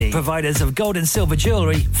Providers of gold and silver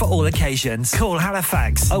jewellery for all occasions. Call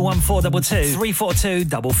Halifax 01422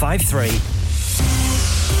 342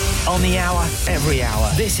 553. On the hour, every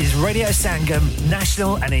hour. This is Radio Sangam,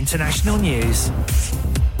 national and international news.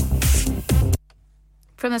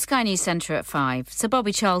 From the Sky News Centre at 5, Sir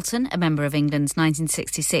Bobby Charlton, a member of England's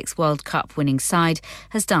 1966 World Cup winning side,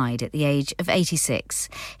 has died at the age of 86.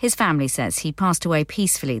 His family says he passed away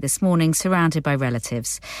peacefully this morning, surrounded by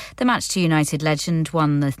relatives. The Manchester United legend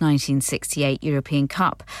won the 1968 European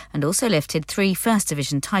Cup and also lifted 3 First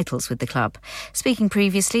Division titles with the club. Speaking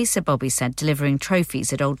previously, Sir Bobby said delivering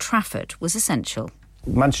trophies at Old Trafford was essential.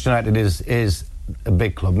 Manchester United is a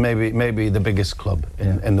big club, maybe the biggest club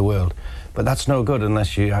in the world. But that's no good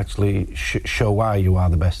unless you actually show why you are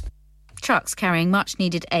the best. Trucks carrying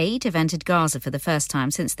much-needed aid have entered Gaza for the first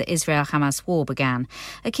time since the Israel-Hamas war began.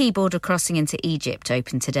 A key border crossing into Egypt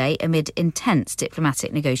opened today amid intense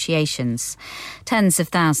diplomatic negotiations. Tens of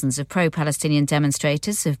thousands of pro-Palestinian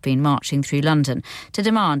demonstrators have been marching through London to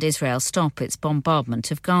demand Israel stop its bombardment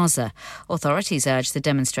of Gaza. Authorities urge the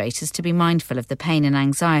demonstrators to be mindful of the pain and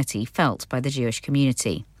anxiety felt by the Jewish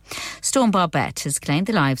community. Storm Barbet has claimed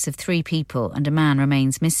the lives of 3 people and a man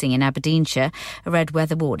remains missing in Aberdeenshire. A red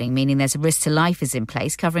weather warning, meaning there's a risk to life, is in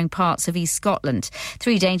place, covering parts of East Scotland.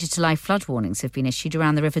 3 danger to life flood warnings have been issued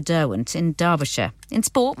around the River Derwent in Derbyshire. In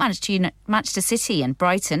sport, Manchester City and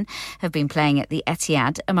Brighton have been playing at the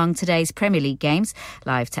Etihad among today's Premier League games.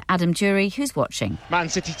 Live to Adam Jury, who's watching. Man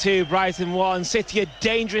City 2, Brighton 1. City are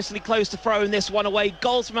dangerously close to throwing this one away.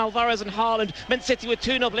 Goals from Alvarez and Haaland meant City were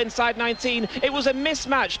 2-0 inside 19. It was a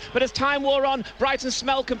mismatch. But as time wore on, Brighton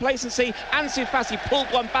smelled complacency. Ansu Fati pulled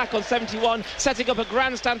one back on 71, setting up a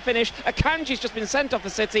grandstand finish. Akanji's just been sent off for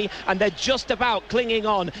City, and they're just about clinging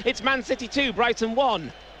on. It's Man City 2, Brighton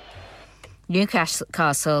 1.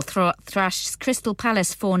 Newcastle thrashed Crystal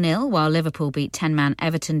Palace 4-0, while Liverpool beat 10-man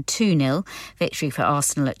Everton 2-0. Victory for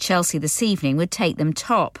Arsenal at Chelsea this evening would take them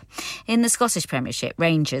top. In the Scottish Premiership,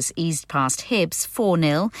 Rangers eased past Hibs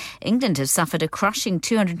 4-0. England have suffered a crushing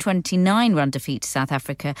 229-run defeat to South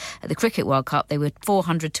Africa at the Cricket World Cup. They were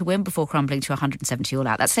 400 to win before crumbling to 170 all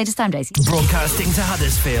out. That's latest time, Daisy. Broadcasting to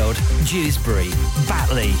Huddersfield, Dewsbury,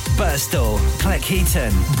 Batley, Birstall,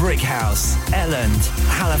 Cleckheaton, Brickhouse, Elland,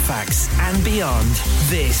 Halifax and beyond.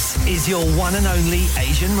 This is your one and only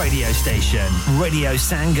Asian radio station. Radio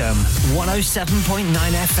Sangam, 107.9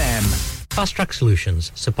 FM. Fast Track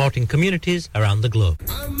Solutions, supporting communities around the globe.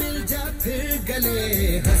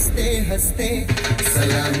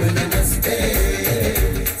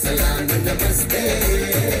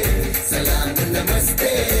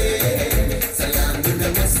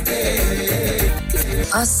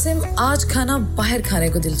 Asim आज खाना बाहर खाने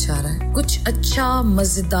को दिल चाह रहा है कुछ अच्छा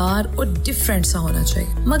मजेदार और डिफरेंट सा होना चाहिए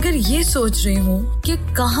मगर ये सोच रही हूँ कि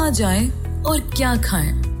कहाँ जाएं और क्या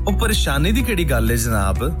खाएं ओ परेशानी दी केड़ी गल है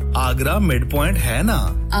जनाब आगरा मिड पॉइंट है ना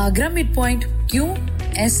आगरा मिड पॉइंट क्यों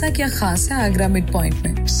ऐसा क्या खास है आगरा मिड पॉइंट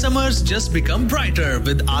में Summers just become brighter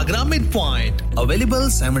with Agra Midpoint. Available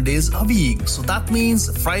 7 days a week. So that means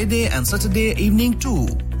Friday and Saturday evening too.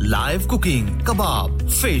 Live cooking,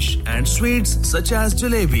 kebab, fish and sweets such as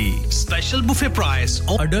jalebi. Special buffet price.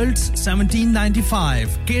 Adults $17.95,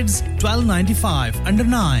 kids $12.95 under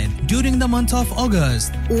 9 during the month of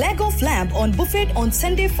August. Leg of lamb on buffet on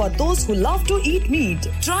Sunday for those who love to eat meat.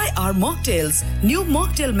 Try our mocktails. New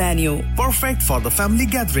mocktail menu. Perfect for the family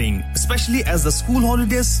gathering, especially as the school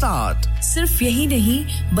holidays start. सिर्फ यही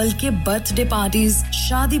नहीं बल्कि birthday parties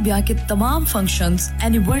शादी ब्याह के तमाम functions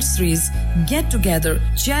anniversaries get together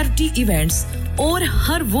charity events और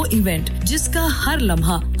हर वो इवेंट जिसका हर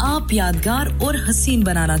लम्हा आप यादगार और हसीन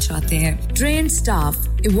बनाना चाहते हैं ट्रेन स्टाफ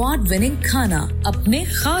अवार्ड विनिंग खाना अपने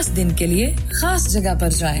खास दिन के लिए खास जगह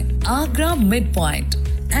पर जाएं Agra mid point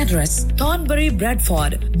Address Thornbury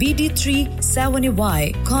Bradford BD3 7Y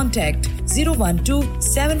Contact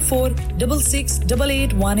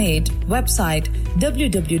 01274668818 Website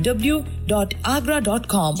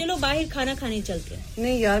www.agra.com चलो बाहर खाना खाने चलते हैं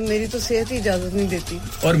नहीं यार मेरी तो सेहत ही इजाजत नहीं देती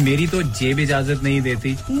और मेरी तो जेब इजाजत नहीं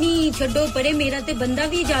देती नी छोड़ो परे मेरा ते बंदा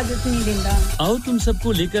भी इजाजत नहीं देता आओ तुम सबको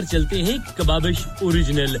लेकर चलते हैं कबाबिश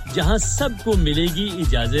ओरिजिनल जहां सबको मिलेगी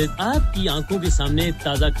इजाजत आपकी आंखों के सामने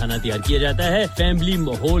ताजा खाना तैयार किया जाता है फैमिली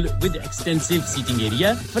माहौल with extensive seating area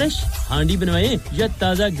fresh handi बनवाएं या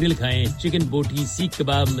ताजा ग्रिल खाएं chicken boti seekh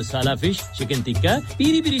kebab masala fish chicken tikka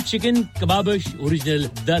Piri Piri chicken Kababish original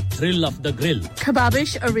the thrill of the grill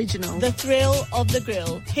Kebabish original the thrill of the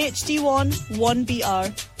grill HD1 1BR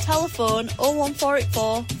Telephone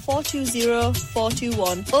 01484 420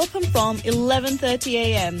 421. Open from 11:30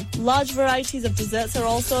 a.m. Large varieties of desserts are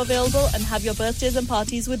also available and have your birthdays and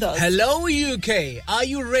parties with us. Hello UK. Are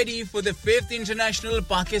you ready for the 5th International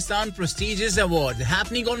Pakistan Prestigious Award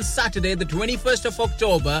happening on Saturday the 21st of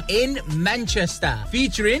October in Manchester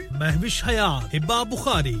featuring Mahwish Hayat, Hibba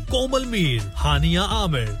Bukhari, Komal Mir, Hania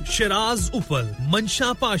Amir, Shiraz Upal,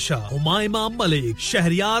 Mansha Pasha, Humayma Malik,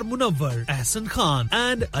 Shahriyar Munawwar, Ahsan Khan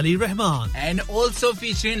and Ali Rahman, and also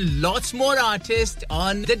featuring lots more artists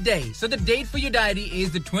on the day. So the date for your diary is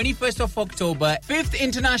the 21st of October, 5th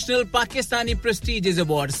International Pakistani Prestigious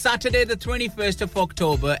Award, Saturday the 21st of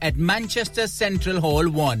October at Manchester Central Hall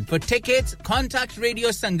 1. For tickets, contact Radio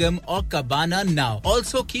Sangam or Cabana now.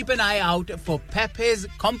 Also keep an eye out for Pepe's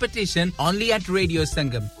competition only at Radio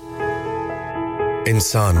Sangam.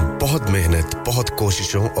 इंसान बहुत मेहनत, बहुत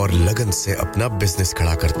कोशिशों और लगन से अपना business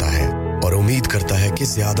खड़ा करता है और उम्मीद करता है कि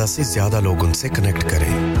ज्यादा से ज्यादा लोग उनसे कनेक्ट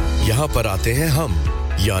करें। यहाँ पर आते हैं हम,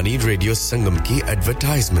 यानी रेडियो संगम की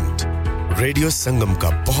एडवर्टाइजमेंट। रेडियो संगम का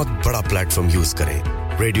बहुत बड़ा प्लेटफॉर्म यूज करें।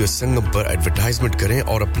 रेडियो संगम पर एडवर्टाइजमेंट करें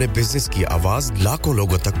और अपने बिजनेस की आवाज लाखों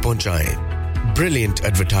लोगों तक पहुंचाएं। Brilliant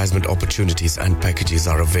advertisement opportunities and packages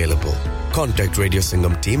are available. Contact Radio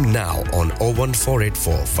Sangam team now on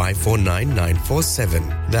 01484 549 947.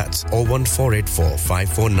 That's 01484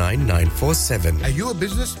 549 947. Are you a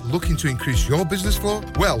business looking to increase your business flow?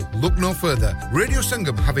 Well, look no further. Radio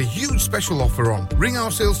Sangam have a huge special offer on. Ring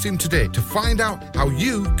our sales team today to find out how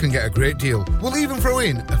you can get a great deal. We'll even throw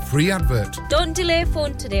in a free advert. Don't delay,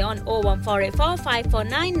 phone today on 01484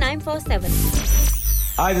 549 947.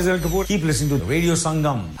 Hi, this is Anil Kapoor. Keep listening to Radio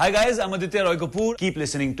Sangam. Hi guys, I'm Aditya Roy Kapoor. Keep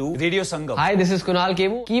listening to Radio Sangam. Hi, this is Kunal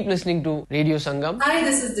Kebu. Keep listening to Radio Sangam. Hi,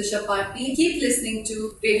 this is Disha Patni. Keep listening to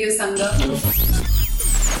Radio Sangam.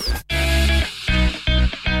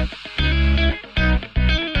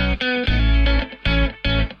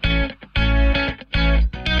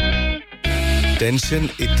 Tension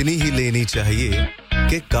इतनी ही लेनी चाहिए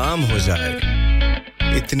कि काम हो जाए,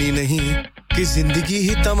 इतनी नहीं कि जिंदगी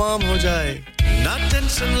ही तमाम हो जाए। ना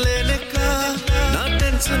टेंशन लेने का, ना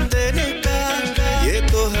टेंशन देने का, ये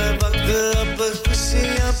तो है वक्त अब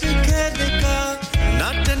खुशियां बिखेरने का। ना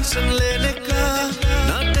टेंशन लेने का,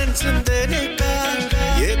 ना टेंशन देने का,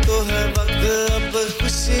 ये तो है वक्त अब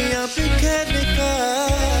खुशियां बिखेरने का।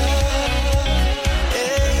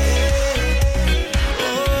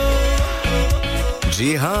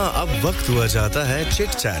 जी हाँ, अब वक्त हुआ जाता है चिट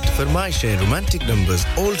चैट, फरमाइशें, romantic numbers,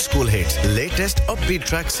 old school hits, latest upbeat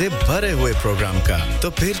track से भरे हुए प्रोग्राम का। तो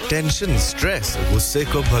फिर टेंशन, स्ट्रेस, गुस्से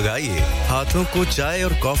को भगाइए, हाथों को चाय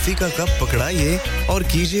और कॉफी का कप पकड़ाइए और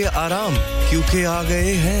कीजिए आराम, क्योंकि आ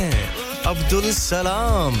गए हैं अब्दुल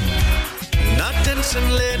सलाम। ना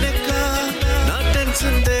टेंशन लेने का, ना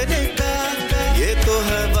टेंशन देने का, ये तो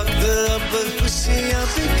है वक्त अब खुशियां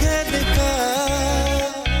बिखेरने का।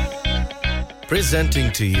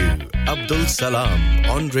 Presenting to you Abdul Salam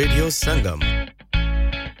on Radio Sangam.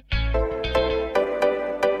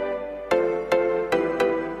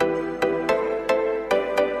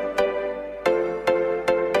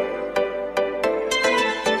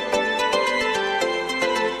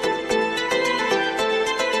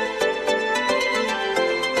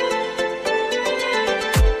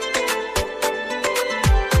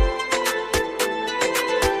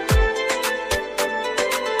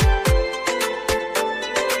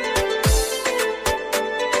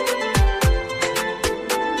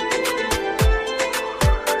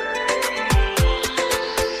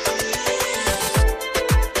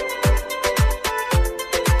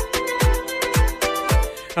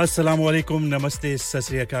 अस्सलाम वालेकुम नमस्ते सत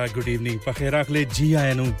श्री अकाल गुड इवनिंग बखैर अगले जी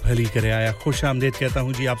आया नु भली करे आया खुश आमदीद कहता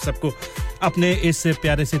हूं जी आप सबको अपने इस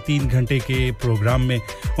प्यारे से 3 घंटे के प्रोग्राम में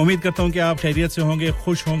उम्मीद करता हूं कि आप खैरियत से होंगे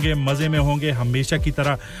खुश होंगे मजे में होंगे हमेशा की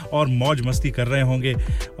तरह और मौज मस्ती कर रहे होंगे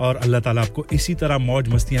और अल्लाह ताला आपको इसी तरह मौज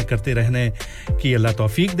मस्तियां करते रहने की अल्लाह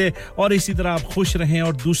तौफीक दे और इसी तरह आप खुश रहें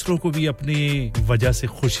और दूसरों को भी अपनी वजह से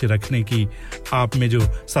खुश रखने की आप में जो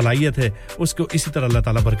सलाहियत है उसको इसी तरह अल्लाह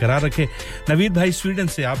ताला बरकरार रखे नवीद भाई स्वीडन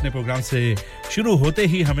से आपने प्रोग्राम से शुरू होते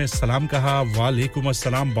ही हमें सलाम कहा वालेकुम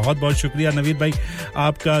अस्सलाम बहुत-बहुत शुक्रिया नवीद भाई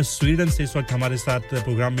आपका स्वीडन से इस वक्त हमारे साथ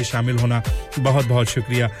प्रोग्राम में शामिल होना बहुत-बहुत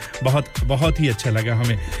शुक्रिया बहुत ही अच्छा लगा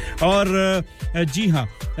हमें और जी हां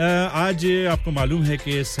आज आपको मालूम है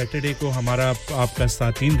कि सैटरडे को हमारा आपका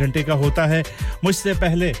साथ 3 घंटे का होता है मुझसे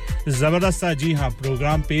पहले जबरदस्त सा जी हां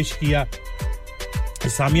प्रोग्राम पेश किया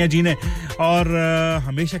सामिया जी ने और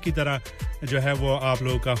हमेशा की तरह जो है वो आप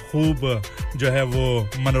लोगों का खूब जो है वो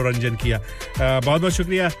मनोरंजन किया बहुत-बहुत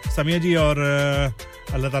शुक्रिया समिया जी और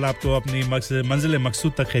अल्लाह ताला आपको अपनी मंजिल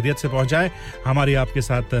मकसूद तक खैरियत से पहुंचाए हमारी आपके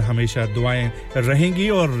साथ हमेशा दुआएं रहेंगी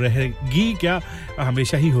और रहेगी क्या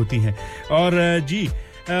हमेशा ही होती हैं और जी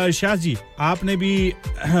शाह जी आपने भी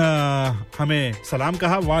हमें सलाम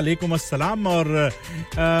कहा वालेकुम अस्सलाम और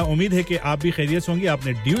उम्मीद है कि आप भी खैरियत होंगे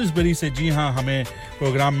आपने ड्यूसबरी से जी हां हमें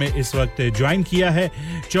प्रोग्राम में इस वक्त ज्वाइन किया है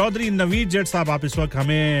चौधरी नवीद जट साहब आप इस वक्त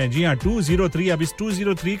हमें जी हां 203 अब इस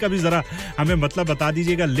 203 का भी जरा हमें मतलब बता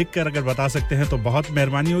दीजिएगा लिखकर अगर बता सकते हैं तो बहुत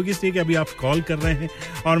मेहरबानी होगी इसलिए कि अभी आप कॉल कर रहे हैं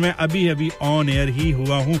और मैं अभी ऑन एयर ही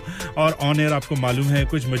हुआ हूं और ऑन एयर आपको मालूम है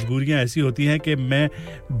कुछ मजबूरियां ऐसी होती हैं कि मैं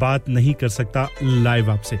बात नहीं कर सकता लाइव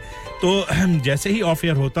आपसे तो जैसे ही ऑफ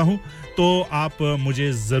एयर होता हूं तो आप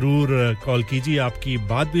मुझे जरूर कॉल कीजिए आपकी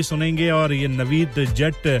बात भी सुनेंगे और ये नवीद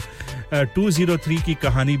जट 203 की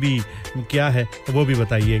कहानी भी क्या है वो भी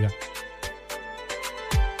बताइएगा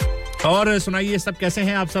और सुनाइए सब कैसे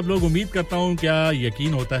हैं आप सब लोग उम्मीद करता हूं क्या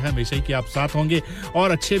यकीन होता है हमेशा ही कि आप साथ होंगे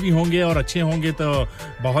और अच्छे भी होंगे और अच्छे होंगे तो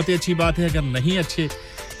बहुत ही अच्छी बात है अगर नहीं अच्छे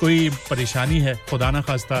कोई परेशानी है खुदा ना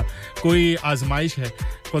खास्ता कोई आजमाइश है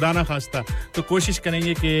खुदा ना खास्ता तो कोशिश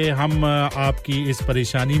करेंगे कि हम आपकी इस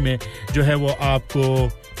परेशानी में जो है वो आपको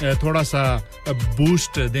थोड़ा सा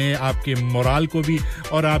बूस्ट दें आपके मोरल को भी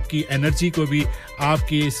और आपकी एनर्जी को भी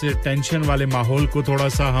आपकी इस टेंशन वाले माहौल को थोड़ा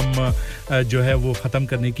सा हम जो है वो ख़त्म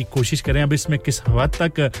करने की कोशिश करें अब इसमें किस हद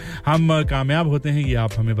तक हम कामयाब होते हैं ये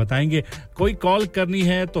आप हमें बताएंगे कोई कॉल करनी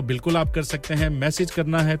है तो बिल्कुल आप कर सकते हैं मैसेज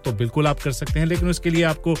करना है तो बिल्कुल आप कर सकते हैं लेकिन उसके लिए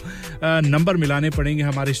आपको नंबर मिलाने पड़ेंगे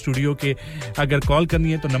हमारे स्टूडियो के अगर कॉल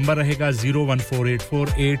करनी है तो नंबर रहेगा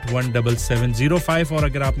 01484817705 और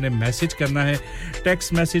अगर आपने मैसेज करना है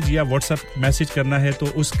टेक्स्ट मैसेज या व्हाट्सएप मैसेज करना है तो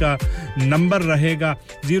उसका नंबर रहेगा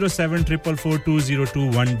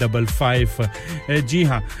 07444202155 जी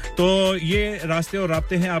हां तो ये रास्ते और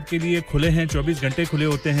रास्ते हैं आपके लिए खुले हैं 24 घंटे खुले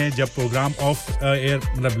होते हैं जब प्रोग्राम ऑफ एयर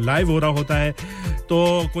मतलब लाइव हो रहा होता है तो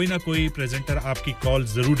कोई ना कोई प्रेजेंटर आपकी कॉल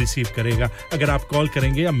जरूर रिसीव करेगा अगर आप कॉल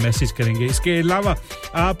करेंगे या मैसेज करेंगे इसके अलावा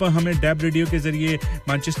आप हमें डैब रेडियो के जरिए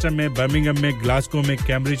मैनचेस्टर में बर्मिंघम में ग्लासगो में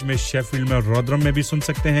कैम्ब्रिज में शेफील्ड में और रॉदरम में भी सुन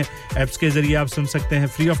सकते हैं एप्स के जरिए आप सुन सकते हैं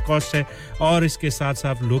फ्री ऑफ कॉस्ट है और इसके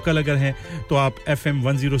साथ-साथ लोकल अगर हैं तो आप FM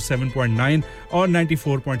 107.9 और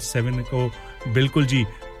 94.7 को बिल्कुल जी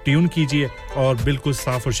ट्यून कीजिए और बिल्कुल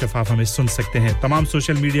साफ और शफाफ हमें सुन सकते हैं तमाम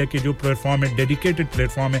सोशल मीडिया के जो प्लेटफॉर्म है डेडिकेटेड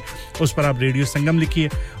प्लेटफॉर्म है उस पर आप रेडियो संगम लिखिए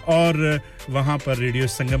और वहां पर रेडियो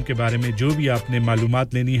संगम के बारे में जो भी आपने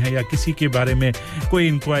मालूमात लेनी है या किसी के बारे में कोई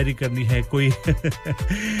इंक्वायरी करनी है कोई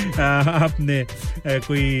आपने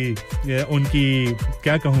कोई उनकी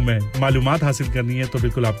क्या कहूं मैं मालूमात हासिल करनी है तो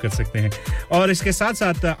बिल्कुल आप कर सकते हैं और इसके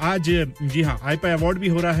साथ-साथ आज जी हां आईपा अवार्ड भी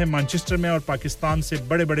हो रहा है मैनचेस्टर में और पाकिस्तान से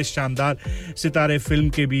बड़े-बड़े शानदार सितारे फिल्म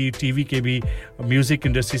के भी टीवी के भी म्यूजिक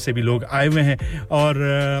इंडस्ट्री से भी लोग आए हुए हैं और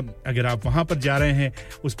अगर आप वहां पर जा रहे हैं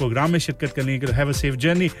उस प्रोग्राम में शिरकत करने के लिए हैव अ सेफ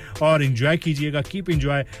जर्नी और एंजॉय कीजिएगा कीप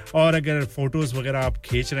एंजॉय और अगर फोटोज वगैरह आप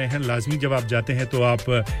खींच रहे हैं लाजमी जब आप जाते हैं तो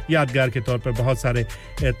आप यादगार के तौर पर बहुत सारे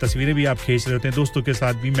तस्वीरें भी आप खींच रहे होते हैं दोस्तों के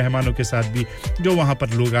साथ भी मेहमानों के साथ भी जो वहां पर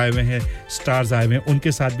लोग आए हुए हैं स्टार्स आए हुए हैं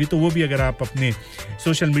उनके साथ भी तो वो भी अगर आप अपने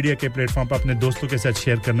सोशल मीडिया के प्लेटफॉर्म पर अपने दोस्तों के साथ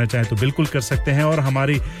शेयर करना चाहें तो बिल्कुल कर सकते हैं और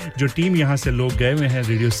हमारी जो टीम यहां से लोग गए हुए हैं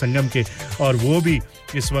रेडियो संगम के और वो भी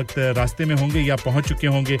इस वक्त रास्ते में होंगे या पहुंच चुके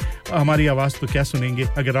होंगे हमारी आवाज तो क्या सुनेंगे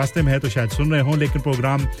अगर रास्ते में है तो शायद सुन रहे हों लेकिन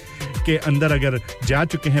प्रोग्राम के अंदर अगर जा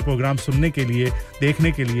चुके हैं प्रोग्राम सुनने के लिए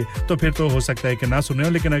देखने के लिए तो फिर तो हो सकता है कि ना सुन रहे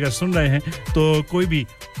हो लेकिन अगर सुन रहे हैं तो कोई भी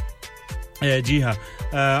जी हां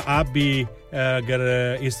आप भी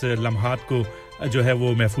अगर इस लम्हात को जो है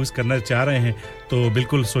वो महफूज करना चाह रहे हैं तो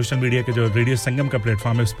बिल्कुल सोशल मीडिया के जो रेडियो संगम का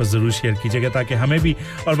प्लेटफॉर्म है उस पर जरूर शेयर कीजिएगा ताकि हमें भी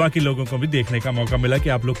और बाकी लोगों को भी देखने का मौका मिला कि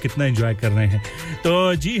आप लोग कितना एंजॉय कर रहे हैं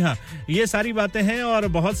तो जी हां ये सारी बातें हैं और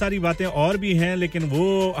बहुत सारी बातें और भी हैं लेकिन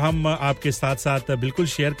वो हम आपके साथ-साथ बिल्कुल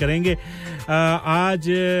शेयर करेंगे आज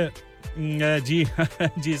जी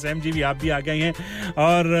जी सैम जी भी आप भी आ गए हैं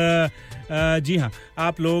और जी हां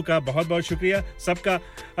आप लोगों का बहुत-बहुत शुक्रिया सबका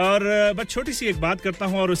और बस छोटी सी एक बात करता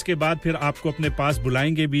हूं और उसके बाद फिर आपको अपने पास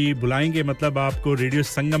बुलाएंगे मतलब आपको रेडियो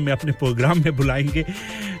संगम में अपने प्रोग्राम में बुलाएंगे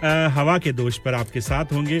हवा के दोष पर आपके साथ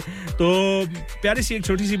होंगे तो प्यारी सी एक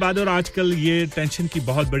छोटी सी बात और आजकल ये टेंशन की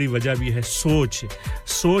बहुत बड़ी वजह भी है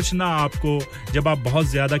सोचना आपको जब आप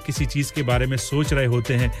बहुत ज्यादा किसी चीज के बारे में सोच रहे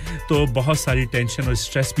होते हैं तो बहुत सारी टेंशन और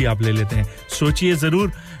स्ट्रेस भी आप ले लेते हैं सोचिए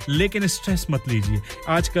जरूर लेकिन स्ट्रेस मत लीजिए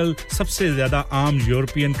आजकल सबसे ज्यादा आम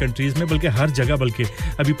यूरोपियन कंट्रीज में बल्कि हर जगह बल्कि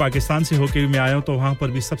अभी पाकिस्तान से होके भी मैं आया हूं तो वहां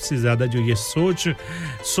पर भी सबसे ज्यादा जो ये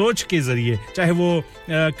सोच के जरिए चाहे वो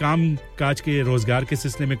काम काज के रोजगार के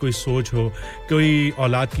सिलसिले में कोई सोच हो कोई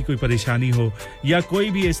औलाद की कोई परेशानी हो या कोई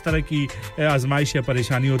भी इस तरह की आजमाइश या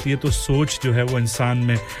परेशानी होती है तो सोच जो है वो इंसान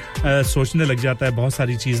में सोचने लग जाता है बहुत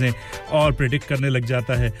सारी चीजें और प्रेडिक्ट करने लग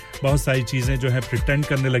जाता है बहुत सारी चीजें जो है प्रिटेंड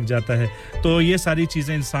करने लग जाता है तो ये सारी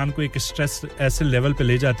चीजें इंसान को एक स्ट्रेस ऐसे लेवल पे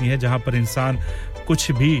ले जाती हैं जहां पर इंसान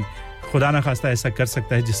कुछ भी खुदा ना खास्ता ऐसा कर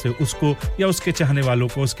सकता है जिससे उसको या उसके चाहने वालों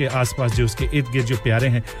को उसके आसपास जो उसके इर्द-गिर्द जो प्यारे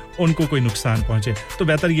हैं उनको कोई नुकसान पहुंचे तो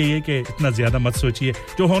बेहतर यही है कि इतना ज्यादा मत सोचिए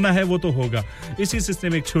जो होना है वो तो होगा इसी सिलसिले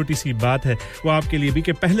में एक छोटी सी बात है वो आपके लिए भी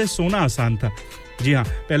कि पहले सोना आसान था जी हां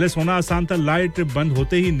पहले सोना आसान था लाइट बंद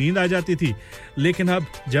होते ही नींद आ जाती थी लेकिन अब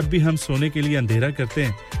जब भी हम सोने के लिए अंधेरा करते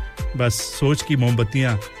हैं बस सोच की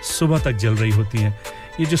मोमबत्तियां सुबह तक जल रही होती हैं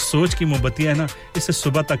ये जो सोच की मोमबत्तियां है ना इसे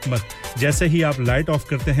सुबह तक मत जैसे ही आप लाइट ऑफ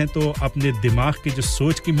करते हैं तो अपने दिमाग की जो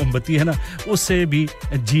सोच की मोमबत्ती है ना उसे भी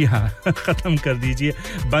जी हां खत्म कर दीजिए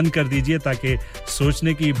बंद कर दीजिए ताकि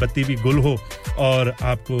सोचने की बत्ती भी गुल हो और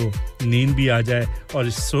आपको नींद भी आ जाए और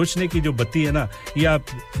सोचने की जो बत्ती है ना ये आप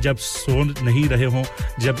जब सो नहीं रहे हो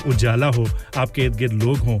जब उजाला हो आपके इर्द-गिर्द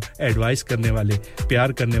लोग हों एडवाइस करने वाले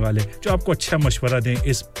प्यार करने वाले जो आपको अच्छा मशवरा दें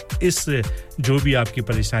इस जो भी आपकी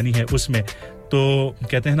परेशानी है उसमें तो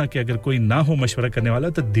कहते हैं ना कि अगर कोई ना हो मशवरा करने वाला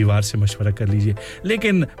तो दीवार से मशवरा कर लीजिए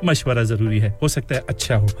लेकिन मशवरा जरूरी है हो सकता है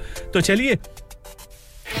अच्छा हो तो चलिए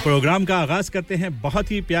प्रोग्राम का आगाज करते हैं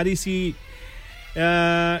बहुत ही प्यारी सी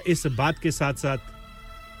इस बात के साथ-साथ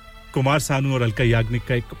कुमार सानू और अलका याग्निक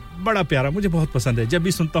का एक बड़ा प्यारा मुझे बहुत पसंद है जब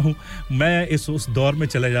भी सुनता हूं मैं उस दौर में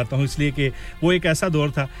चला जाता हूं इसलिए कि वो एक ऐसा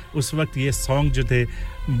दौर था उस वक्त ये सॉन्ग जो थे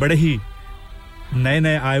बड़े ही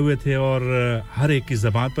नए-नए आए हुए थे और हर एक की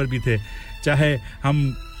ज़बान पर भी थे चाहे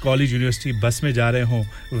हम कॉलेज यूनिवर्सिटी बस में जा रहे हों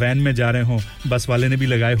वैन में जा रहे हों बस वाले ने भी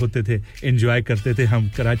लगाए होते थे एंजॉय करते थे हम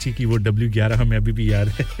कराची की वो W11 हमें अभी भी याद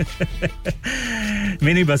है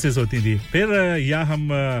मिनी बसेस होती थी फिर या हम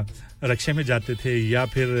रिक्शे में जाते थे या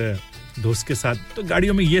फिर दोस्त के साथ तो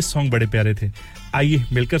गाड़ियों में ये सॉन्ग बड़े प्यारे थे आइए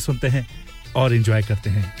मिलकर सुनते हैं और एंजॉय करते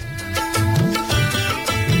हैं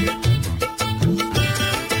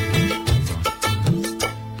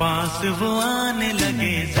पास वो आने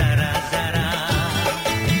लगे जरा जरा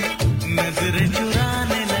नजर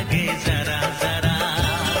चुराने लगे जरा जरा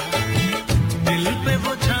दिल पे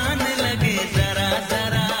वो छाने लगे जरा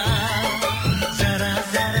जरा जरा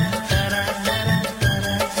जरा जरा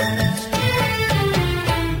जरा जरा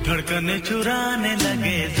धड़कने चुराने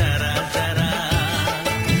लगे जरा जरा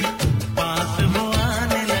पास वो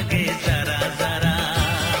आने लगे जरा जरा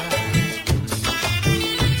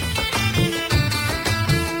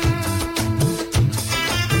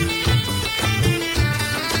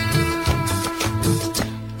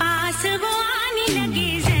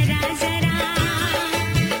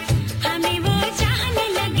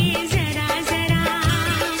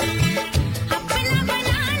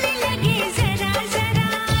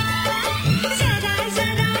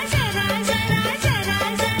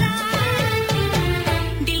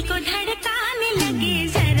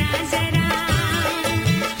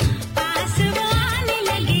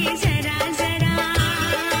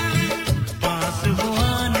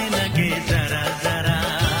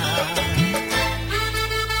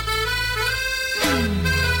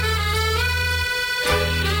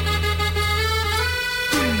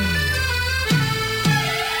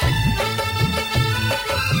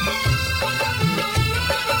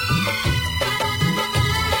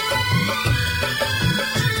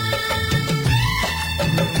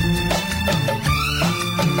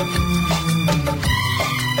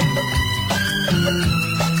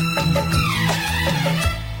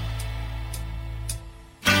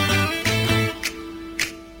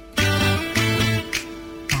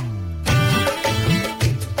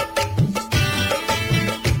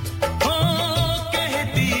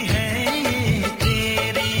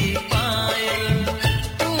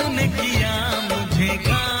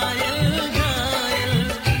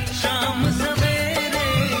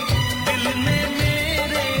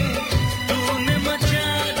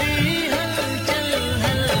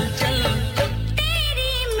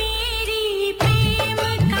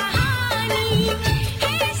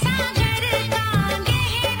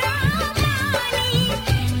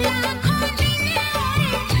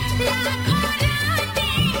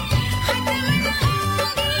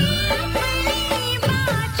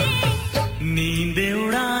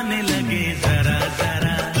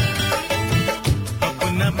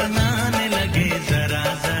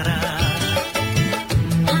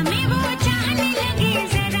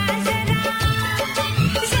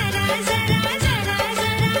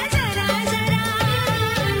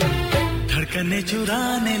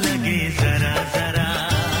चुराने लगे जरा जरा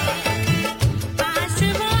पास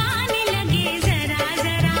वो आने लगे जरा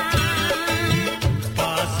जरा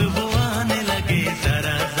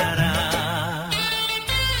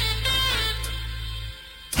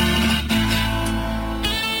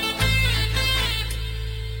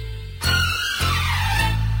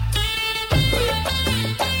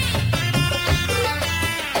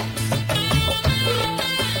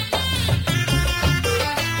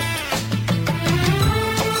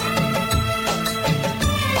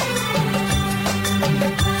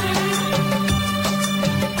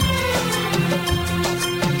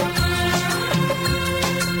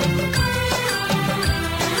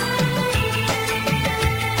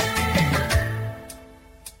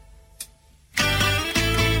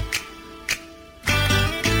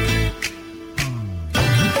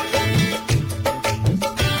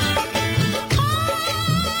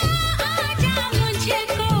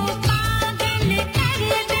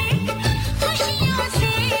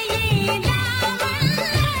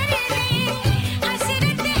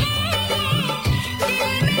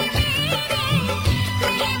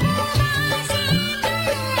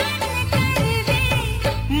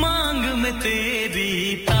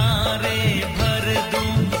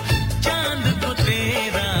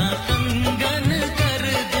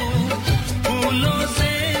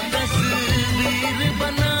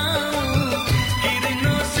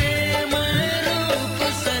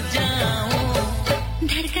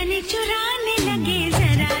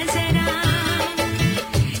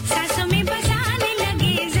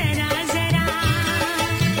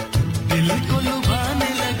दिल को लुभाने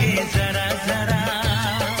लगे जरा जरा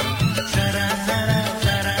जरा जरा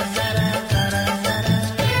जरा जरा जरा जरा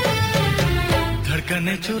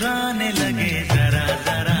धड़कने चुराने लगे जरा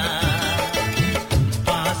जरा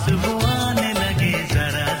पास वो आने लगे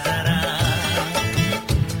जरा जरा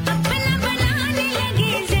बला बनाने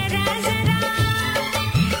लगे जरा जरा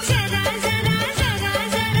जरा जरा जरा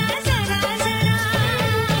जरा जरा जरा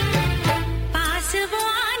पास वो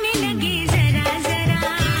आने लगे जरा जरा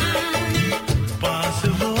पास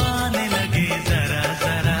वो आने लगे जरा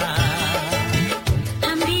जरा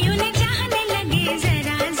हम भी उन्हें चाहने लगे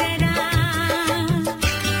जरा जरा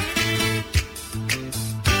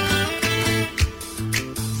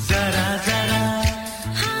जरा जरा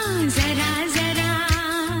हाँ जरा जरा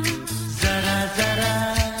जरा जरा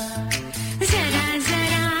जरा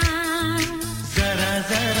जरा जरा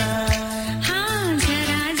जरा हाँ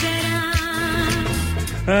जरा जरा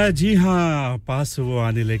जी हाँ पास वो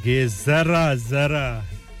आने लगे जरा जरा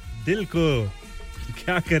दिल को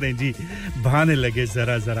क्या करें जी भाने लगे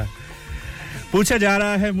जरा जरा पूछा जा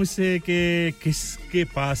रहा है मुझसे कि किसके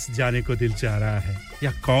पास जाने को दिल चाह रहा है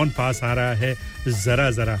या कौन पास आ रहा है जरा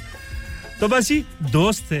जरा तो बस जी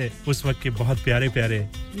दोस्त है उस वक्त के बहुत प्यारे प्यारे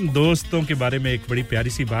दोस्तों के बारे में एक बड़ी प्यारी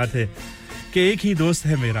सी बात है कि एक ही दोस्त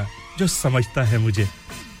है मेरा जो समझता है मुझे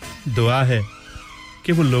दुआ है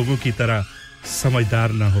कि वो लोगों की तरह समझदार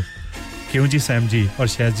ना हो क्यों जी सैम जी और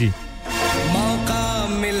शहद जी मौका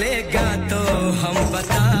मिलेगा तो हम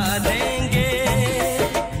बता देंगे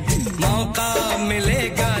मौका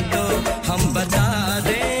मिलेगा तो हम बता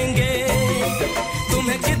देंगे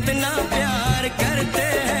तुम्हें कितना प्यार करते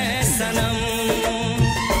हैं सनम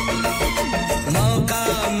मौका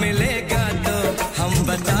मिलेगा तो हम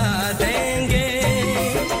बता देंगे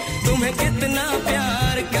तुम्हें कितना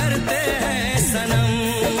प्यार करते हैं सनम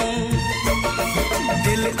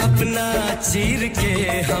दिल अपना चीर के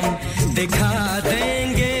हम दिखा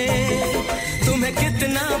देंगे तुम्हें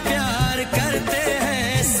कितना प्यार करते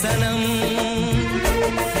हैं सनम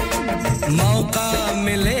मौका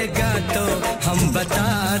मिलेगा तो हम बता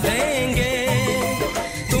देंगे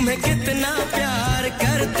तुम्हें कितना प्यार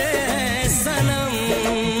करते हैं सनम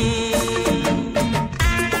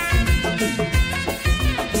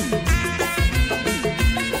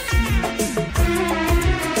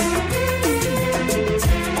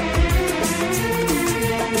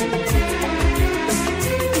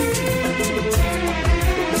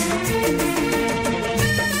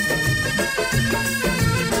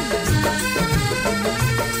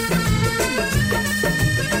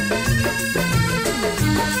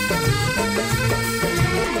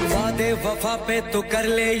वफा पे तो कर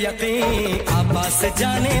ले यकीन आपा से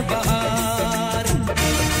जाने बहार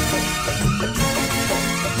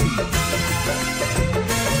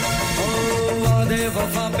ओ वादे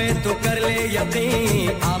वफा पे तो कर ले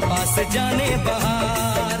यकीन आपा से जाने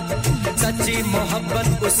बहार सच्ची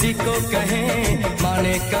मोहब्बत उसी को कहें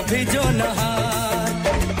माने कभी जो नहार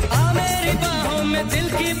आ मेरी बाहों में दिल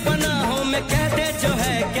की पनाहों में कह दे जो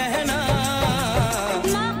है कहना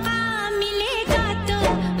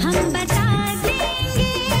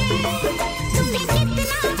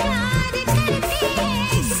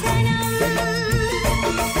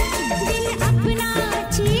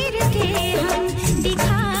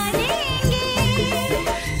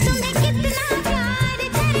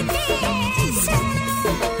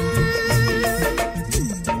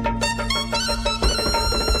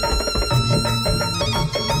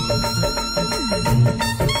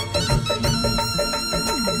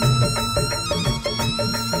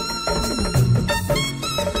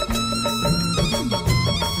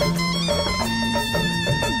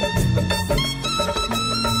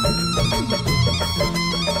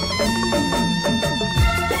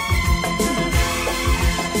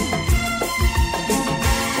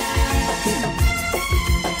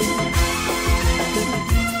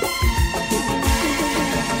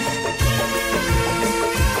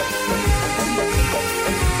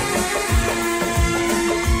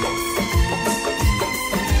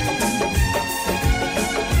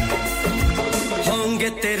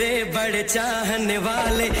बड़े चाहने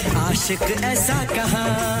वाले आशिक ऐसा कहा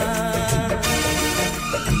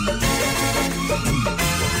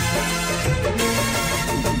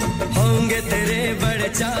होंगे तेरे बड़े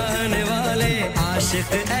चाहने वाले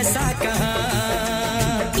आशिक ऐसा कहा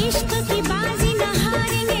इश्क की बाजी न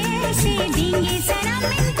हारेंगे ऐसे देंगे सनम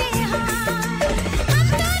इम्तिहान हम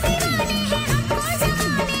तो दीवाने हैं हमको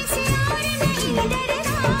ज़माने से और नहीं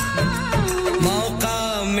डरना मौका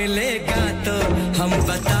मिलेगा तो हम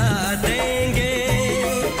बता देंगे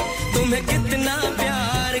तुम्हें कितना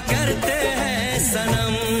प्यार करते हैं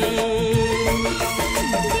सनम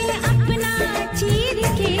दिल अपना चीर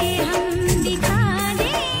के हम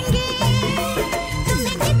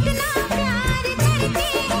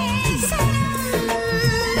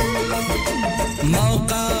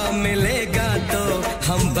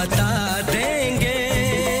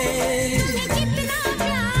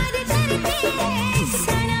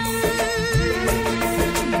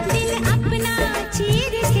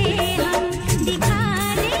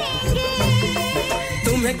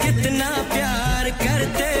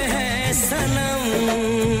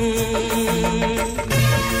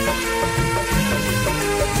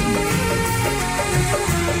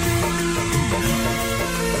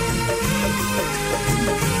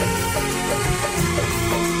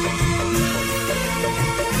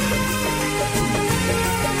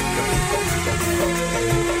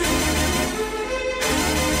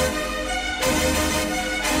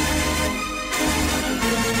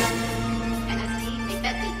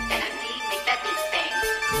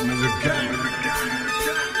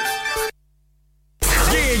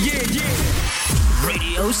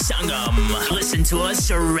Listen to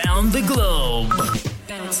us around the globe.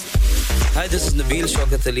 Hi, this is Nabil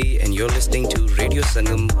Shaukat Ali and you're listening to Radio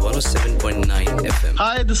Sangam 107.9 FM.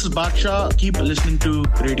 Hi, this is Baksha. Keep listening to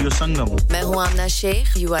Radio Sangam. मैं हूँ आमना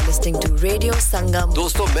Sheikh. You are listening to Radio Sangam.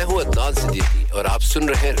 दोस्तों मैं हूँ अदनान सिद्दीकी और आप सुन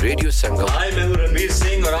रहे हैं radio संगम. Hi, मैं हूँ रणवीर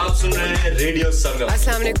सिंह और आप सुन रहे हैं रेडियो संगम.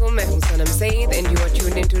 अस्सलाम वालेकुम, मैं हूँ Sanam Saeed and you are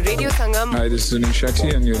tuned into Radio Sangam. Hi, this is Zunin Shakti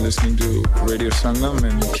and you're listening to Radio Sangam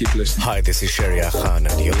and keep listening. Hi, this is Sharia Khan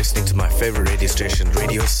and you're listening to my favorite radio station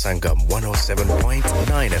Radio Sangam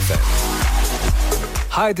 107.9 FM.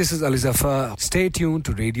 Hi, this is Ali Zafar. Stay tuned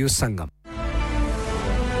to Radio Sangam.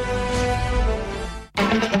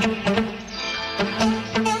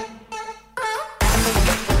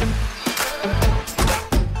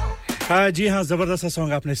 जी हाँ, जबरदस्त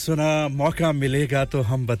song आपने सुना. मौका मिलेगा तो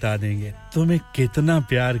हम बता देंगे तुम्हें कितना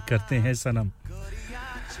प्यार करते हैं सनम.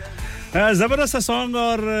 जबरदस्त सॉन्ग.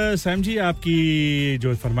 और सैम जी, आपकी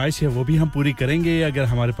जो फरमाइश है वो भी हम पूरी करेंगे अगर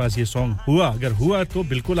हमारे पास ये सॉन्ग हुआ. अगर हुआ तो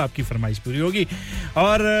बिल्कुल आपकी फरमाइश पूरी होगी.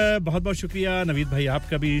 और बहुत बहुत शुक्रिया नवीद भाई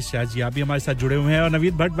आपका भी. शायद जी आप भी हमारे साथ जुड़े हुए हैं. और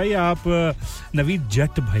नवीद भट्ट भाई, आप नवीद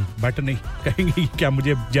जट भाई, बट नहीं कहेंगे क्या,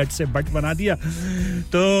 मुझे जट से बट बना दिया.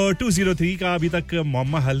 तो 203 का अभी तक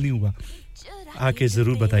मामला हल नहीं हुआ. आके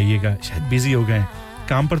जरूर बताइएगा. शायद बिजी हो गए,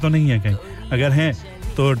 काम पर तो नहीं है कहीं. अगर हैं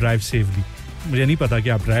तो ड्राइव सेफली. मुझे नहीं पता कि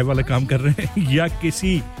आप ड्राइव वाला काम कर रहे हैं या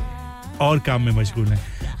किसी और काम में मशगूल हैं.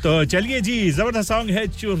 तो चलिए जी, जबरदस्त सॉन्ग है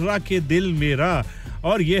चुरा के दिल मेरा.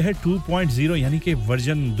 और ये है 2.0 यानी कि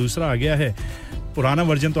वर्जन दूसरा आ गया है. पुराना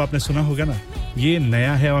वर्जन तो आपने सुना होगा ना, ये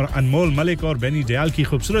नया है. और अनमोल मलिक और बेनी दयाल की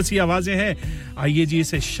खूबसूरत सी आवाजें हैं. आइए जी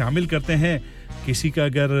इसे शामिल करते हैं. किसी का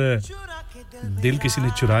अगर दिल किसी ने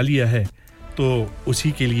चुरा लिया है तो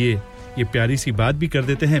उसी के लिए ये प्यारी सी बात भी कर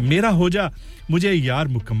देते हैं. मेरा हो जा, मुझे यार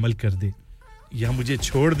मुकम्मल कर दे, या मुझे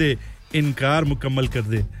छोड़ दे, इनकार मुकम्मल कर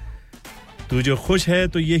दे. तू जो खुश है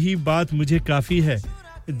तो यही बात मुझे काफी है.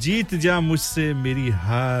 जीत जा मुझसे, मेरी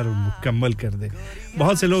हार मुकम्मल कर दे.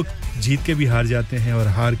 बहुत से लोग जीत के भी हार जाते हैं और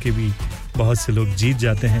हार के भी बहुत से लोग जीत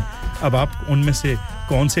जाते हैं. अब आप उनमें से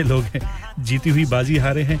कौन से लोग हैं, जीती हुई बाजी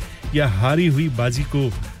हारे हैं या हारी हुई बाजी को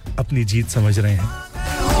अपनी जीत समझ रहे हैं?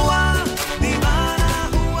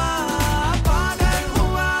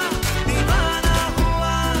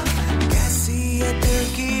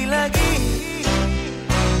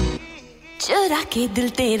 चुरा के दिल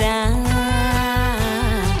तेरा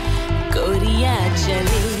कोरिया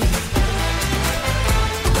चले,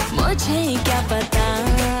 मुझे क्या पता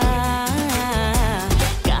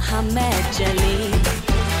कहाँ मैं चले.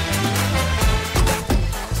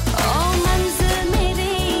 ओ मंजिल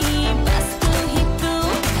मेरी बस तू ही तू,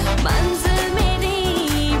 मंजिल मेरी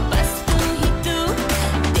बस तू ही तू,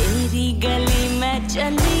 तेरी गली में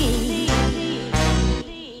चली.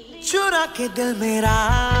 चुरा के दिल मेरा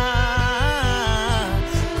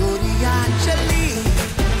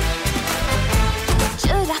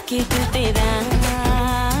के दिल तेरा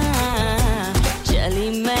चली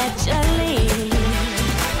मैं चली.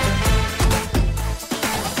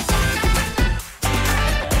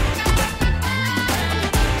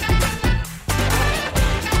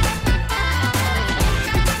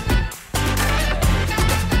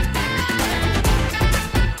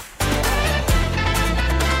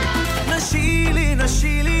 नशीली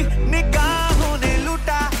नशीली निगाहों ने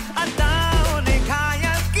लूटा, अदाओं ने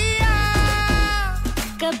घायल किया.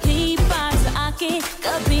 कभी पास आके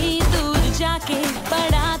कभी दूर जाके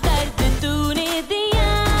बड़ा दर्द तूने दिया.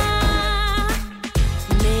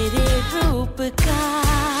 मेरे रूप का,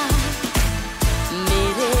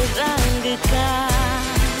 मेरे रंग का,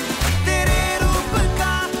 तेरे रूप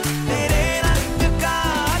का, तेरे रंग का,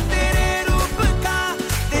 तेरे रूप का,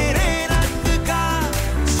 तेरे रंग का,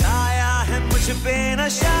 छाया है मुझ पे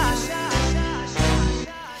नशा.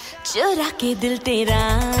 चुरा के दिल तेरा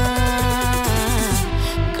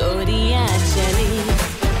कोरिया चली,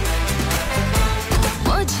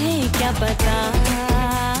 मुझे क्या पता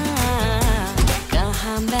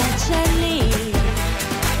कहाँ मैं चली.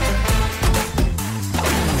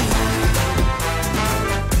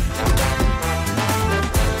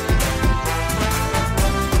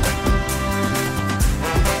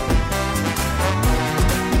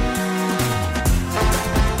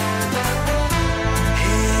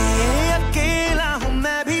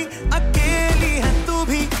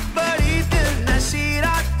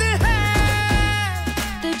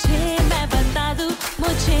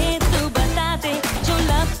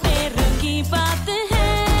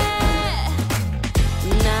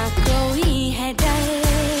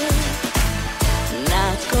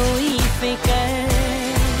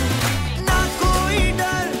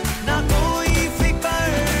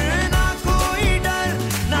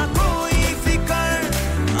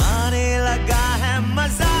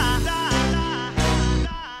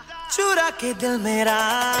 के दिल मेरा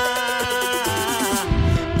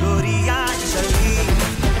गोरिया चली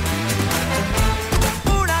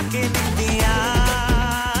उड़ा के निंदिया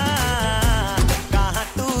कहाँ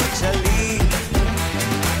तू चली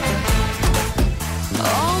ओ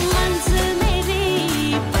मंजिल मेरी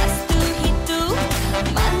बस तू ही तू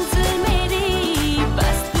मंजिल मेरी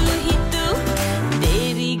बस तू ही तू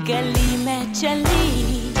तेरी गली में चली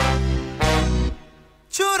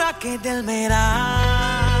चुरा के दिल मेरा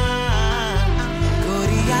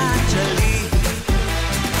गोरिया चली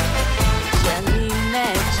चली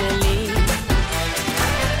मैं चली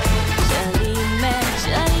चली मैं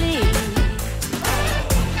चली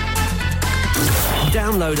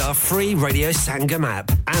Download our free Radio Sangam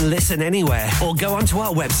app and listen anywhere or go onto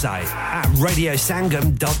our website at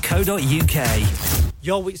radiosangam.co.uk.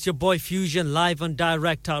 Yo, it's your boy Fusion live and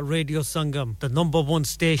direct at Radio Sangam, the #1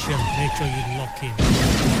 station. Make sure you lock in.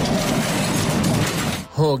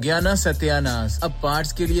 हो गया ना सत्यानाश अब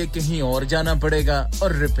parts के लिए कहीं और जाना पड़ेगा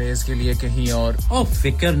और रिपेयर्स के लिए कहीं और ओ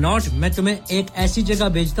फिकर नॉट मैं तुम्हें एक ऐसी जगह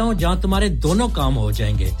भेजता हूं जहां तुम्हारे दोनों काम हो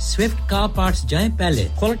जाएंगे स्विफ्ट कार पार्ट्स जाएं पहले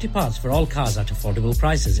quality parts for all cars at affordable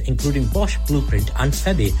prices including Bosch Blueprint and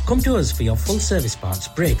Febby come to us for your full service parts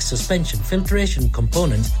brakes suspension filtration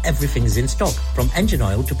components everything is in stock from engine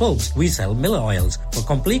oil to bulbs we sell Miller oils for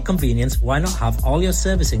complete convenience why not have all your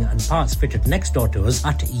servicing and parts fitted next door to us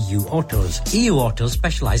at EU Autos EU Autos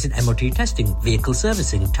specialise in MOT testing, vehicle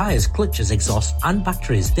servicing, tyres, clutches, exhaust and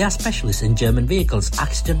batteries. They are specialists in German vehicles,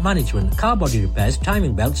 accident management, car body repairs,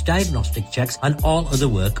 timing belts, diagnostic checks and all other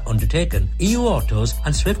work undertaken. EU Autos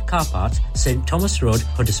and Swift Car Parts, St Thomas Road,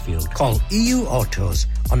 Huddersfield. Call EU Autos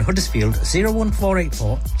on Huddersfield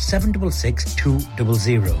 01484 766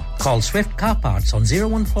 200. Call Swift Car Parts on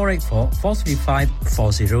 01484 435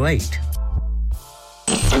 408.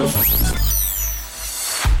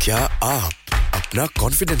 क्या आप अपना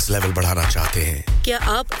confidence level बढ़ाना चाहते हैं क्या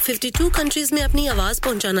आप 52 countries में अपनी आवाज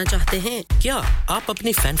पहुंचाना चाहते हैं क्या आप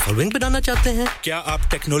अपनी फैन फॉलोइंग बनाना चाहते हैं क्या आप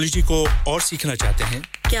टेक्नोलॉजी को और सीखना चाहते हैं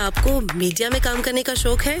क्या आपको मीडिया में काम करने का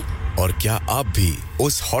शौक है और क्या आप भी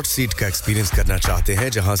उस हॉट सीट का एक्सपीरियंस करना चाहते हैं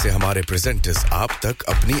जहां से हमारे प्रेजेंटर्स आप तक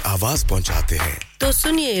अपनी आवाज पहुंचाते हैं तो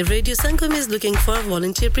सुनिए radio Sangam is looking for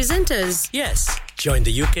volunteer presenters yes join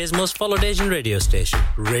the UK's most followed Asian radio station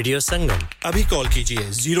Radio Sangam अभी कॉल कीजिए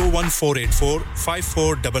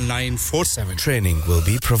 01484549947 training will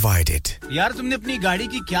be provided यार तुमने अपनी गाड़ी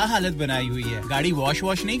की क्या हालत बनाई हुई है गाड़ी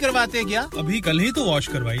वॉश नहीं करवाते क्या अभी कल ही तो वॉश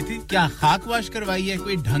करवाई थी क्या खाक वॉश करवाई है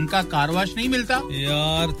कोई ढंग का कार वॉश नहीं मिलता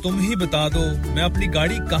यार तुम ही बता दो मैं अपनी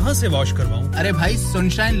गाड़ी कहां से वॉश करवाऊं अरे भाई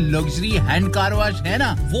sunshine luxury hand car wash है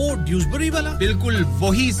ना वो ड्यूसबरी वाला बिल्कुल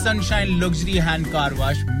वही sunshine luxury hand car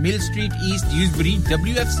wash mill street east Dewsbury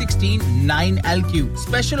WF16 9LQ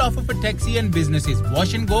special offer for taxi and businesses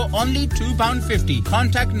wash and go only £2.50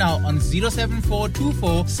 contact now on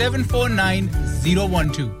 07424 749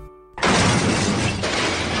 012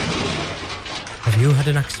 Have you had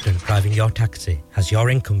an accident driving your taxi? Has your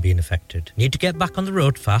income been affected? Need to get back on the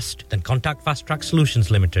road fast? Then contact Fast Track Solutions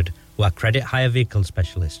Limited, who are credit hire vehicle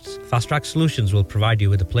specialists. Fast Track Solutions will provide you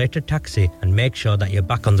with a plated taxi and make sure that you're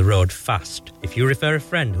back on the road fast. If you refer a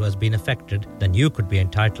friend who has been affected, then you could be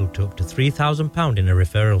entitled to up to £3,000 in a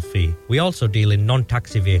referral fee. We also deal in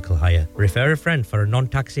non-taxi vehicle hire. Refer a friend for a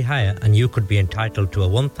non-taxi hire and you could be entitled to a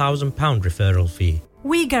 £1,000 referral fee.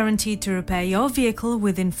 We guarantee to repair your vehicle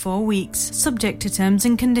within 4 weeks, subject to terms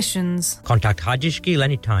and conditions. Contact Haji Shkil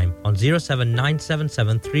anytime on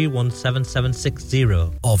 07977317760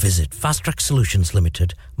 or visit Fast Track Solutions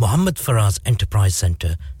Limited, Mohammed Faraz Enterprise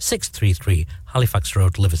Centre, 633 Halifax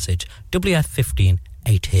Road, Liversedge, WF15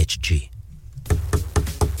 8HG.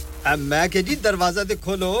 मैं के जी दरवाजा दे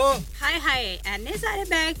खोलो हाय हाय एने सारे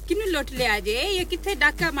bag किनु लुट ले आजे ये किथे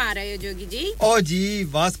डाका मार रहे हो जोगी जी ओ जी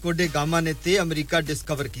वास्को डे गामा ने ते अमेरिका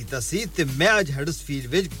डिस्कवर कीता सी ते मैं आज हडर्सफील्ड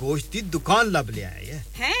विच गोश्त दी दुकान लब ले आया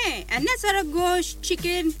है एने सारा गोश्त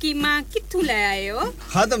चिकन कीमा किथु ले आए हो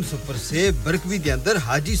खादम सुपर से बरकवी दे अंदर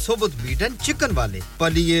हाजी सोबत मीट एंड चिकन वाले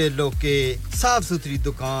पलिए लोके साफ सुथरी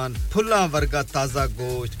दुकान फुल्ला वर्गा ताजा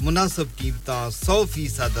गोश्त मुनासिब कीमतां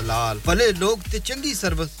 100% दलाल भले लोग ते चंगी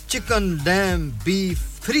service chicken lamb beef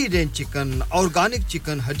free range chicken organic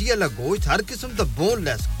chicken हड्डियाला गोश्त हर किस्म दा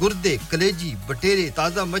बोनलेस गुर्दे कलेजी बटेरे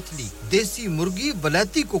ताजा मछली देसी मुर्गी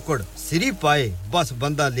बलाती कुकड़ सिरी पाए बस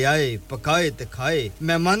बंदा ले आए पकाए ते खाए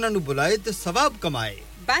मेहमानां नु बुलाए ते सवाब कमाए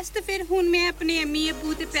बस तो फिर हुन मैं अपने अम्मी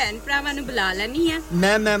अब्बू ते भैन भरावां नु बुला लैनी है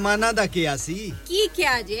मैं मेहमानां दा किया सी की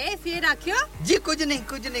क्या जे फिर आखियो जी कुछ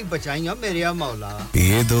नहीं बचाइयो मेरे आ मौला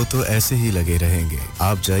ये दो तो ऐसे ही लगे रहेंगे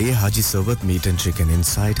आप जाइए हाजी सोबत meat and chicken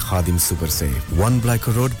inside Khadim super safe 1 Black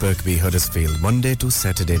Road Birkby Huddersfield Monday to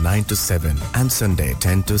Saturday 9 to 7 and Sunday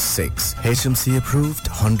 10 to 6 HMC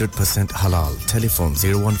approved 100% halal telephone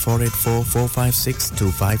 01484 456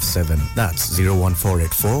 257 that's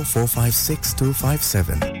 01484 456 257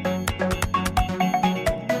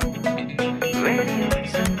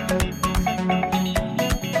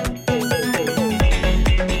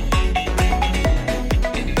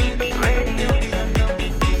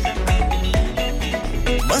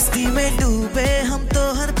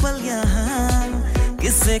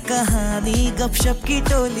 कहानी गपशप की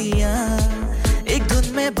टोलियां एक धुन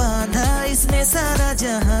में बांधा इसने सारा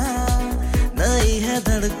जहां नई है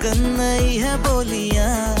धड़कन नई है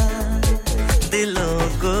बोलियां दिलों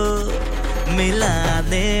को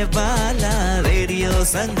मिलाने वाला रेडियो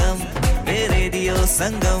संगम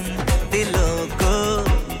दिलों को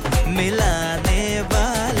मिलाने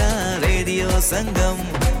वाला रेडियो संगम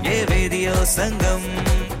ये रेडियो संगम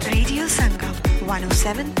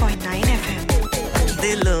 107.9 FM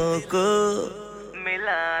दिलों को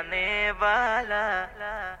मिलाने वाला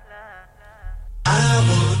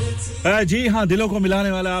जी हाँ दिलों को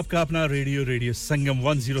मिलाने वाला आपका अपना रेडियो संगम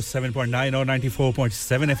 107.9 और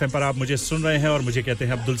 94.7 एफएम पर आप मुझे सुन रहे हैं और मुझे कहते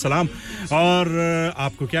हैं अब्दुल सलाम और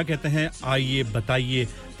आपको क्या कहते हैं आइए बताइए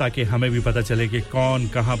ताकि हमें भी पता चले कि कौन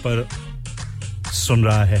कहां पर सुन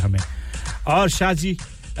रहा है हमें और शाह जी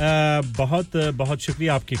बहुत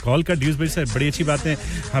शुक्रिया आपकी कॉल का ड्यूज भाई सर बड़ी अच्छी बात है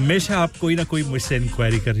हमेशा आप कोई ना कोई मुझसे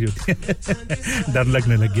इंक्वायरी कर रही होती है डर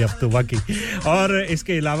लगने लग गया अब तो वाकई और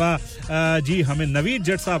इसके अलावा जी हमें नवीद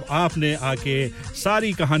जट साहब आपने आके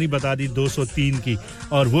सारी कहानी बता दी 203 की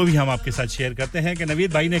और वो भी हम आपके साथ शेयर करते हैं कि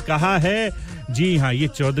नवीद भाई ने कहा है जी हां ये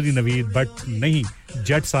चौधरी नवीद बट नहीं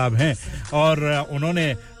जट साहब हैं और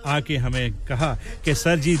उन्होंने आके हमें कहा कि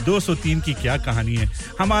सर जी 203 की क्या कहानी है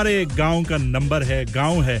हमारे गांव का नंबर है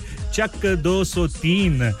गांव है चक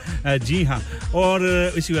 203 जी हां और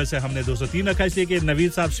इसी वजह से हमने 203 रखा इसलिए कि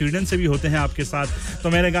नवीद साहब स्वीडन से भी होते हैं आपके साथ तो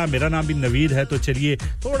मैंने कहा मेरा नाम भी नवीद है तो चलिए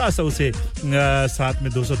थोड़ा सा उसे साथ में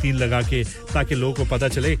 203 लगा के ताकि लोगों को पता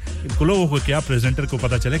चले लोगों को क्या प्रेजेंटर को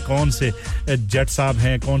पता चले कौन से जट साहब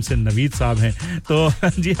हैं कौन से नवीद साहब हैं तो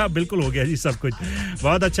जी हां बिल्कुल हो गया जी सब कुछ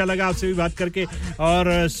बहुत अच्छा लगा आपसे भी बात करके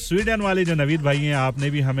और स्वीडन वाले जो नवीद भाई हैं आपने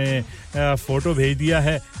भी हमें फोटो भेज दिया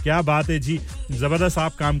है क्या बात है जी जबरदस्त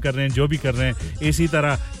आप काम कर रहे हैं जो भी कर रहे हैं इसी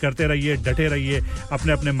तरह करते रहिए डटे रहिए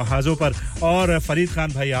अपने अपने महाजों पर और फरीद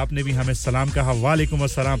खान भाई आपने भी हमें सलाम कहा वालेकुम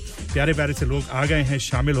अस्सलाम प्यारे प्यारे से लोग आ गए हैं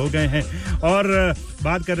शामिल हो गए हैं और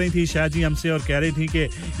बात कर रही थी शाह जी हमसे और कह रही थी कि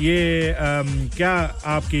ये क्या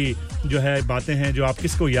आपकी जो है बातें हैं जो आप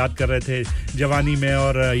किसको याद कर रहे थे जवानी में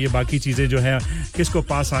और ये बाकी चीजें जो हैं किसको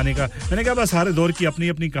पास आने का मैंने कहा बस हर दौर की अपनी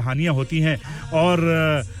अपनी कहानियां होती हैं और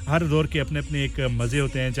हर दौर के अपने अपने एक मजे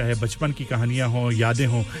होते हैं चाहे बचपन की कहानियां हों यादें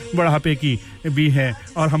हों बुढ़ापे की भी हैं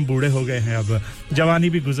और हम बूढ़े हो गए हैं अब जवानी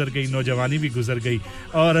भी गुजर गई नौजवानी भी गुजर गई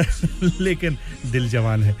और लेकिन दिल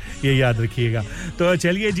जवान है ये याद रखिएगा तो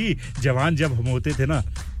चलिए जी जवान जब हम होते थे ना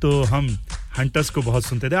तो हम हंटर्स को बहुत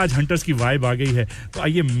सुनते थे आज हंटर्स की वाइब आ गई है तो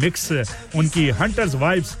आइए मिक्स उनकी हंटर्स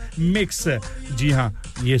वाइब्स मिक्स जी हां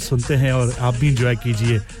ये सुनते हैं और आप भी एंजॉय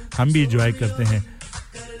कीजिए हम भी एंजॉय करते हैं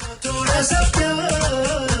थोड़ा सा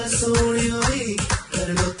प्यार सोनियो भी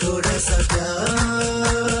कर लो थोड़ा सा प्यार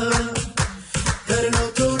कर लो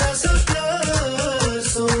थोड़ा सा प्यार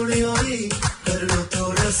सोनियो भी कर लो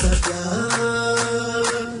थोड़ा सा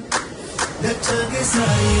प्यार नचागे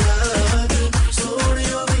सारी रात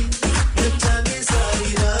सोनियो भी नचागे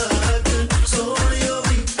सारी रात सोनियो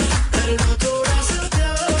भी कर लो थोड़ा सा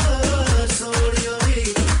प्यार सोनियो भी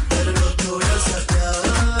कर लो थोड़ा सा प्यार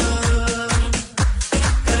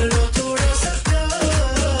कर लो थोड़ा सा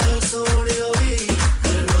प्यार सोनियो भी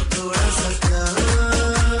कर लो थोड़ा सा प्यार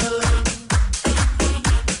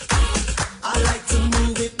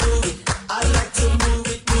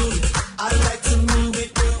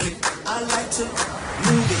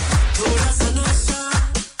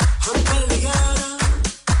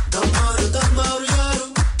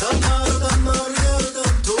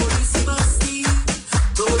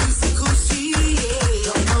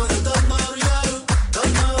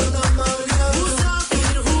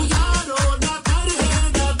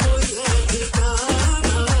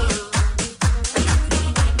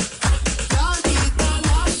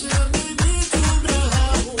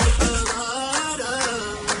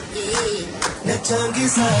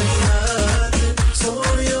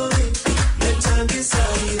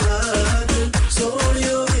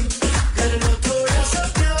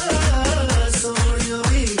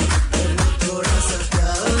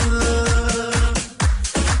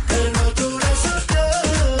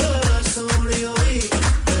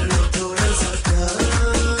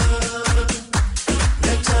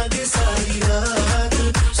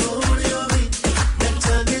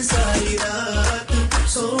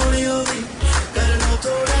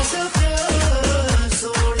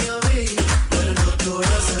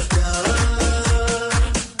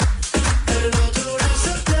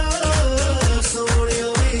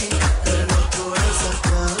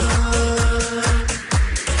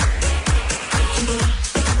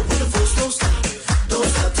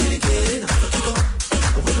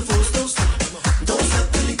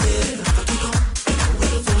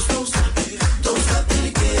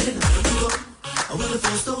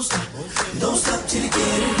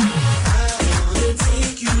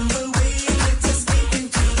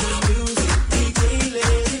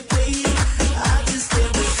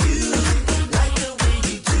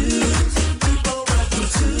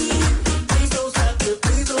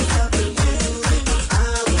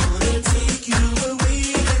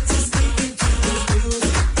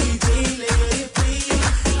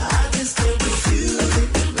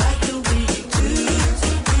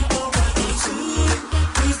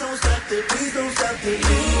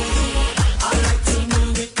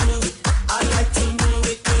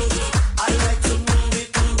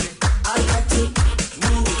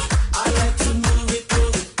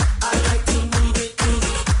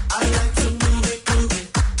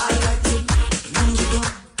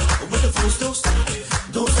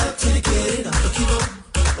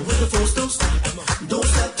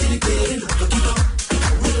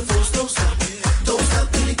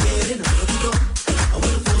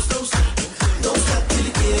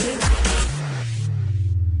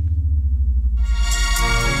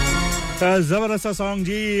जबरदस्त song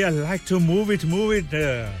ji I like to move it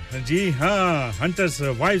जी हां हंटर्स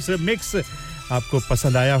वाइफ्स मिक्स आपको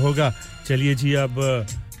पसंद आया होगा चलिए जी अब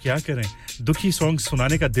क्या करें दुखी सॉन्ग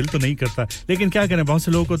सुनाने का दिल तो नहीं करता लेकिन क्या करें बहुत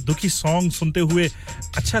से लोगों को दुखी सॉन्ग सुनते हुए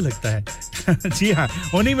अच्छा लगता है जी हां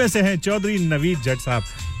उन्हीं में से हैं चौधरी नवीद जट साहब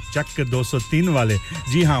चक 203 वाले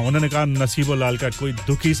जी हां उन्होंने कहा नसीबो लाल का कोई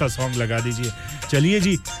दुखी सा सॉन्ग लगा दीजिए चलिए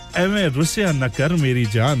जी एवे रुसिया न कर मेरी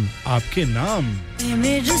जान आपके नाम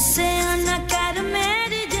एवे रुसिया न कर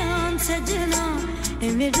मेरी जान सजना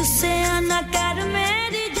एवे रुसिया न कर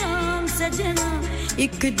मेरी जान सजना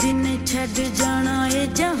एक दिन छड़ जाना ए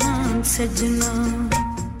जहान सजना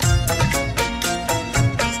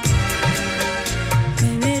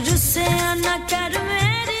एवे रुसिया न कर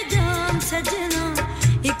मेरी जान सजना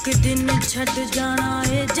एक दिन छड़ जाना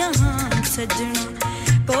ए जहान सजना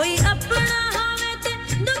कोई अपना होवे ते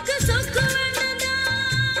दुख सुख वंडदा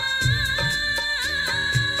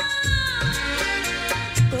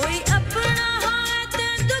कोई अपना होवे ते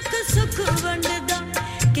दुख सुख वंडदा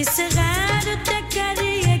किस गैर ते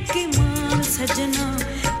करिए कि मान सजना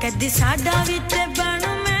कदी साडा भी ते बन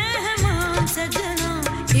मेहमान सजना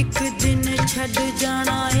एक दिन छड़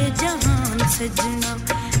जाना ए जहान सजना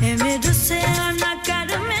एवें रुसिया न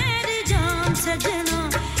कर मेरी जान सजना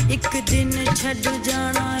एक दिन छड़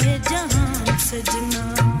जाना ए जहान सजना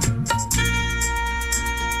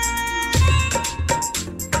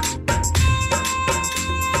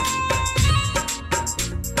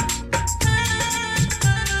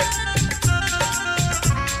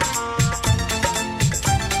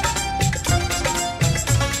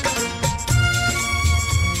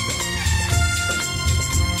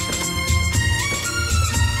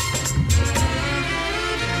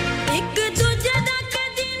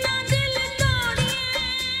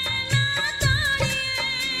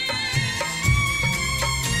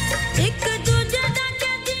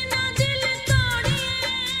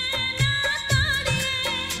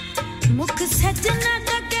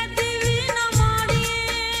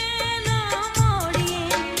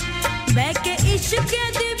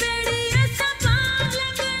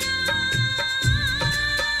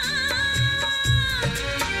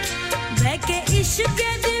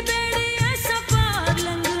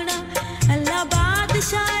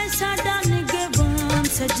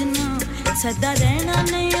सदा रहना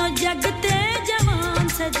नहीं ओ जग ते जवान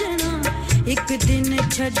सजना एक दिन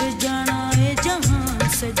छड़ जाना ए जहान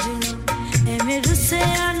सजना एवें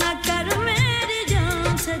रुसिया न कर मेरी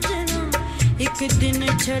जान सजना एक दिन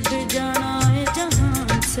छड़ जाना ए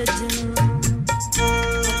जहान सजना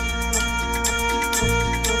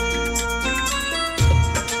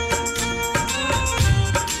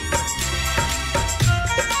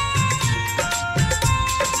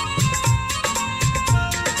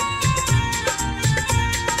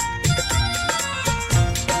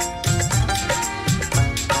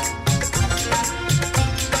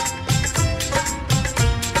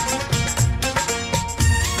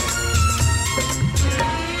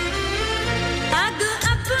आग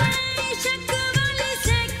अपने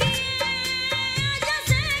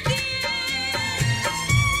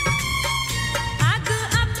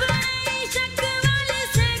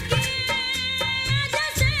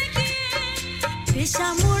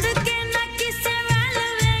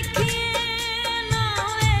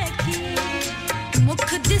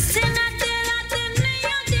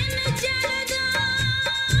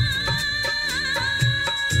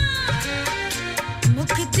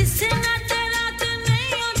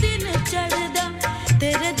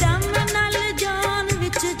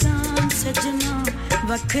सजना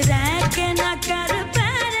वख रह के ना कर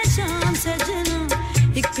परेशान सजना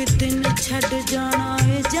एक दिन छड़ जाना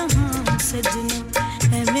है जहां सजना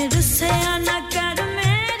ऐ मेरे से ना कर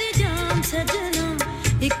मेरी जान सजना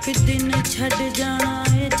एक दिन छड़ जाना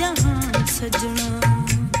है जहां सजना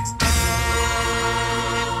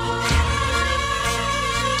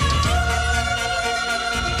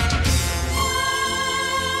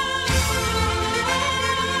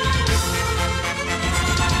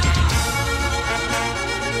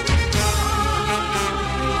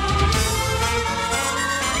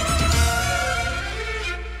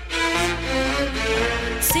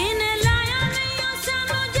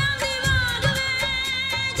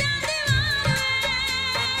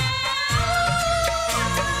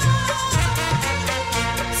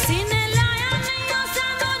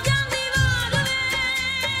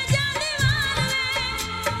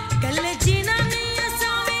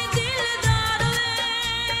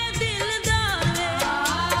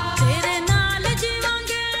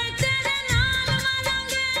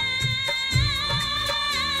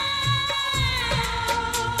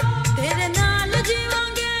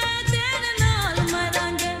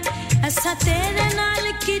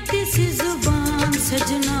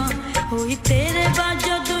सजना होई तेरे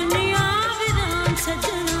बाजो दुनिया वीरान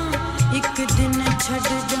सजना एक दिन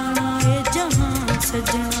छड़ जाना है जहां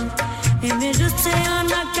सजना ए मेरे से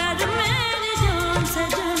आना कर मेरी जान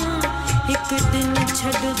सजना एक दिन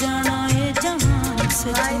छड़ जाना है जहां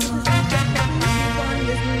सजना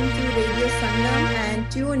listening to Radio Sangam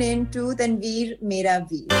and tune in to Tanveer Mera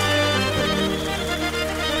Veer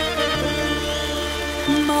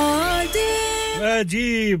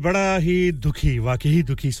जी बड़ा ही दुखी वाकई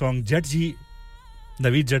दुखी सॉन्ग जट जी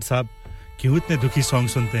नवीद जट साहब क्यों इतने दुखी सॉन्ग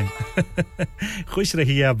सुनते हैं खुश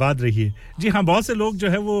रहिए आबाद रहिए जी हां बहुत से लोग जो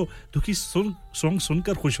है वो दुखी सॉन्ग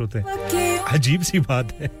सुनकर खुश होते हैं अजीब सी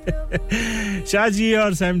बात है शाह जी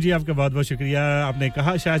और सैम जी आपका बहुत-बहुत शुक्रिया आपने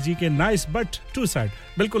कहा शाह जी के नाइस बट टू साइड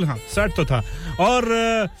बिल्कुल हां साइड तो था और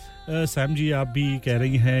सैम जी आप भी कह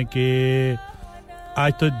रही हैं कि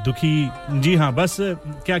आज तो दुखी जी हां बस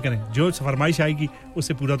क्या करें जो फरमाइश आएगी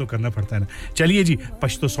उसे पूरा तो करना पड़ता है ना चलिए जी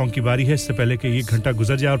पश्तो सॉन्ग की बारी है इससे पहले कि ये घंटा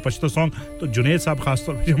गुजर जाए और पश्तो सॉन्ग तो जुनैद साहब खास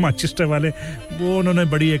तौर पे जो मैनचेस्टर वाले वो उन्होंने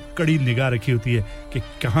बड़ी एक कड़ी निगाह रखी होती है कि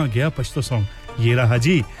कहां गया पश्तो सॉन्ग ये रहा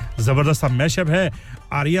जी जबरदस्त मैशअप है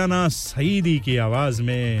आरियाना सईदी की आवाज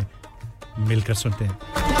में मिलकर सुनते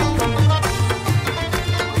हैं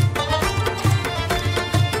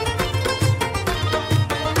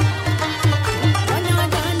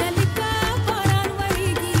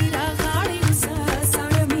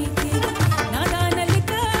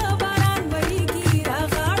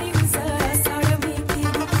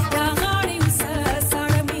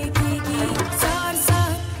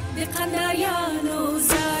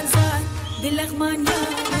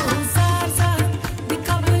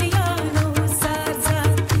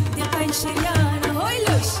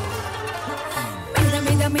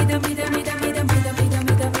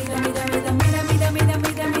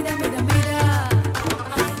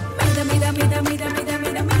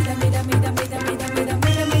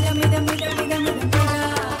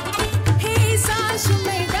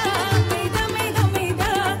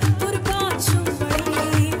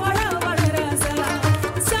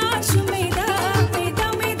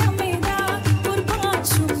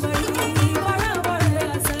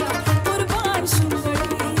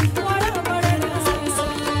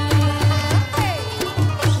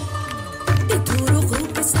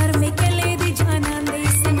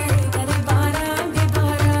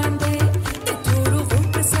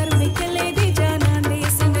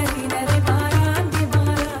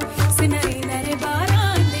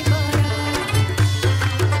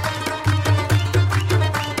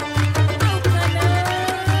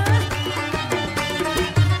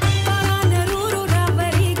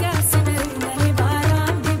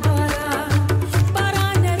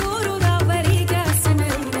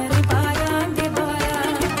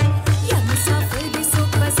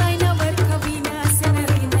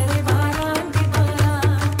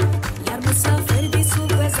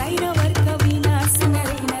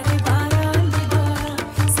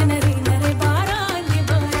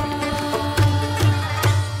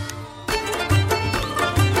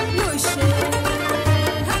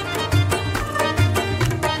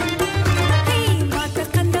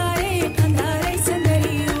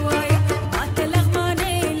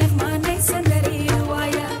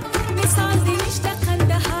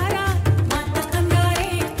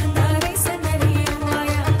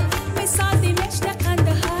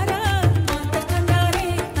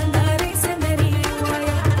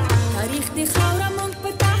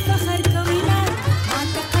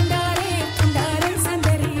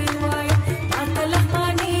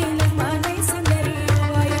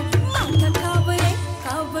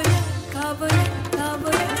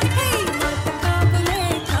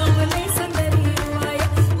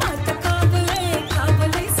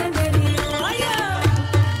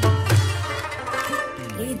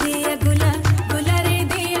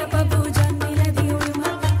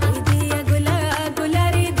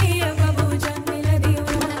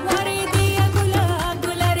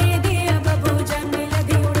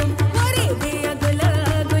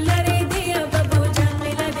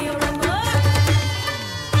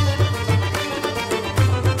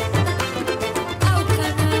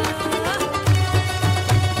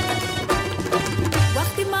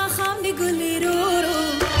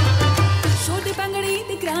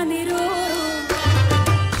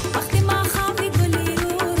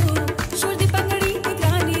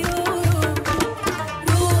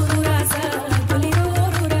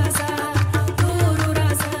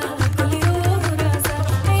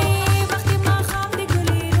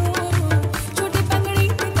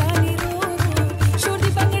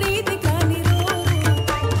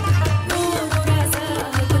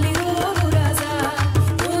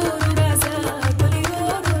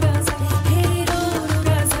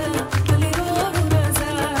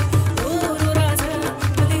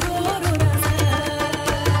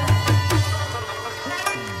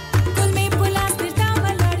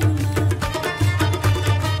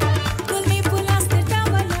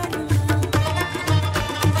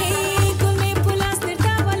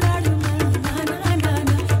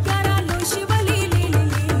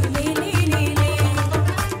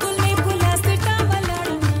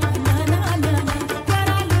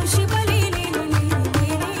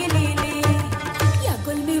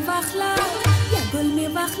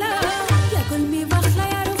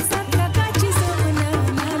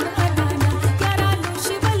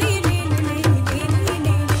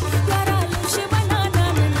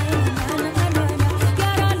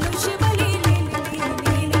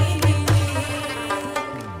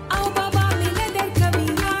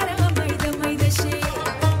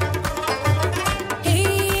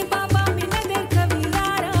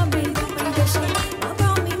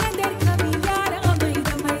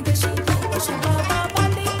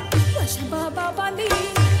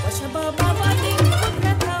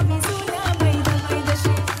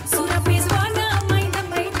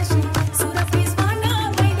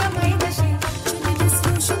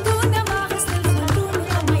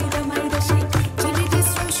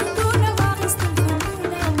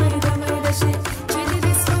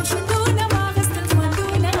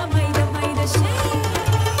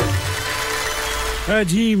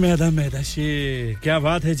जी मैडम मैदाशे क्या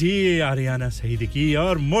बात है जी आरियाना सईद की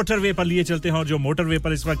और मोटरवे पर लिए चलते हैं और जो मोटरवे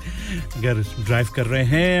पर इस वक्त अगर ड्राइव कर रहे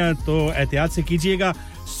हैं तो एहतियात से कीजिएगा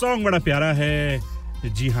सॉन्ग बड़ा प्यारा है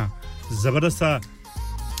जी हां जबरदस्त सा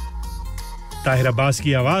ताहिर अब्बास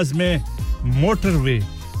की आवाज में मोटरवे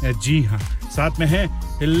जी हां साथ में है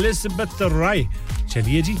एलिजाबेथ रॉय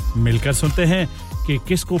चलिए जी मिलकर सुनते हैं कि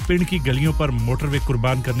किसको पिंड की गलियों पर मोटरवे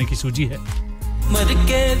कुर्बान करने की सूझी है मर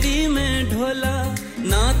के भी मैं ढोला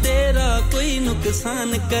ना तेरा कोई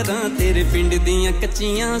नुकसान करा तेरे पिंड दियां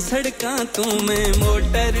कच्चियां सड़कां तू मैं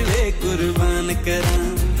मोटरवे कुर्बान करा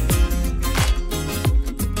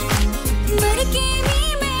मर के भी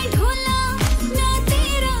मैं ढोला ना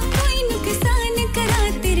तेरा कोई नुकसान करा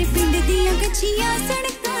तेरे पिंड दियां कच्चियां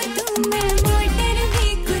सड़कां तू मैं मोटरवे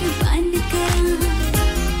कुर्बान करा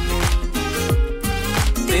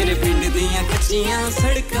तेरे पिंड दियां कच्चियां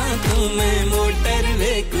सड़कां तू मैं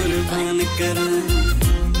मोटरवे कुर्बान करा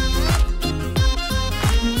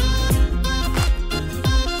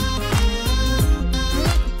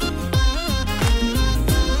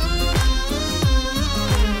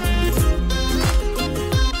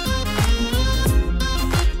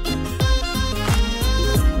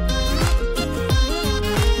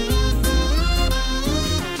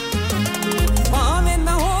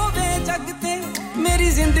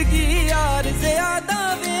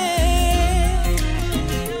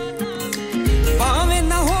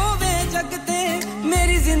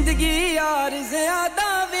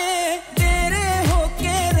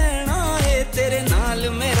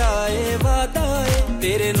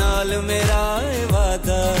तेरे नाल मेरा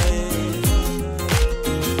वादा है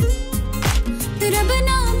रब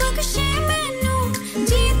ना बख्शे मैनू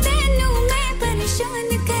जी तैनू मैं परेशान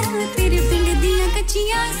करा तेरे पिंड दियां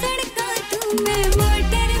कच्चियां सड़कां तू मैं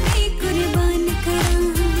मोटरवे कुर्बान करा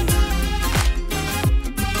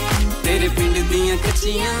तेरे पिंड दियां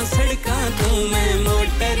कच्चियां सड़कां तू मैं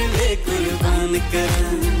मोटरवे कुर्बान करा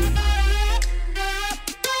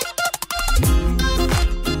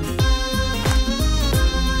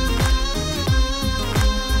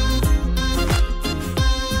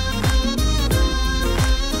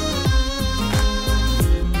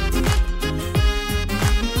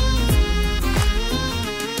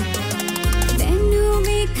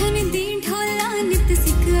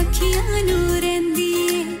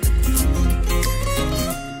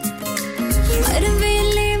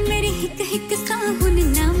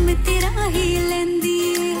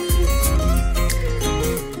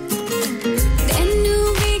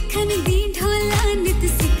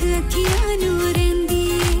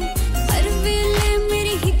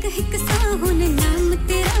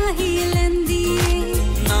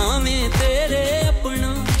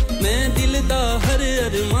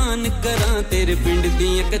तेरे पिंड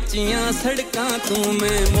दियां कच्चियां सड़कां तू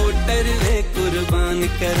मैं मोटरवे कुर्बान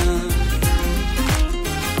करा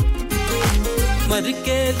मर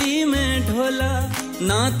के भी मैं ढोला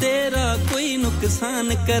ना तेरा कोई नुकसान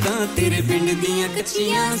करा तेरे पिंड दियां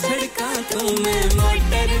कच्चियां सड़कां तू मैं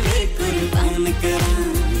मोटरवे कुर्बान करा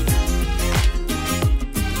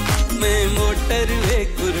मैं मोटरवे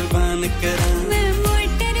कुर्बान करा मैं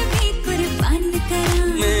मोटरवे कुर्बान करा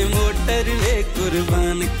मैं मोटरवे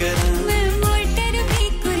कुर्बान करा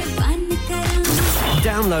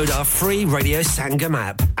Download our free Radio Sangam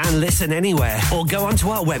app and listen anywhere or go onto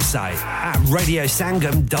our website at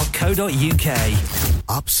radiosangam.co.uk.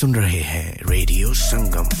 आप सुन रहे हैं रेडियो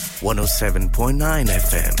संगम 107.9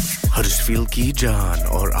 FM हडर्सफील्ड की जान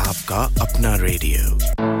और आपका अपना radio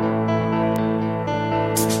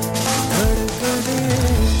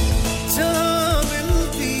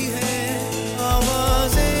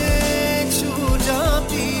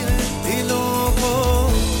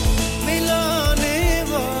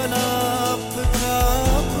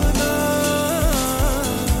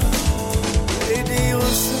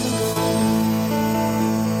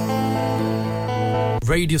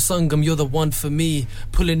Radio Sangam, you're the one for me.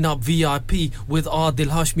 Pulling up VIP with Adil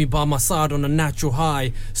Hashmi by my side on a natural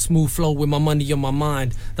high. Smooth flow with my money on my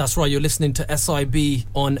mind. That's right, you're listening to SIB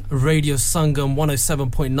on Radio Sangam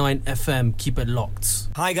 107.9 FM. Keep it locked.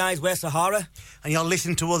 Hi guys, we're Sahara. And you're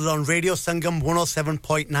listening to us on Radio Sangam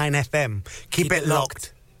 107.9 FM. Keep it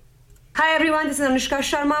locked. Hi everyone, this is Anushka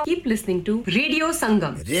Sharma. Keep listening to Radio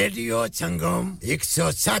Sangam. Radio Sangam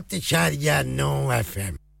 107.9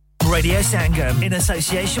 FM. Radio Sangam in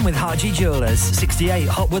association with Haji Jewellers, 68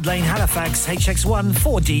 Hotwood Lane, Halifax, HX1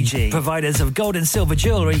 4DG. Providers of gold and silver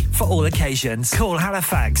jewellery for all occasions. Call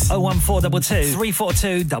Halifax 01422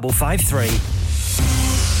 342 553.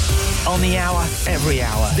 On the hour, every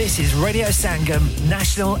hour. This is Radio Sangam,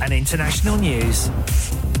 national and international news.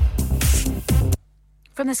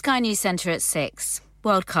 From the Sky News Centre at 6.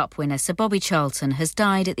 World Cup winner Sir Bobby Charlton has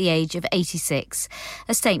died at the age of 86.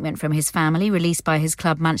 A statement from his family released by his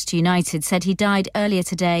club Manchester United said he died earlier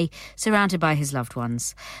today, surrounded by his loved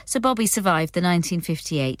ones. Sir Bobby survived the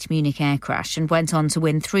 1958 Munich air crash and went on to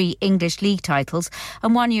win 3 English league titles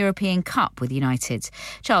and 1 European Cup with United.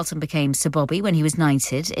 Charlton became Sir Bobby when he was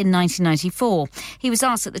knighted in 1994. He was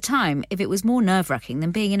asked at the time if it was more nerve-wracking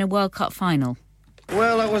than being in a World Cup final.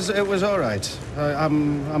 Well, it was all right.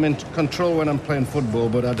 I'm in control when I'm playing football,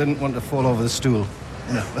 but I didn't want to fall over the stool.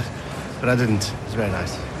 No, but I didn't. It's very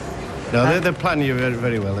nice. No, they're planning you very,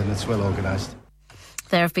 very well, and it's well organised.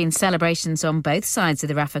 There have been celebrations on both sides of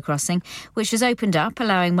the Rafah crossing, which has opened up,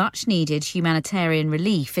 allowing much-needed humanitarian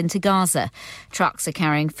relief into Gaza. Trucks are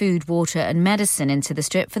carrying food, water and medicine into the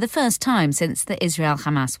strip for the first time since the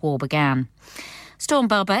Israel-Hamas war began. Storm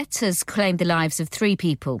Barbet has claimed the lives of 3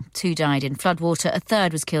 people. 2 died in floodwater, a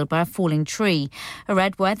third was killed by a falling tree. A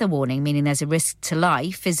red weather warning, meaning there's a risk to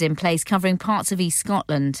life, is in place covering parts of East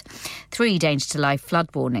Scotland. 3 danger to life flood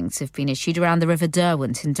warnings have been issued around the River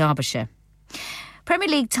Derwent in Derbyshire. Premier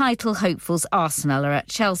League title hopefuls Arsenal are at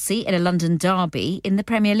Chelsea in a London derby in the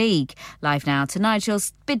Premier League. Live now to Nigel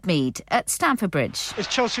Bidmead at Stamford Bridge. It's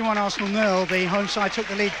Chelsea 1, Arsenal 0. The home side took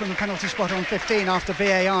the lead from the penalty spot on 15 after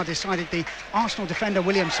VAR decided the Arsenal defender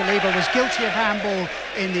William Saliba was guilty of handball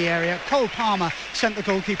in the area. Cole Palmer sent the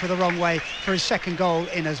goalkeeper the wrong way for his second goal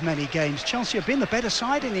in as many games. Chelsea have been the better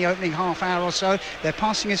side in the opening half hour or so. Their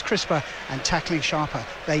passing is crisper and tackling sharper.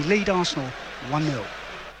 They lead Arsenal 1-0.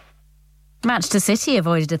 Manchester City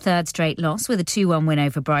avoided a third straight loss with a 2-1 win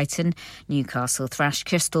over Brighton. Newcastle thrashed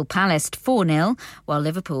Crystal Palace 4-0, while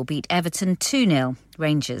Liverpool beat Everton 2-0.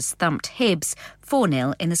 Rangers thumped Hibs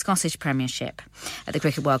 4-0 in the Scottish Premiership. At the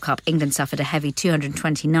Cricket World Cup, England suffered a heavy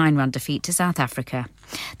 229-run defeat to South Africa.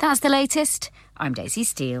 That's the latest. I'm Daisy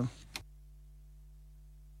Steele.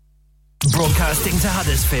 Broadcasting to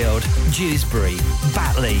Huddersfield, Dewsbury,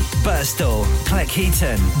 Batley, Birstall,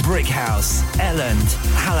 Cleckheaton, Brickhouse, Elland,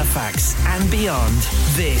 Halifax and beyond.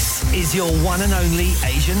 This is your one and only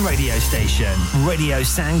Asian radio station. Radio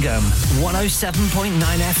Sangam, 107.9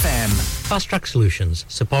 FM. Fast Track Solutions,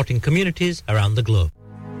 supporting communities around the globe.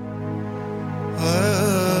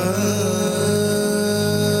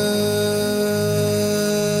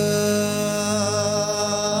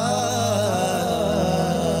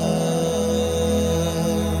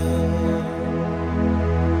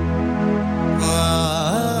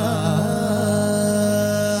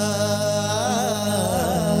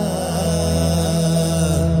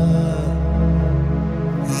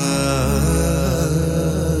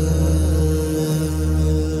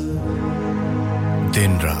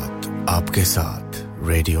 आपके साथ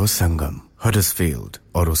radio संगम Huddersfield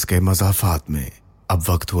और उसके मज़ाफ़ात में अब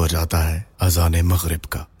वक्त हुआ जाता है अज़ान मग़रिब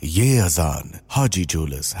का ये अज़ान हाजी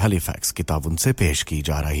जूलर्स हैलिफैक्स की ताउन से पेश की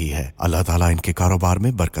जा रही है अल्लाह ताला इनके कारोबार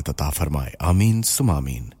में बरकत अता फरमाए आमीन सुम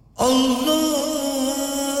आमीन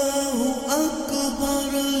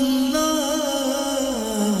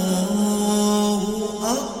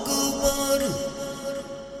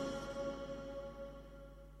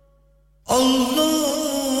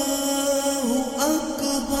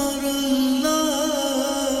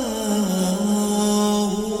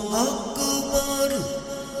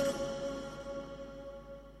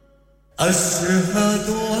أشهد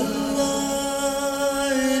أن لا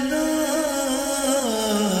إله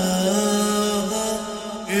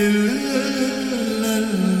إلا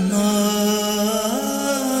الله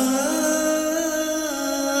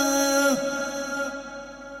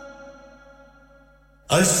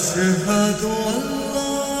أشهد أن لا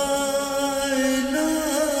إله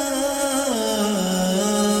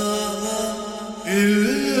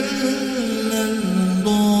إلا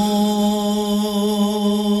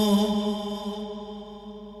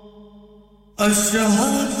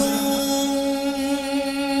أشهد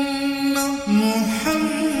أن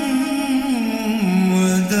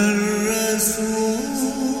محمدًا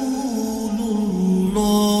رسول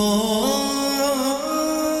الله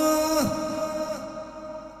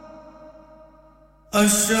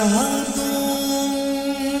أشهد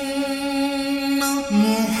أن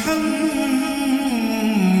محمدًا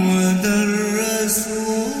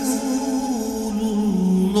رسول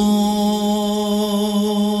الله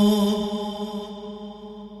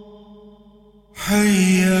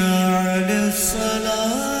حي على الصلاة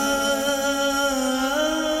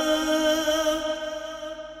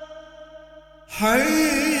حي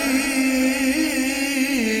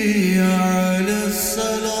على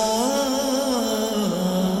الصلاة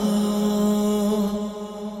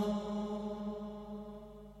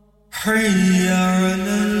حي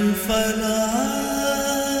على الفلاح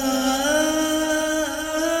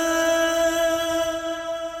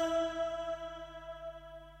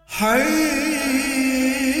حي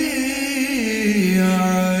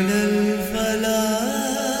على الفلاح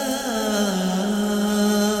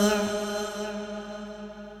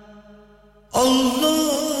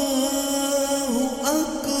الله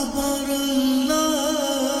أكبر الله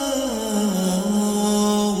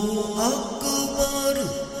أكبر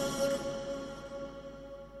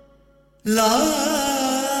لا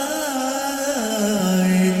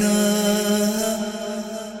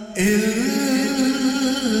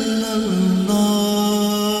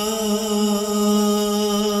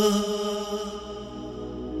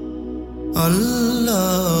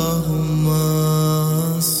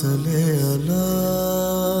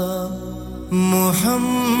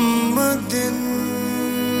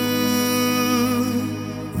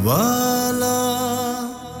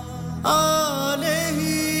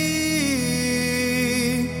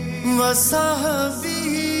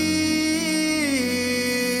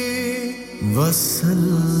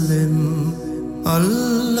وسلم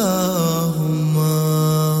اللهم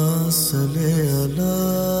صل على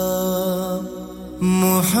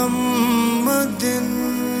محمد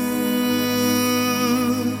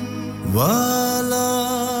وعلى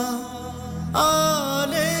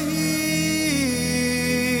آله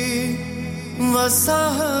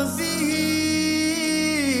وصحبه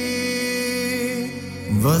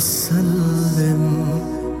وسلم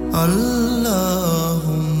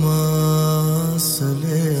اللهم صل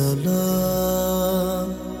على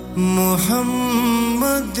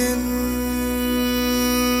محمد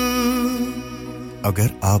अगर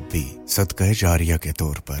आप भी सदका जारिया के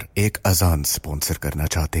तौर पर एक अजान स्पॉन्सर करना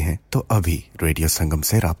चाहते हैं तो अभी रेडियो संगम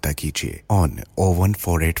से राब्ता कीजिए on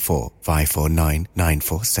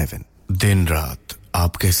 01484549947 दिन रात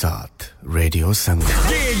आपके साथ radio Sangam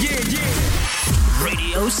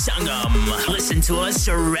Radio Sangam. Listen to us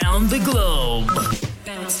around the globe.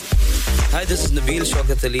 Hi, this is Nabil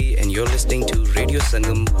Shaukat Ali and you're listening to Radio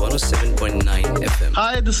Sangam 107.9 FM.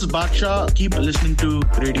 Hi, this is Baksha. Keep listening to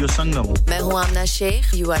Radio Sangam. मैं हूँ आमना Sheikh.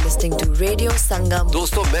 You are listening to Radio Sangam.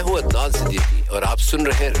 दोस्तों मैं हूँ अदनान सिद्दीकी और आप सुन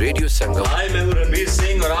रहे हैं radio संगम. Hi, मैं हूँ रणवीर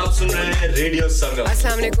सिंह और आप सुन रहे हैं रेडियो संगम.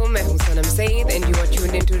 अस्सलाम वालेकुम, मैं हूँ Sanam Saeed and you are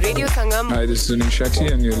tuned into Radio Sangam. Hi, this is Sunil Shetty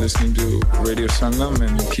and you're listening to Radio Sangam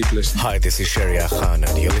and keep listening. Hi, this is Sharia Khan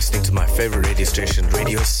and you're listening to my favorite radio station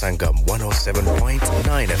Radio Sangam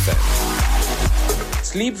 107.9 FM.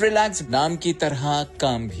 Sleep relax नाम की तरह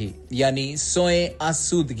काम भी यानी सोए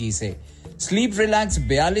आसूदगी से sleep relax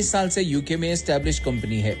 42 साल से यूके में एस्टैब्लिश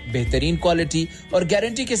कंपनी है बेहतरीन क्वालिटी और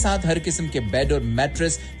गारंटी के साथ हर किस्म के बेड और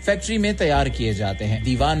मैट्रेस फैक्ट्री में तैयार किए जाते हैं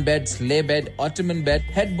divan bed sleigh bed ottoman bed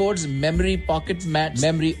headboards memory pocket mat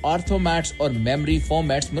memory ortho mats और मेमोरी फोम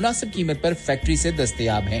मैट्स मुनासिब कीमत पर फैक्ट्री से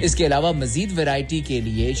दस्तयाब हैं इसके अलावा मजीद वैरायटी के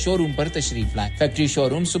लिए शोरूम पर तशरीफ लाएं फैक्ट्री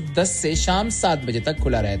शोरूम सुबह 10 से शाम 7 बजे तक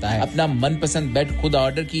खुला रहता है अपना मनपसंद बेड खुद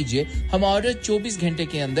ऑर्डर कीजिए हम ऑर्डर 24 घंटे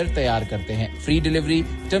के अंदर तैयार करते हैं free delivery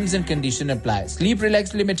terms and condition apply. Sleep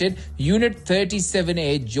Relax Limited, Unit 37A,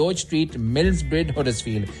 George Street, Millsbridge,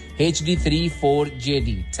 Huddersfield,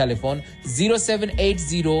 HD34JD. Telephone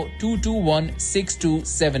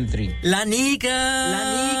 07802216273. लानिका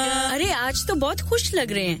अरे आज तो बहुत खुश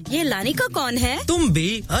लग रहे हैं ये लानिका कौन है तुम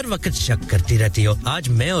भी हर वक्त शक करती रहती हो आज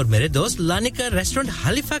मैं और मेरे दोस्त लानिका रेस्टोरेंट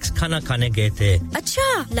हैलिफैक्स खाना खाने गए थे अच्छा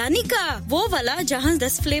लानिका वो वाला जहाँ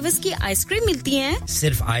 10 फ्लेवर्स की आइसक्रीम मिलती है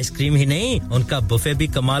सिर्फ आइसक्रीम ही नहीं उनका बुफे भी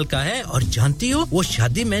कमाल का है और जानती हो वो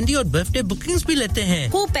शादी मेहंदी और बर्थडे बुकिंग्स भी लेते हैं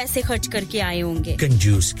खूब पैसे खर्च करके आए होंगे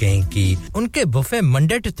कंजूस कहीं की उनके buffet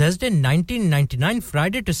Monday to Thursday 1999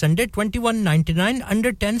 Friday to Sunday 2199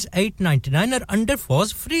 under 10s 899 और अंडर 4s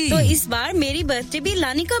फ्री तो इस बार मेरी बर्थडे भी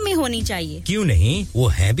लानिका में होनी चाहिए क्यों नहीं वो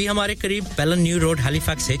है भी हमारे करीब पेलन new road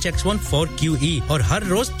Halifax HX1 4QE और हर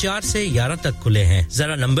रोज 4 से 11 तक खुले हैं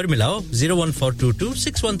जरा नंबर मिलाओ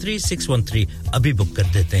 01422613613 अभी बुक कर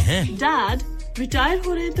देते हैं डैड रिटायर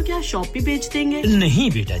हो रहे हैं तो क्या शॉप भी बेच देंगे नहीं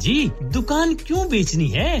बेटा जी दुकान क्यों बेचनी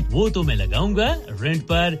है वो तो मैं लगाऊंगा रेंट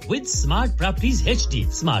पर with smart properties HD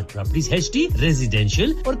smart properties HD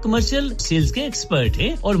residential और कमर्शियल सेल्स के एक्सपर्ट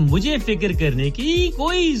हैं और मुझे फिक्र करने की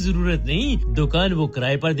कोई जरूरत नहीं दुकान वो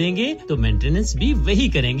किराए पर देंगे तो मेंटेनेंस भी वही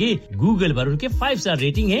करेंगे गूगल पर उनके 5-star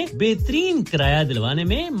रेटिंग है बेहतरीन किराया दिलवाने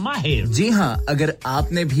में माहिर जी हां अगर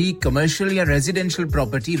आपने भी कमर्शियल या रेजिडेंशियल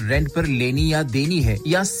प्रॉपर्टी रेंट पर लेनी या देनी है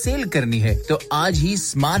या सेल करनी है तो आज ही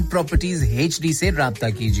स्मार्ट प्रॉपर्टीज HD से राब्ता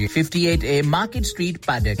कीजिए 58A market street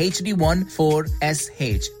Paddock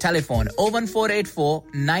HD14SH telephone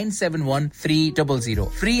 01484971300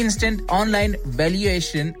 free instant online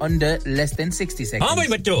valuation under less than 60 seconds हां भाई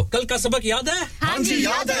बच्चों कल का सबक याद है हां जी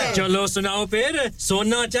याद है चलो सुनाओ फिर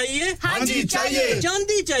सोना चाहिए हां जी चाहिए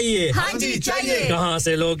चांदी चाहिए हां जी चाहिए कहां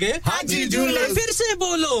से लोगे हाजी जूलर्स फिर से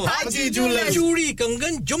बोलो हाजी जूलर्स चूड़ी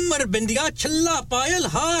कंगन झुमर बिंदिया छल्ला पायल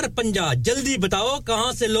हार पंजा जल्दी बताओ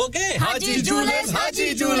कहां से लोगे हाजी जूलर्स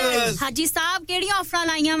हाजी साहब केड़ी ऑफर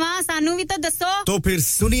लाईया वा सानू भी तो दसो तो फिर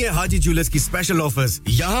सुनिए हाजी जूलर्स की स्पेशल ऑफर्स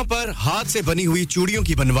यहां पर हाथ से बनी हुई चूड़ियों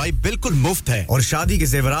की बनवाई बिल्कुल मुफ्त है और शादी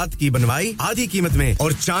के ज़ेवरात की बनवाई आधी कीमत में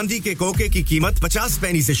और चांदी के कोके की कीमत 50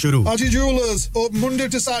 पैसे से शुरू Haji Jewellers open Monday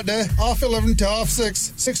to Saturday 11:30 to 6:30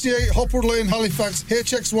 68 Hopwood Lane Halifax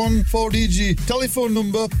HX1 4DG telephone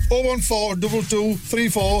number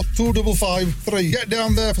 01422342553 get down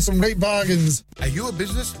there for some great bargains Are you a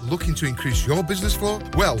business looking to increase your business flow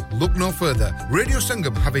well look no further Radio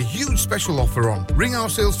Sangam have a huge special offer on ring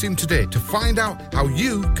our sales team today to find out how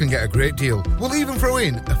you can get a great deal we'll even throw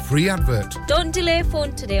in a free advert Don't delay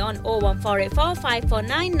phone today on 01484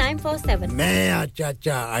 549 947 मैं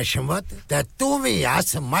चाचा अशमत ते तू भी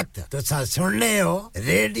असमत तुसा सुन ले हो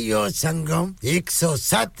radio संगम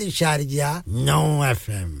 107.9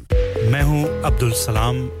 FM मैं हूं अब्दुल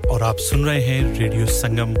सलाम और आप सुन रहे हैं रेडियो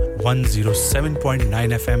संगम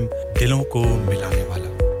 107.9 FM दिलों को मिलाने वाला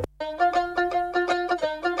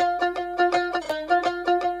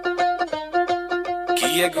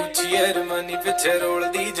ये गुच्ची अरमानी पिछे रोल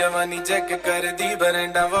दी जवानी चेक कर दी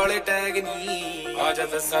बरंडा वाले टैग नी आजा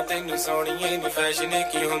दसा तैनू सोणीए नी फैशन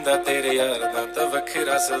की हुंदा तेरे यार दा ता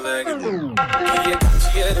वखरा स्वैग ये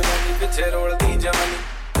गुच्ची अरमानी पिछे रोल दी जवानी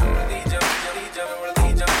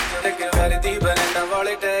चेक कर दी बरंडा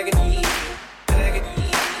वाले टैग नी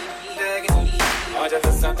आजा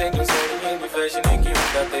दसा तैनू सोणीए नी फैशन की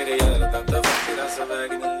हुंदा तेरे यार दा ता वखरा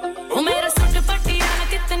स्वैग नी ओ मेरा सुट पटियाला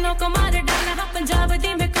कितनों को मार डाला पंजाब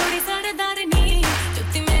दी मैं कुड़ी सरदारनी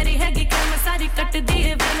जुत्ती मेरी हैगी कम सारी कट दी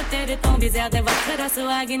है मैं तेरे तो भी ज्यादा वखरा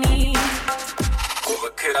सुहागनी ओ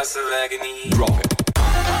वखरा सुहागनी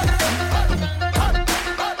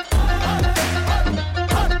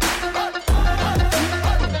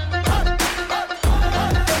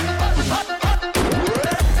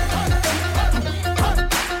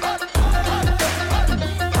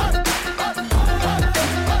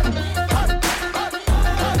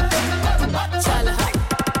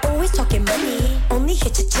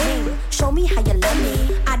Show me how you love me.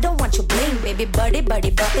 I don't want your bling, baby. Body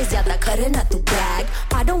बातें ज़्यादा करे ना तू brag.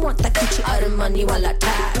 I don't want the Gucci or money वाला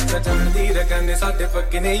tag. चंदी रखने साथे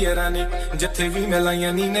पक्के यारानी जिथे भी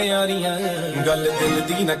मिलाइयां नी ने यारियां गल दिल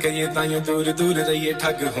दी ना कहिए ताइयों दूर दूर रहिए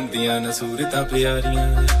ठग हुंदियां न सूरतां प्यारियां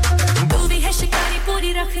तू भी है शिकारी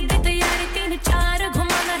पूरी रख दे तैयारी 3-4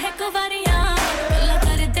 घुमाना है कुवारियां अल्लाह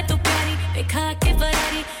कर दे तू प्यारी दिखा के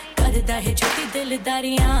फरारी करदा है छोटी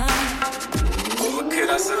दिलदारियां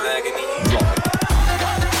वखरा स्वैगनी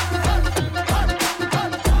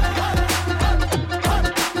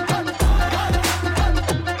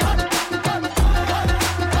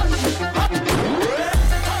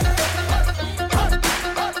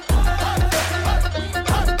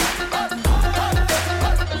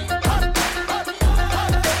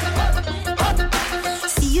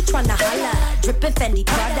Tryna holla, drippin' Fendi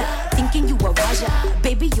Prada, thinking you a Raja.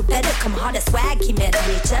 Baby, you better come harder, swag ही मेरा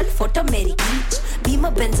nature, photo मेरी खींच.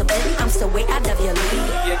 Beamer Benz Bentley, I'm so way out of your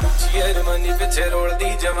league. ये Gucci अरमानी पिछे रोल दी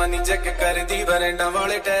जवानी चेक कर दी बरंडा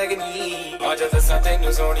वाले tag नी. आजा दसा तैनू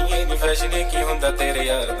सोणीए नी फैशन की हुंदा तेरे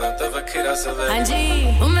यार दा ता वखरा स्वैग. हाँ जी,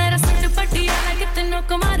 वो मेरा सूट पटियाला कितनों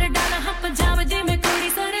को मार डाला हाँ पंजाब दी मैं कुड़ी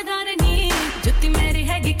सरदारनी. जुत्ती मेरी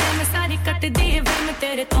हैगी कम सारी कट दी है मैं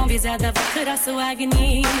तेरे तो भी ज्यादा वखरा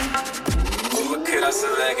सुहागनी. वखरा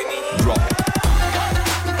स्वैगनी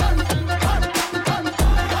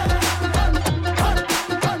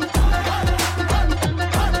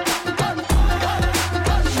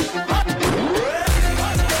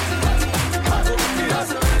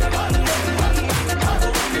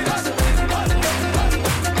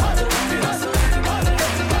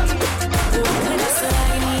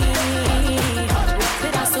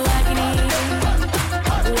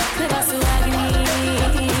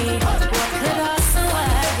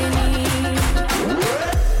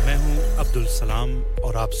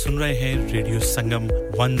और आप सुन रहे हैं रेडियो संगम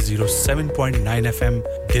 107.9 FM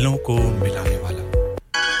दिलों को मिलाने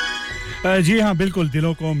वाला जी हां बिल्कुल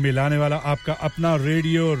दिलों को मिलाने वाला आपका अपना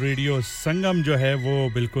रेडियो संगम जो है वो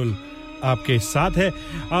बिल्कुल आपके साथ है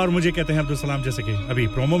और मुझे कहते हैं अब्दुल सलाम जैसे कि अभी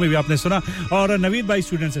प्रोमो में भी आपने सुना और नवीद भाई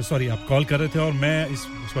स्टूडेंट से सॉरी आप कॉल कर रहे थे और मैं इस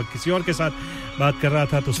वक्त किसी और के साथ बात कर रहा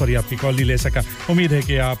था तो सॉरी आपकी कॉल नहीं ले सका उम्मीद है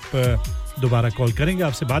कि आप दोबारा कॉल करेंगे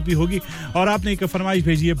आपसे बात भी होगी और आपने एक फरमाइश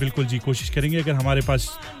भेजी है बिल्कुल जी कोशिश करेंगे अगर हमारे पास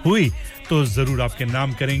हुई तो जरूर आपके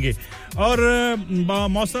नाम करेंगे और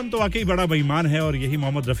मौसम तो वाकई बड़ा बेईमान है और यही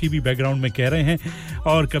मोहम्मद रफ़ी भी बैकग्राउंड में कह रहे हैं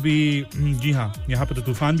और कभी जी हां यहां पे तो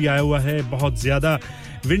तूफान भी आया हुआ है बहुत ज्यादा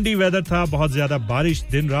विंडी वेदर था बहुत ज्यादा बारिश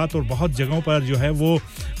दिन रात और बहुत जगहों पर जो है वो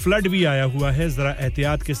फ्लड भी आया हुआ है जरा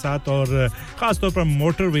एहतियात के साथ और खास तौर पर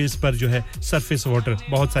मोटरवेज पर जो है सरफेस वाटर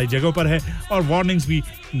बहुत सारी जगहों पर है और वार्निंग्स भी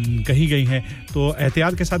कही गई हैं तो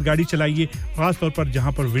एहतियात के साथ गाड़ी चलाइए खास तौर पर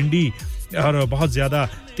जहां पर विंडी और बहुत ज्यादा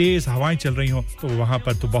तेज हवाएं चल रही हो तो वहां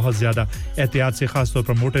पर तो बहुत ज्यादा एहतियात से खास तौर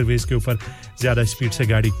पर मोटरवेज के ऊपर ज्यादा स्पीड से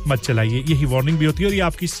गाड़ी मत चलाइए यही वार्निंग भी होती है और ये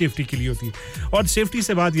आपकी सेफ्टी के लिए होती है और सेफ्टी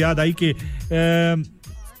से बात याद आई कि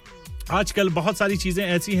आजकल बहुत सारी चीजें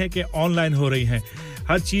ऐसी हैं कि ऑनलाइन हो रही हैं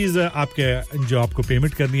हर चीज आपके जो आपको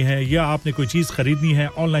पेमेंट करनी है या आपने कोई चीज खरीदनी है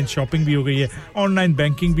ऑनलाइन शॉपिंग भी हो गई है ऑनलाइन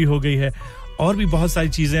बैंकिंग भी हो गई है और भी बहुत सारी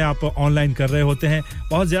चीजें आप ऑनलाइन कर रहे होते हैं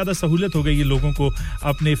बहुत ज्यादा सहूलियत हो गई है लोगों को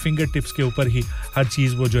अपने फिंगर टिप्स के ऊपर ही हर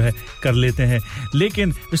चीज वो जो है कर लेते हैं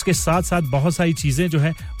लेकिन उसके साथ-साथ बहुत सारी चीजें जो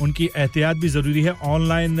है उनकी एहतियात भी जरूरी है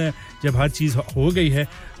ऑनलाइन जब हर चीज हो गई है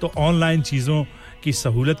तो ऑनलाइन चीजों की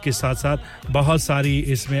सहूलत के साथ-साथ बहुत सारी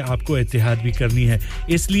इसमें आपको एहतियात भी करनी है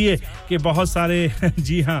इसलिए कि बहुत सारे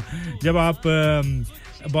जी हां जब आप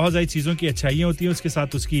बहुत सारी चीज़ों की अच्छाइयाँ होती हैं उसके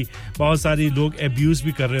साथ उसकी बहुत सारी लोग अब्यूज़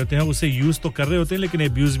भी कर रहे होते हैं उसे यूज़ तो कर रहे होते हैं लेकिन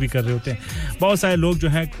अब्यूज़ भी कर रहे होते हैं बहुत सारे लोग जो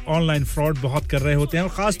हैं ऑनलाइन फ्रॉड बहुत कर रहे होते हैं और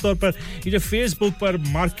ख़ास तौर पर ये जो फेसबुक पर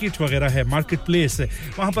मार्केट वगैरह है मार्केट प्लेस है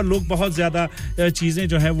वहाँ पर लोग बहुत ज़्यादा चीज़ें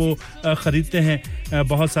जो हैं वो ख़रीदते हैं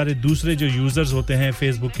बहुत सारे दूसरे जो यूज़र्स होते हैं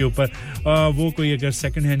फेसबुक के ऊपर वो कोई अगर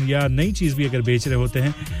सेकंड हैंड या नई चीज़ भी अगर बेच रहे होते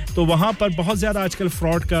हैं तो वहाँ पर बहुत ज़्यादा आजकल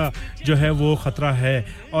फ्रॉड का जो है वो ख़तरा है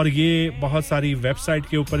और ये बहुत सारी वेबसाइट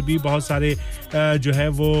के ऊपर भी बहुत सारे जो है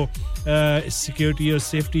वो सिक्योरिटी और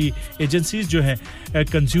सेफ्टी एजेंसीज जो हैं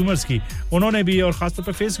कंज्यूमर्स की उन्होंने भी और ख़ास तौर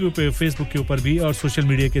पर फेसबुक के ऊपर भी और सोशल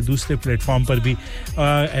मीडिया के दूसरे प्लेटफॉर्म पर भी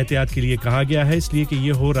एहतियात के लिए कहा गया है इसलिए कि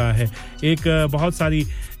ये हो रहा है एक बहुत सारी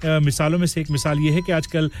मिसालों में से एक मिसाल ये है कि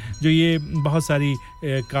आजकल जो ये बहुत सारी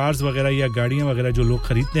कार्स वगैरह या गाड़ियां वगैरह जो लोग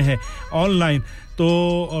खरीदते हैं ऑनलाइन तो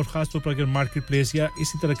और ख़ास तौर पर अगर मार्केट प्लेस या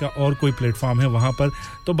इसी तरह का और कोई प्लेटफॉर्म है वहाँ पर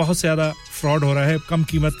तो बहुत ज़्यादा फ्रॉड हो रहा है कम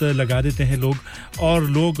कीमत लगा देते हैं लोग और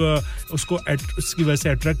लोग उसको उसकी वजह से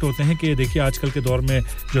अट्रैक्ट होते हैं कि देखिए आजकल के दौर में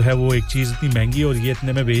जो है वो एक चीज़ इतनी महंगी और ये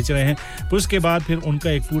इतने में बेच रहे हैं फिर उसके बाद फिर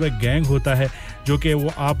उनका एक पूरा गैंग होता है जो कि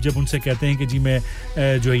वो आप जब उनसे कहते हैं कि जी मैं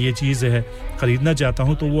जो ये चीज़ है ख़रीदना चाहता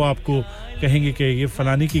हूँ तो वो आपको कहेंगे कि ये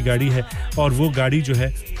फ़लानी की गाड़ी है और वो गाड़ी जो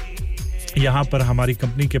है यहाँ पर हमारी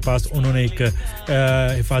कंपनी के पास उन्होंने एक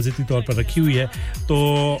हिफाजती तौर पर रखी हुई है तो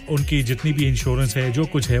उनकी जितनी भी इंश्योरेंस है जो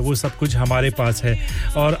कुछ है वो सब कुछ हमारे पास है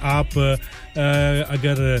और आप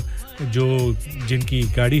अगर जो जिनकी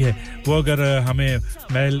गाड़ी है वो अगर हमें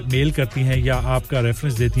मेल करती हैं या आपका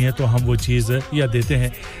रेफरेंस देती हैं तो हम वो चीज़ या देते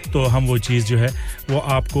हैं तो हम वो चीज़ जो है वो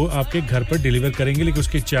आपको आपके घर पर डिलीवर करेंगे लेकिन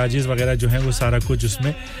उसके चार्जेस वगैरह जो हैं वो सारा कुछ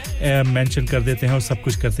उसमें मेंशन कर देते हैं और सब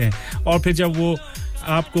कुछ करते हैं और फिर जब वो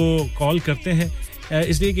आपको कॉल करते हैं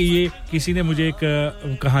इसलिए कि ये किसी ने मुझे एक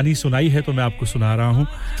कहानी सुनाई है तो मैं आपको सुना रहा हूँ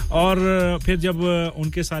और फिर जब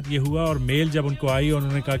उनके साथ ये हुआ और मेल जब उनको आई और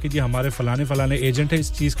उन्होंने कहा कि जी हमारे फलाने एजेंट है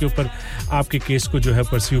इस चीज़ के ऊपर आपके केस को जो है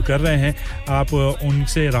परस्यू कर रहे हैं आप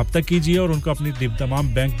उनसे रब्ता कीजिए और उनको अपनी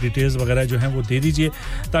तमाम बैंक डिटेल्स वगैरह जो हैं वो दे दीजिए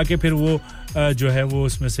ताकि फिर वो जो है वो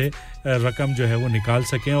उसमें से रकम जो है वो निकाल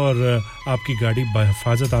सकें और आपकी गाड़ी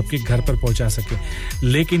बहिफाजत आपके घर पर पहुंचा सकें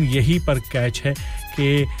लेकिन यही पर कैच है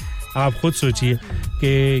कि आप खुद सोचिए कि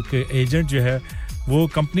एक एजेंट जो है वो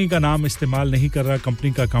कंपनी का नाम इस्तेमाल नहीं कर रहा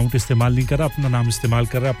कंपनी का अकाउंट इस्तेमाल नहीं कर रहा अपना नाम इस्तेमाल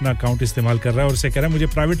कर रहा अपना अकाउंट इस्तेमाल कर रहा है और उसे कह रहा है मुझे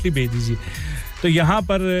प्राइवेटली भेज दीजिए तो यहाँ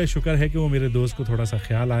पर शुक्र है कि वो मेरे दोस्त को थोड़ा सा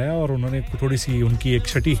ख्याल आया और उन्होंने थोड़ी सी उनकी एक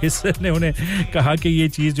छठी हिस्स ने उन्हें कहा कि ये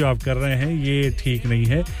चीज़ जो आप कर रहे हैं ये ठीक नहीं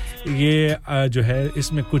है ये जो है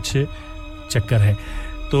इसमें कुछ चक्कर है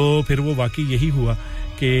तो फिर वो वाकई यही हुआ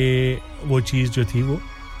कि वो चीज़ जो थी वो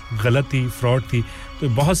गलत थी फ्रॉड थी तो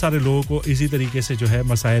बहुत सारे लोगों को इसी तरीके से जो है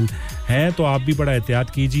मसाइल हैं तो आप भी बड़ा एहतियात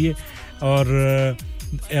कीजिए और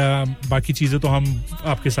बाकी चीज़ें तो हम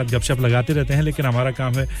आपके साथ गपशप लगाते रहते हैं लेकिन हमारा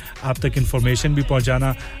काम है आप तक इंफॉर्मेशन भी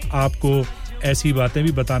पहुंचाना आपको ऐसी बातें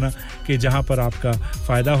भी बताना कि जहां पर आपका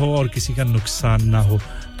फ़ायदा हो और किसी का नुकसान ना हो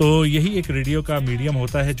तो यही एक रेडियो का मीडियम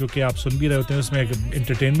होता है जो कि आप सुन भी रहे होते हैं उसमें एक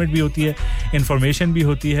एंटरटेनमेंट भी होती है इंफॉर्मेशन भी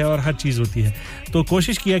होती है और हर चीज़ होती है तो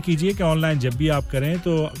कोशिश किया कीजिए कि ऑनलाइन जब भी आप करें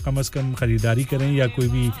तो कम से कम ख़रीदारी करें या कोई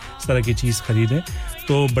भी इस तरह की चीज़ ख़रीदें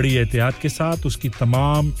तो बड़ी एहतियात के साथ उसकी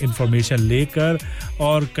तमाम इंफॉर्मेशन लेकर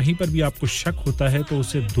और कहीं पर भी आपको शक होता है तो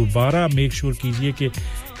उसे दोबारा मेक श्योर कीजिए कि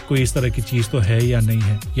कोई इस तरह की चीज तो है या नहीं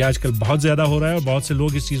है ये आजकल बहुत ज्यादा हो रहा है और बहुत से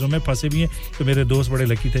लोग इस चीजों में फंसे भी हैं तो मेरे दोस्त बड़े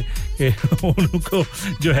लकी थे कि उनको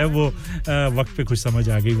जो है वो वक्त पे कुछ समझ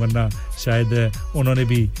आ गई वरना शायद उन्होंने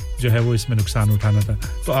भी जो है वो इसमें नुकसान उठाना था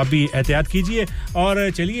तो आप भी एहतियात कीजिए और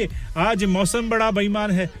चलिए आज मौसम बड़ा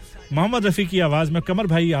बेईमान है मोहम्मद रफी की आवाज में कमर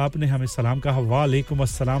भाई आपने हमें सलाम कहा वालेकुम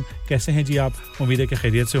अस्सलाम कैसे हैं जी आप उम्मीद है कि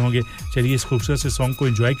खैरियत से होंगे चलिए इस खूबसूरत से सॉन्ग को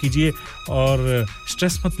एंजॉय कीजिए और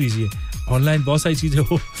स्ट्रेस मत लीजिए ऑनलाइन बहुत सारी चीजें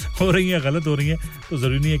हो रही हैं गलत हो रही हैं तो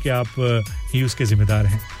जरूरी नहीं है कि आप ही उसके जिम्मेदार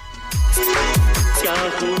हैं क्या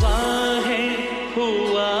हुआ है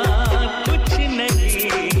हुआ कुछ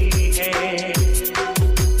नहीं है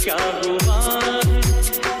क्या हुआ है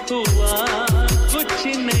हुआ कुछ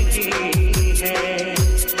नहीं है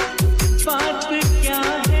बात क्या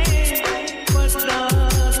है पता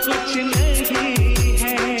कुछ नहीं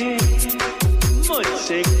है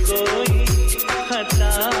मुझसे कोई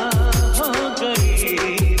खता हो गई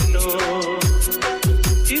तो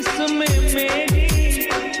इसमें मेरी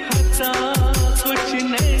खता कुछ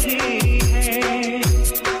नहीं है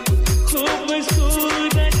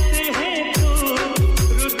खूबसूरत है तू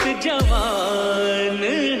रुत जवान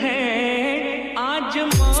है आज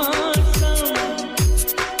मौसम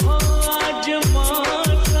हो आज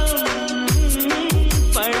मौसम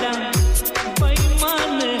बड़ा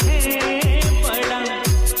बेईमान है बड़ा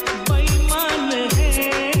बेईमान है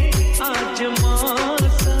आज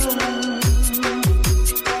मौसम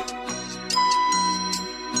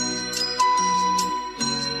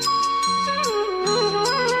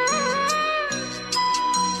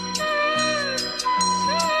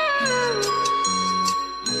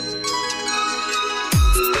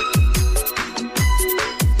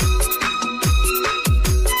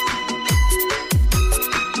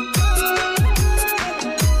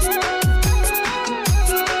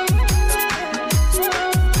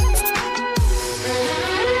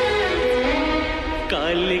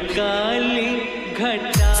काली काली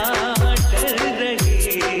घटा डर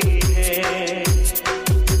रही है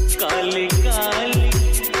काली काली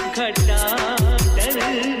घटा डर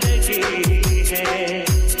रही है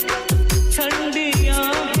ठंडियां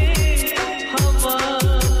है हवा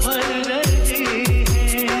भर रही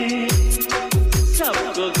है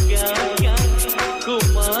सबको क्या क्या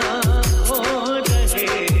गुमा हो रहे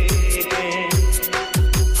हैं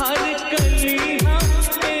हर कली हम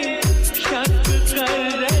पे शक कर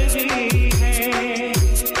रही है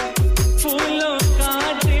फूलों का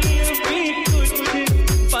दिल भी कुछ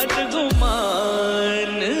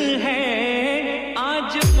बदगुमान है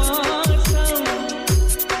आज मौसम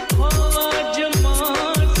हो आज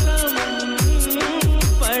मौसम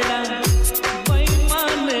बड़ा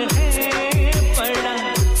बेईमान है बड़ा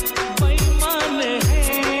बेईमान है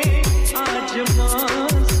आज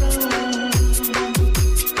मौसम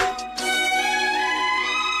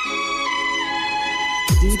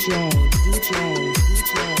DJ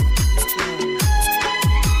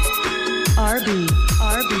RB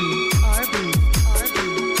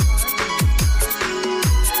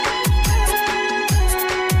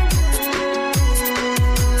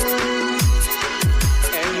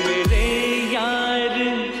ऐ मेरे यार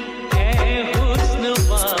ऐ हुस्न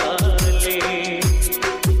वाले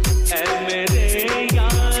ऐ मेरे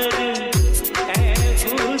यार ऐ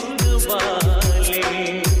हुस्न वाले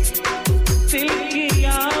दिल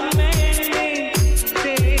किया मैंने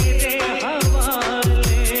तेरे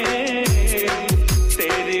हवाले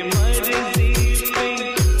तेरी मर्जी पे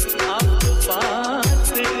अब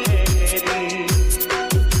बात तेरी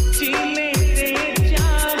जीने दे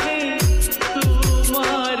चाहे तू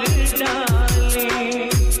मार डाले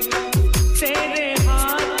तेरे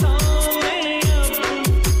हाथों में अब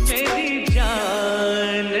मेरी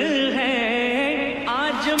जान है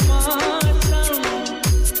आज मौसम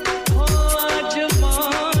हो आज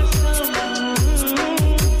मौसम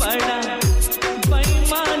बड़ा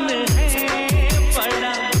बेईमान है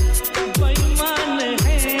बड़ा बेईमान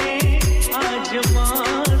है आज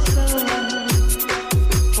मौसम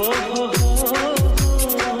हो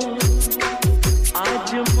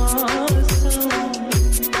आज मौसम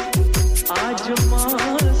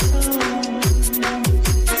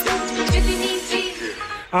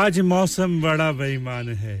आज मौसम बड़ा बेईमान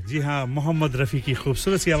है जी हाँ मोहम्मद रफी की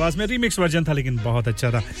खूबसूरत सी आवाज में रीमिक्स वर्जन था लेकिन बहुत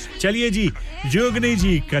अच्छा था चलिए जी जोगनी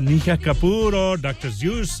जी कनिका कपूर और डॉक्टर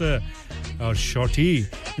ज़्यूस और शॉटी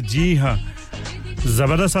जी हाँ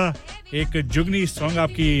जबरदस्त एक जुगनी सॉन्ग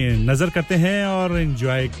आपकी नजर करते हैं और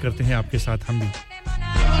एंजॉय करते हैं आपके साथ हम भी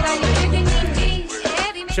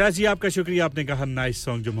शाह जी आपका शुक्रिया आपने कहा नाइस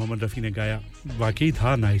सॉन्ग जो मोहम्मद रफी ने गाया वाकई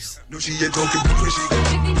था nice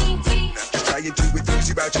You do it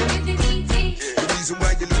easy about you. The reason why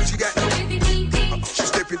you lose, you got. She's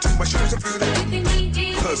stepping to my shoes and feel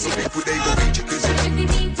it. Cause some people they gon' beat you cause you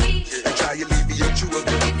and try to alleviate you of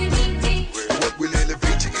it. What will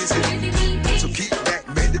elevate you is it. So keep back,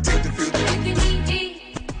 meditate and feel it.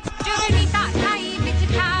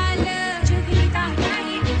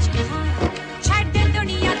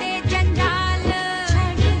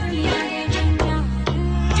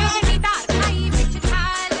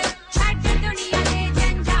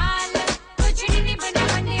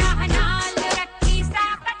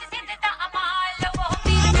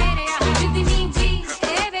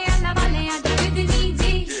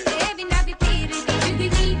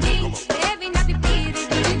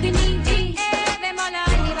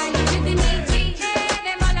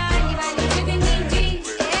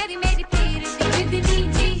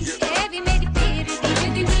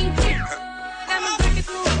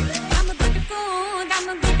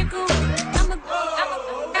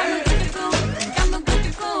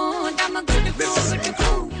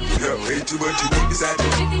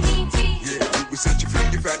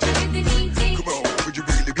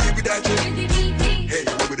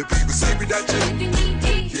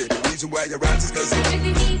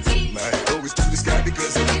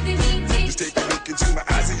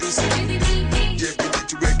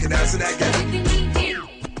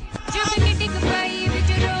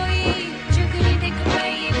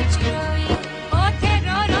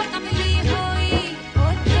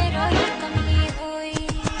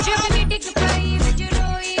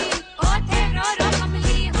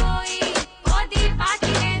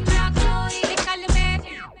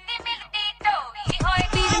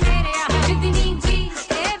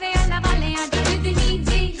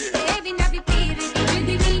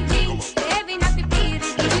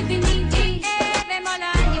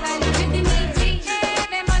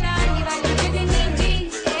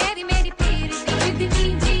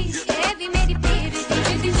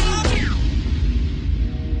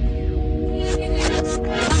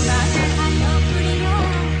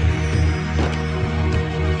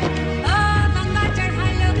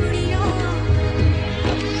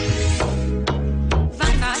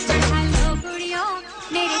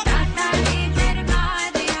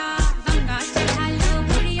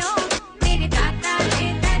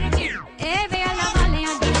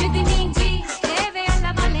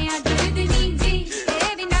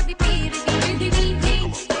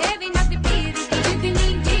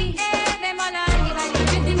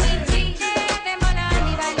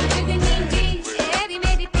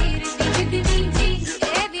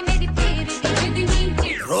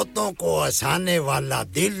 हंसाने वाला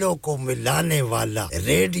दिलों को मिलाने वाला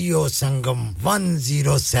radio संगम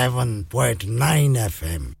 107.9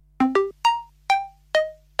 FM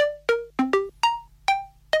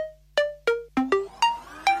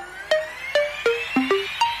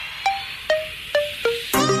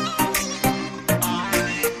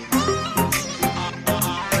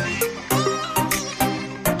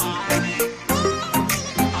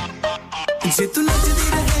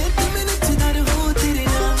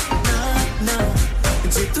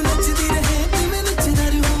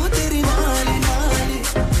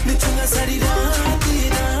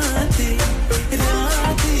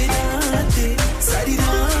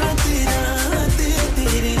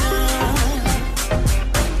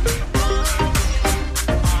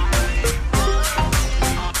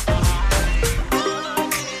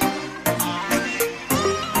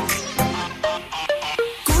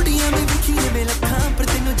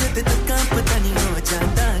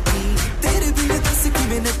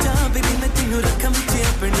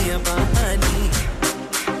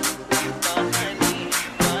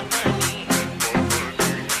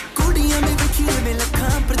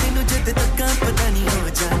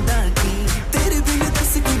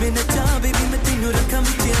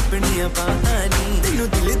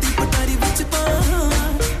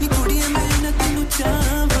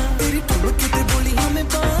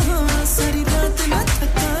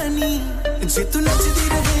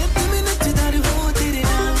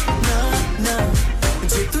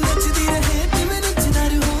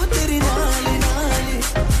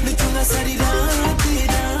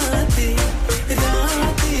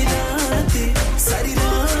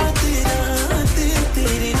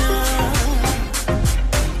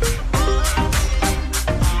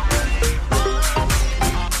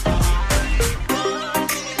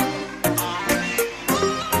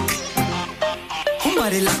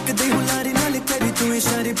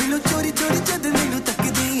सुन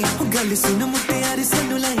मुट्टे यार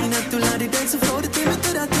सानू लाई ना तू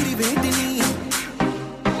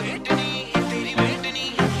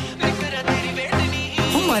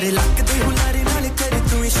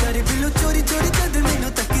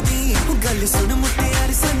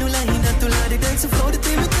लारे डांस फ्लोर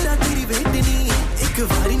ते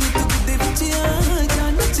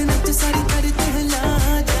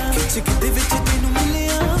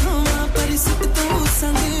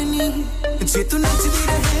जे तू नचदी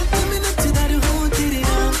रहे ते मैं नचदा रहूं तेरे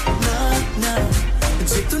नाल नाल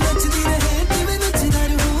जे तू नचदी रहे ते मैं नचदा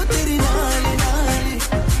रहूं तेरे नाल नाल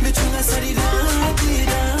मैं चुना सारी रात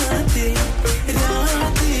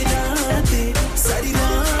सारी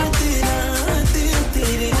रात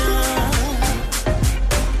तेरे नाल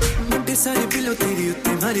मुंडे सारे बिलो तेरे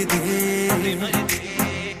उत्ते मार दे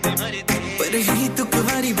पर यही तो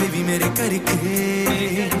कुवारी बेबी मेरे करके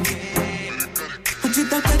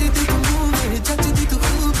जिदा कर दे तू मूव जज दी तू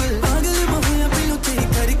खूब पागल मोया बिलो तेरे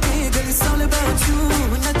करके दिल साल about you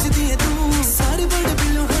नचदी है तू सारे बड़े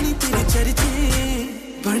बिलो हनी तेरे चर्चे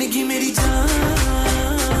बन गई मेरी जान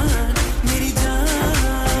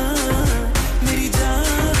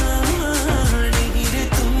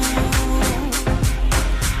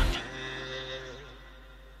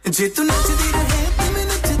जे तू नचदी रहे ते मैं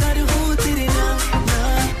नचदा रहूं तेरे नाल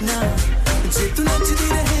नाल जे तू नचदी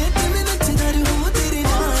रहे ते मैं नचदा रहूं तेरे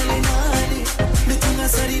नाल नाल मैं चुना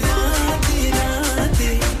सारी रात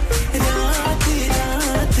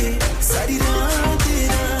सारी रात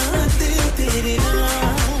तेरे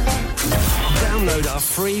नाल Download our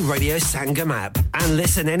free Radio Sangam app and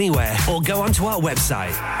listen anywhere or go onto our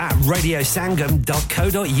website at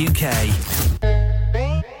radiosangam.co.uk.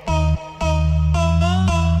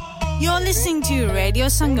 You're listening to Radio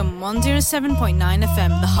Sangam 107.9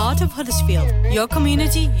 FM, the heart of Huddersfield. Your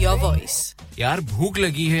community, your voice. यार भूख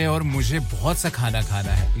लगी है और मुझे बहुत सा खाना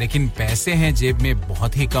खाना है लेकिन पैसे हैं जेब में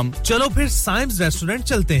बहुत ही कम चलो फिर साइम्स रेस्टोरेंट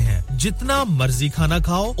चलते हैं जितना मर्जी खाना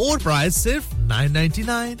खाओ और प्राइस सिर्फ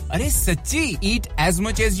 9.99 अरे सच्ची eat as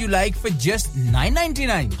much as you like for just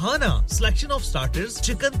 9.99 हाँ ना selection of starters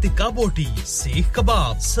chicken tikka boti seekh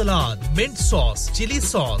kebab salad mint sauce chilli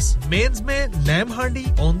sauce mains में lamb handi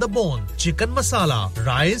on the bone chicken masala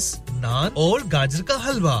rice naan और गाजर का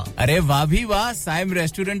हलवा अरे वाह भी वाह साइम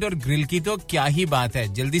रेस्टोरेंट और ग्रिल की तो क्या ही बात है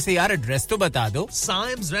जल्दी से यार एड्रेस तो बता दो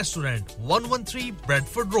Saims restaurant 113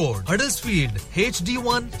 Bradford road Huddersfield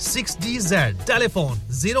HD1 6DZ telephone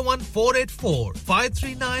 01484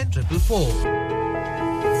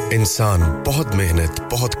 539 इंसान बहुत मेहनत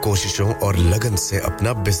बहुत कोशिशों और लगन से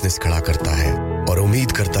अपना बिजनेस खड़ा करता है और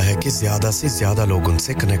उम्मीद करता है कि ज्यादा से ज्यादा लोग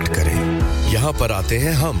उनसे कनेक्ट करें यहाँ पर आते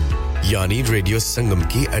हैं हम यानी रेडियो संगम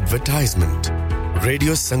की एडवर्टाइजमेंट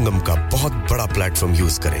रेडियो संगम का बहुत बड़ा प्लेटफॉर्म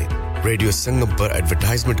यूज करें रेडियो संगम पर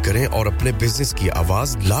एडवर्टाइजमेंट करें और अपने बिजनेस की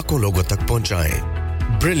आवाज लाखों लोगों तक पहुंचाएं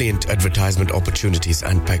Brilliant advertisement opportunities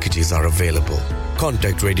and packages are available.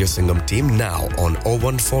 Contact Radio Sangam team now on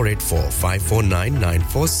 01484 549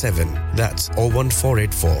 947. That's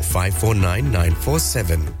 01484 549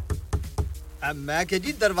 947. मैं के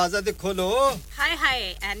जी दरवाजा दे खोलो हाय हाय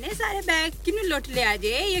एने सारे बैग किनु लुट ले आजे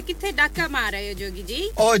ये किथे डाका मार रहे हो जोगी जी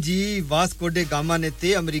ओ जी वास्को डे गामा ने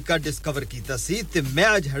ते अमेरिका डिस्कवर कीता सी ते मैं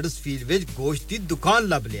आज हडर्सफील्ड विच गोश्त दी दुकान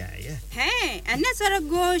लब ले आया है एने सारा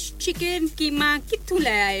गोश्त चिकन कीमा किथु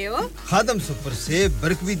ले आए हो खादम सुपर से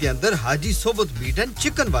बरकवी दे अंदर हाजी सोबत मीट एंड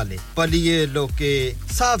चिकन वाले पलिए लोके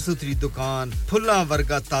साफ सुथरी दुकान फुल्ला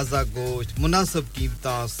वर्गा ताजा गोश्त मुनासिब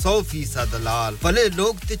कीमतां 100% दलाल भले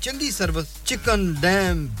लोग ते चंगी service chicken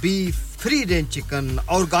lamb beef free range chicken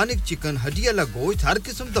organic chicken हड्डी वाला गोश्त हर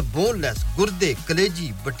किस्म दा बोनलेस गुर्दे कलेजी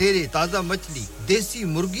बटेरे ताजा मछली देसी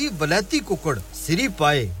मुर्गी बलाती कुकड़ सिरी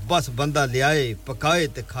पाए बस बंदा ले आए पकाए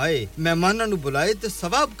ते खाए मेहमानां नु बुलाए ते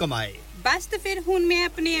सवाब कमाए बस तो फिर हुन मैं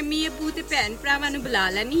अपने अम्मी अब्बू ते भैन भरावां नु बुला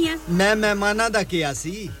लनी है मैं मेहमानां दा किया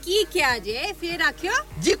सी की क्या जे फिर आखियो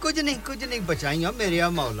जी कुछ नहीं बचाइयो मेरे आ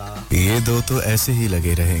मौला ये दो तो ऐसे ही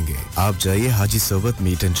लगे रहेंगे आप जाइए हाजी सोबत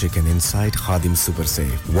meat and chicken inside Khadim super से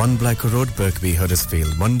 1 Black Road Birkby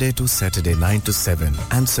Huddersfield Monday to Saturday 9 to 7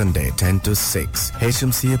 and Sunday 10 to 6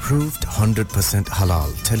 HMC approved 100%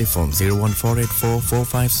 halal telephone 01484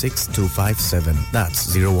 456 257 that's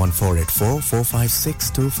 01484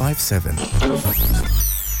 456 257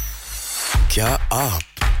 क्या आप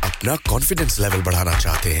अपना कॉन्फिडेंस लेवल बढ़ाना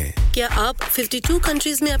चाहते हैं क्या आप 52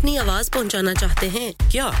 कंट्रीज में अपनी आवाज पहुंचाना चाहते हैं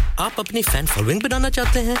क्या आप अपनी फैन फॉलोइंग बनाना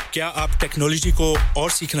चाहते हैं क्या आप टेक्नोलॉजी को और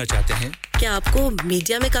सीखना चाहते हैं क्या आपको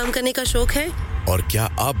मीडिया में काम करने का शौक है और क्या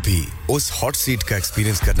आप भी उस हॉट सीट का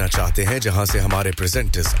एक्सपीरियंस करना चाहते हैं जहां से हमारे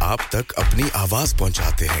प्रेजेंटर्स आप तक अपनी आवाज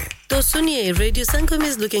पहुंचाते हैं तो सुनिए radio Sangam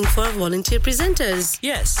is looking for volunteer presenters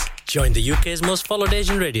yes join the UK's most followed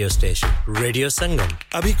Asian radio station Radio Sangam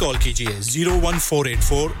अभी कॉल कीजिए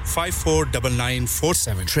 01484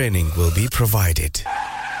 549947 training will be provided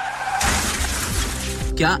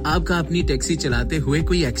क्या आपका अपनी टैक्सी चलाते हुए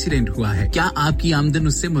कोई एक्सीडेंट हुआ है? क्या आपकी आमदन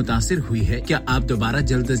उससे मुतासिर हुई है? क्या आप दोबारा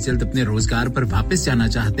जल्द से जल्द अपने रोजगार पर वापस जाना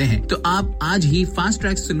चाहते हैं? तो आप आज ही फास्ट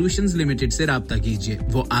ट्रैक सॉल्यूशंस लिमिटेड से राब्ता कीजिए।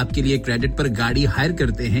 वो आपके लिए क्रेडिट पर गाड़ी हायर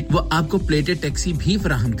करते हैं। वो आपको प्लेटेड टैक्सी भी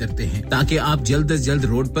फराहम करते हैं ताकि आप जल्द से जल्द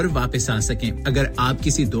रोड पर वापस आ सकें। अगर आप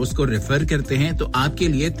किसी दोस्त को रेफर करते हैं तो आपके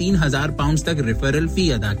लिए 3000 पाउंड तक रेफरल फी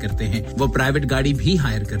अदा करते हैं। वो प्राइवेट गाड़ी भी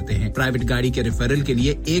हायर करते हैं। प्राइवेट गाड़ी के रेफरल के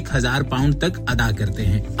लिए 1000 पाउंड तक अदा करते हैं।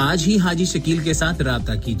 आज ही हाजी शकील के साथ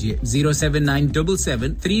राब्ता कीजिए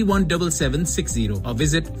 07977317760 और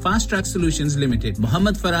visit fast track solutions limited,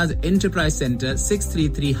 Mohammad Faraz enterprise centre,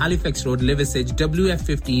 633 Halifax road, Liversedge,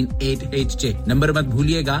 WF15 8HJ। Number मत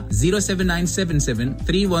भूलिएगा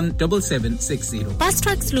 07977317760। Fast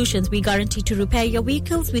Track Solutions, we guarantee to repair your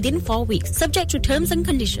vehicles within 4 weeks, subject to terms and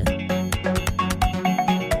conditions.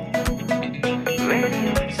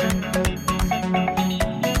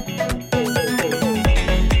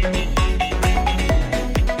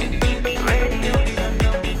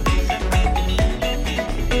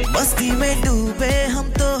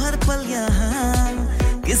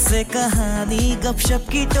 किससे कहानी गपशप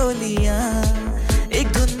की टोलियां एक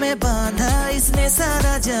धुन में बांधा इसने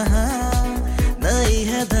सारा जहां नई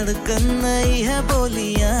है धड़कन नई है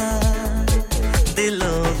बोलियां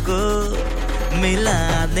दिलों को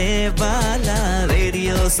मिलाने वाला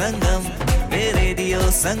रेडियो संगम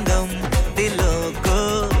दिलों को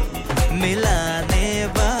मिलाने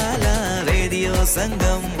वाला रेडियो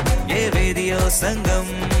संगम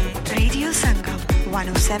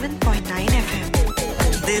 107.9 FM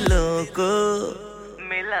दिलों को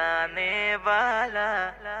मिलाने वाला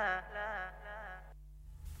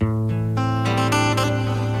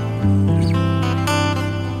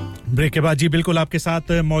ब्रेक के बाद जी बिल्कुल आपके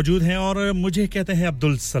साथ मौजूद हैं और मुझे कहते हैं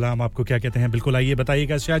अब्दुल सलाम। आपको क्या कहते हैं बिल्कुल आइए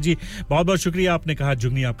बताइएगा। शाह जी बहुत-बहुत शुक्रिया। आपने कहा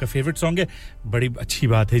जुगनी आपका फेवरेट सॉन्ग है, बड़ी अच्छी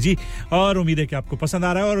बात है जी और उम्मीद है कि आपको पसंद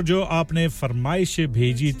आ रहा है। और जो आपने फरमाइश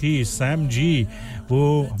भेजी थी सैम जी,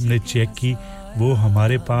 वो हमने चेक की, वो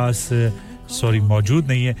हमारे पास मौजूद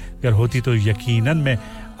नहीं है। अगर होती तो यकीनन मैं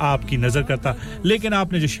आपकी नजर करता, लेकिन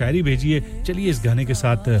आपने जो शायरी भेजी है, चलिए इस गाने के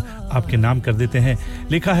साथ आपके नाम कर देते हैं।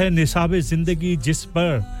 लिखा है निसाबे जिंदगी जिस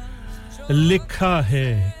पर लिखा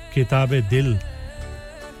है किताबे दिल,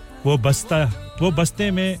 वो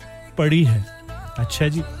बस्ते में पड़ी है। अच्छा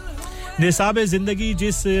जी, निसाबे जिंदगी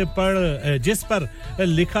जिस पर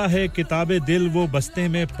लिखा है किताबे दिल, वो बस्ते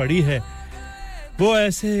में पड़ी है। वो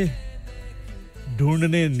ऐसे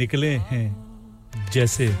ढूंढने निकले हैं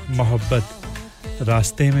जैसे मोहब्बत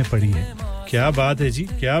रास्ते में पड़ी है। क्या बात है जी,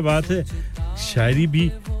 क्या बात है, शायरी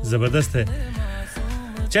भी जबरदस्त है।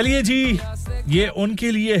 चलिए जी, ये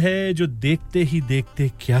उनके लिए है जो देखते ही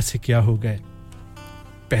देखते क्या से क्या हो गए।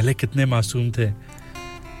 पहले कितने मासूम थे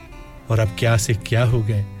और अब क्या से क्या हो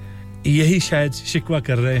गए, यही शायद शिकवा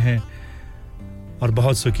कर रहे हैं। और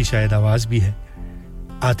बहुत सुखी शायद आवाज भी है,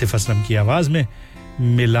 आतिफ असलम की आवाज में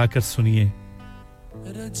मिलाकर सुनिए।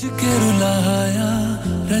 रच के रुलाया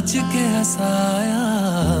रच के हंसाया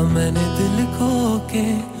मैंने दिल खो के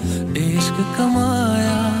इश्क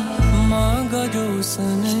कमाया, मांगा जो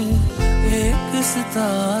उसने एक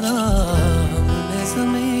सितारा, हमने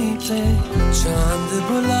ज़मीं पे चांद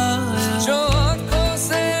बुलाया। जो आँखों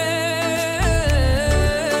से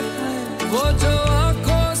वो जो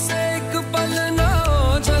आँखों से एक पल ना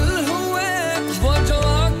ओझल हुए, वो जो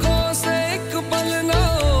आँखों से एक पल ना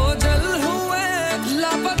ओझल हुए,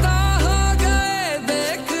 लापता हो गए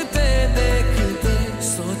देखते देखते।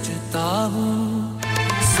 सोचता हूँ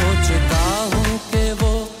कि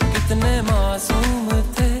वो कितने मासूम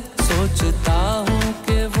थे, सोचता हूँ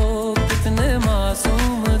कि वो कितने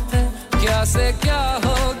मासूम थे। क्या से क्या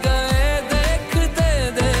हो गए देखते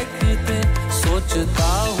देखते। सोचता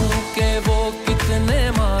हूँ कि वो कितने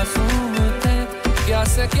मासूम थे, क्या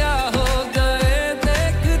से क्या हो गए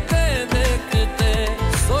देखते देखते।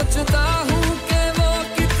 सोचता हूँ कि वो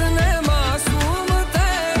कितने मासूम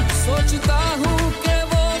थे, सोचता हूँ कि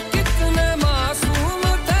वो कितने मासूम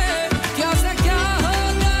थे, क्या से क्या हो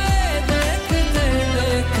गए देखते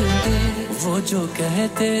देखते। वो जो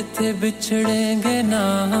कहते थे बिछड़ेंगे ना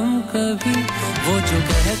हम कभी, वो जो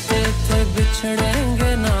कहते थे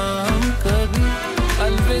बिछड़ेंगे ना हम कभी,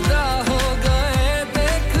 अलविदा हो गए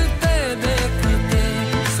देखते देखते।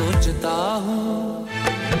 सोचता हूँ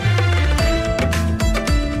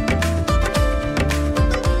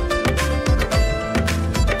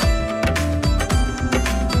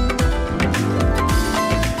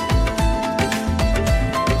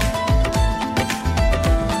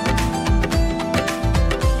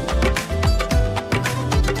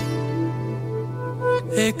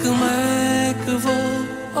एक मैं एक वो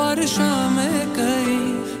और शाम कई,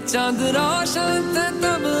 चांद रोशन थे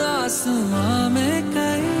तब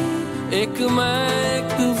मैं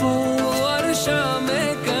एक वो और शाम में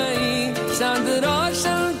कहीं चांद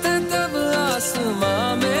रोशन थे तब आसमां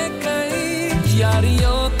में कहीं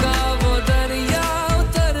यारियों का वो दरिया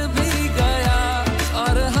उतर भी गया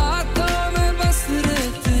और हाथों में बस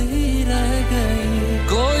रेत ही रह गई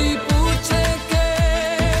कोई पूछे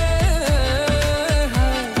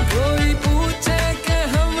के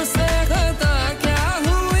हमसे खता क्या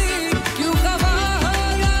हुई क्यों खफा हो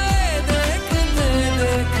गए देखते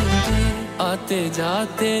देखते आते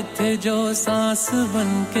जाते थे जो सांस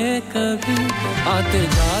बनके कभी आते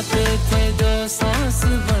जाते थे जो सांस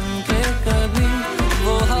बनके कभी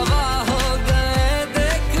वो हवा हो गए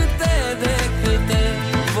देखते देखते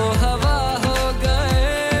वो हवा हो गए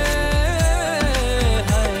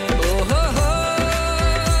ओ हो हो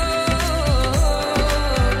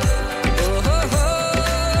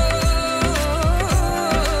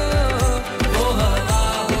वो हवा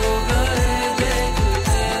हो गए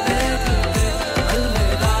देखते देखते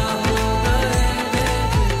अलविदा हो गए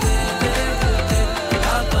देखते देखते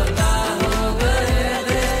लापता हो गए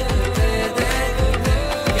देखते देखते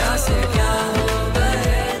क्या से क्या हो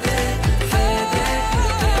गए देखते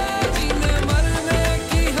देखते जीने मरने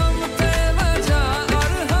की हम थे वजह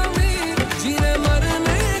और हम ही जीने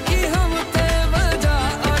मरने की हम थे वजह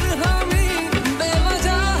और हम ही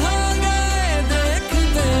बेवजह हो गए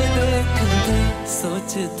देखते देखते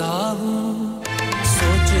सोचता हूँ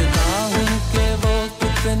कि वो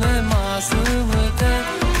कितने मासूम थे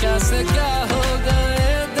क्या से क्या हो गए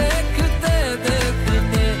देखते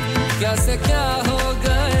देखते क्या से क्या हो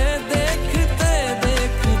गए देखते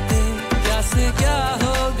देखते क्या से क्या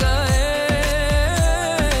हो गए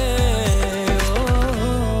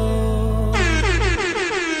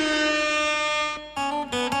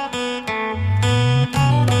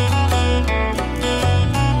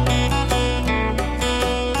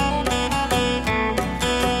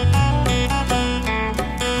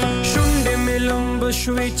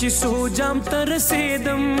Shwici sujam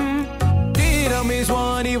tarasidam Tira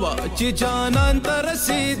mizwani vachi janan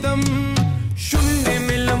tarasidam Shunde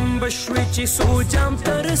milam bashwici sujam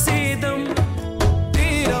tarasidam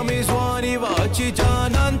Tira mizwani vachi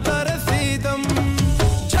janan tarasidam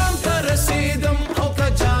Jam tarasidam oka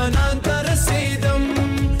janan tarasidam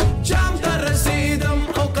Jam tarasidam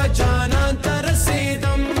oka janan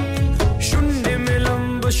tarasidam Shunde milam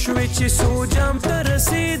bashwici sujam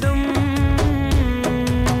tarasidam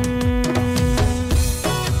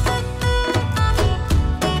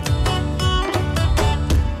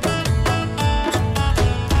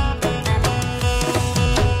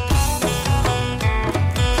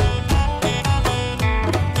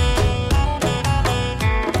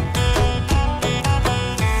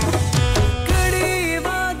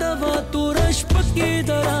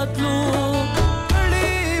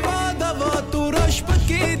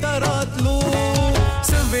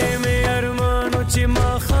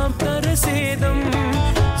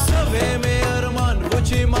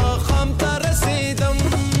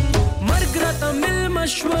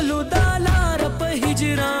مشولو دالار په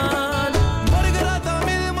هجران مرګراته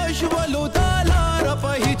مل مشولو دالار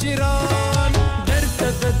په هجران درته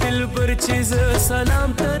د دلبر چیز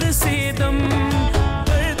سلام ترسیدم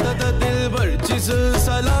درته د دلبر چیز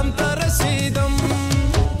سلام ترسیدم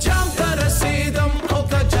جام ترسیدم او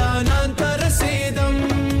کا جانان ترسیدم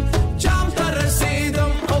جام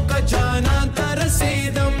ترسیدم او کا جانان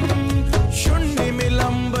ترسیدم شونډې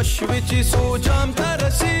ملم بشوچی سو جام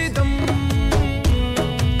ترسیدم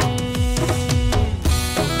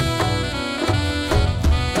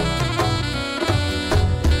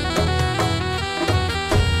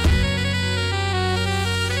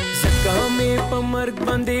مرګ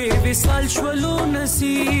باندې وصال شولو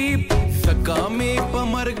نصیب سقامي په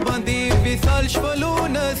مرګ باندې وصال شولو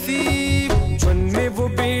نصیب جون می و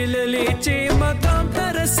بیل لچې مقام ته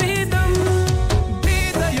رسیدم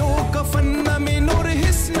بيد یو کفن می نور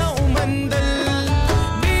حسن ومندل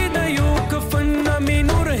بيد یو کفن می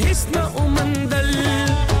نور حسن ومندل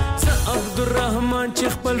ز عبدالرحمن چې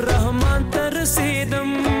خپل رحمان ته رسیدم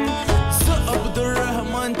ز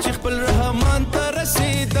عبدالرحمن چې خپل رحمان ته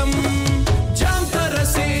رسیدم جام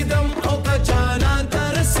ترسیدم او کا جانان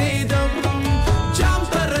ترسیدم جام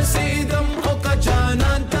ترسیدم او کا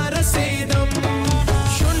جانان ترسیدم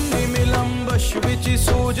شونډې ملم بشوچی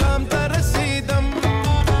سو جام ترسیدم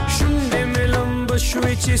شونډې ملم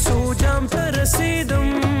بشوچی سو جام ترسیدم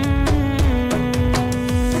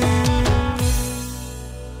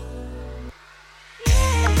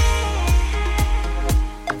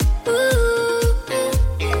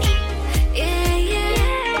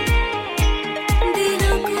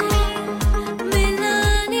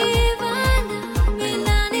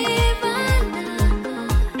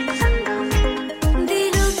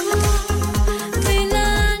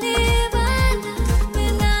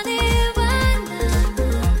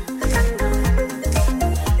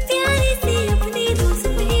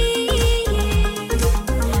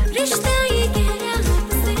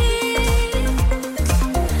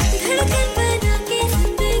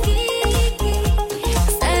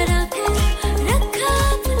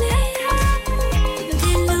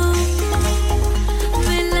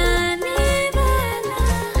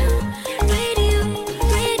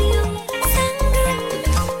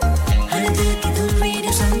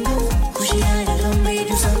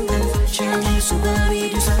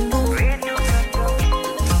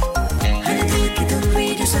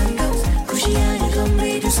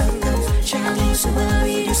सुना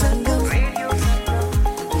radio संगम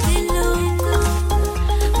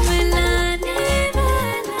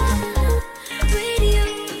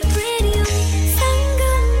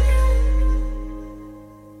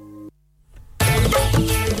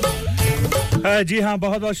जी हाँ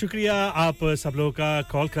बहुत-बहुत शुक्रिया आप सब लोगों का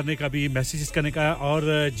call करने का भी मैसेजेस करने का और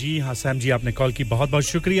जी हाँ सैम जी आपने कॉल की बहुत-बहुत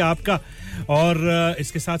शुक्रिया आपका और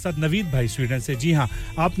इसके साथ-साथ नवीद भाई स्वीडन से जी हाँ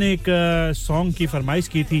आपने एक सॉन्ग की फरमाइश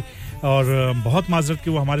की थी और बहुत माजरत कि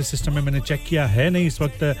वो हमारे सिस्टम में मैंने चेक किया है नहीं इस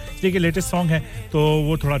वक्त इसलिए कि लेटेस्ट सॉन्ग है तो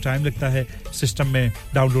वो थोड़ा टाइम लगता है सिस्टम में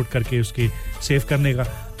डाउनलोड करके उसकी सेव करने का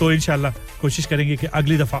तो इंशाल्लाह कोशिश करेंगे कि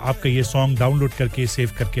अगली दफा आपका ये सॉन्ग डाउनलोड करके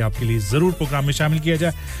सेव करके आपके लिए जरूर प्रोग्राम में शामिल किया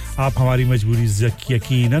जाए आप हमारी मजबूरी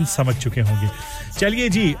यकीनन समझ चुके होंगे चलिए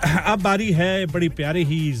जी अब बारी है बड़ी प्यारी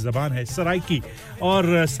ही ज़बान है सराइकी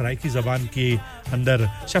और सराइकी ज़बान के अंदर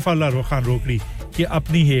शफाउल्लाह खान रोकड़ी की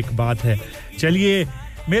अपनी ही एक बात है चलिए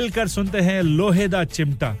मिलकर सुनते हैं लोहे दा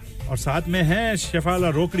चिमटा और साथ में हैं शफाला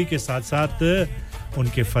रोकड़ी के साथ-साथ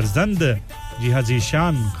उनके फर्जंद जी हां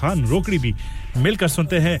जीशान खान रोकड़ी भी मिलकर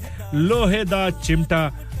सुनते हैं लोहे दा चिमटा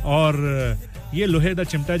और ये लोहे दा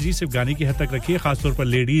चिमटा जी सिर्फ गाने की हद तक रखिए खास तौर पर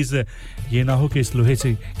लेडीज ये ना हो कि इस लोहे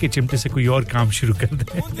से के चिमटे से कोई और काम शुरू कर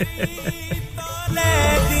दे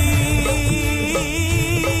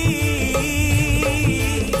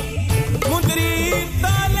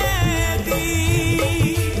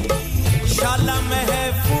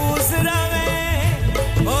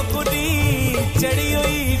चढ़ी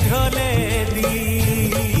हुई ढोले दी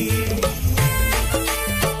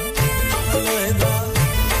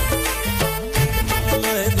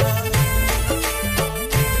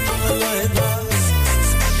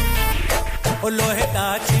ओ लोहे दा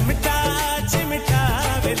चिमटा चिमटा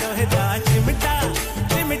वे लोहे दा चिमटा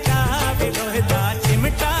चिमटा वे लोहे दा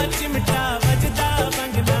चिमटा चिमटा वजदा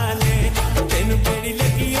बंगना ले तेनु बेड़ी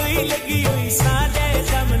लगी हुई सादे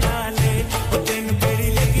जमना ले ओ तेनु बेड़ी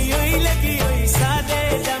लगी हुई सादे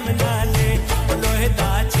जमना ले ओ लोहे दा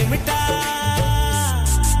चिमटा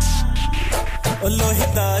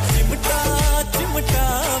चिमटा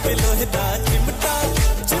वे लोहे दा चिमटा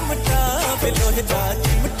चिमटा वे लोहे दा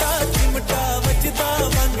चिमटा चिमटा वजदा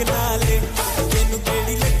मंगना ले तेनु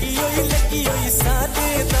बेड़ी लगी हुई सादे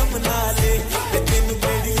दमना ले तेनु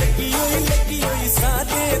बेड़ी लगी हुई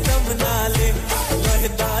सादे दमना ले लोहे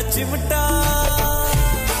दा चिमटा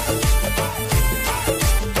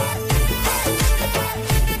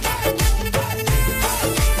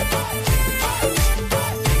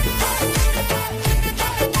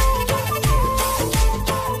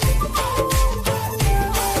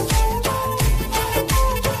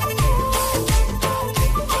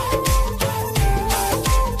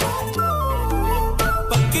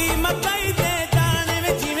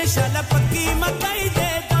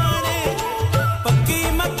पक्की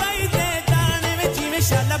मकई दे दाने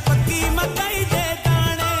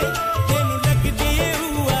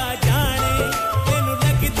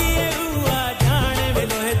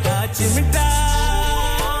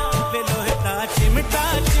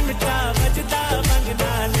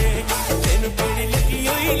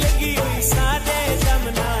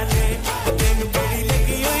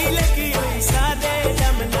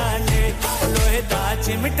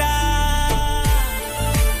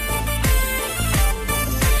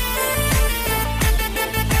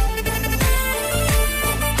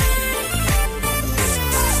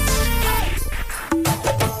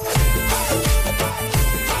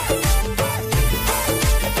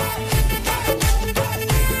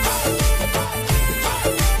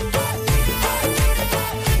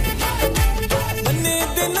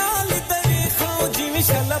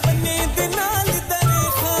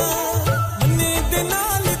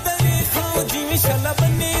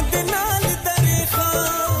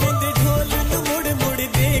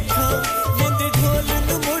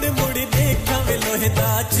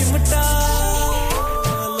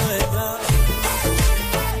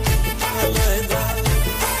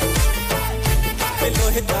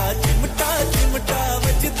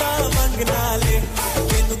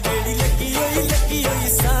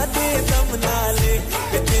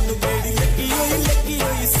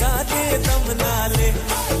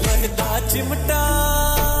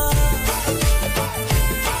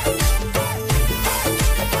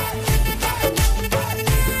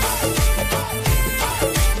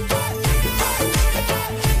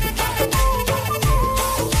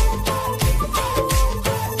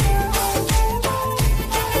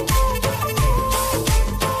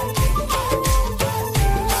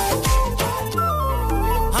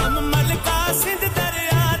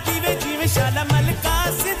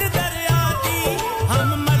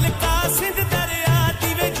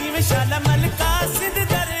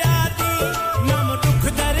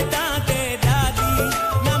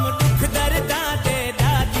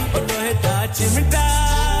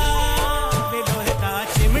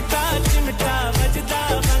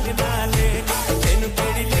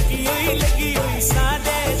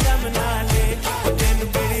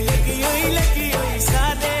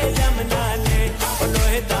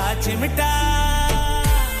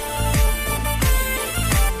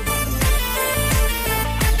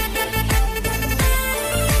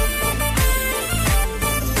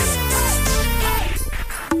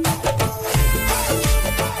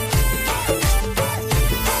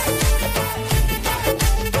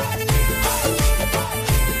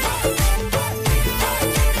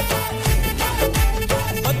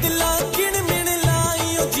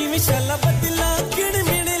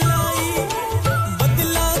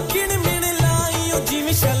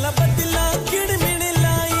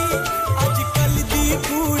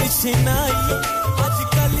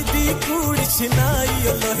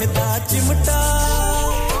लोहे दा चिमटा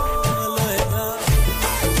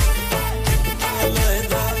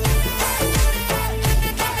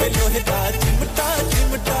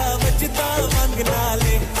चिमटा वजदा मंग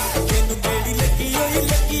नाले तेनू बेड़ी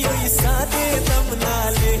लगी होई सादे दम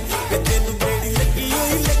नाले तेनू बेड़ी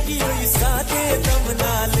लगी होई सादे दम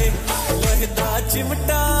नाले लोहे दा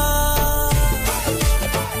चिमटा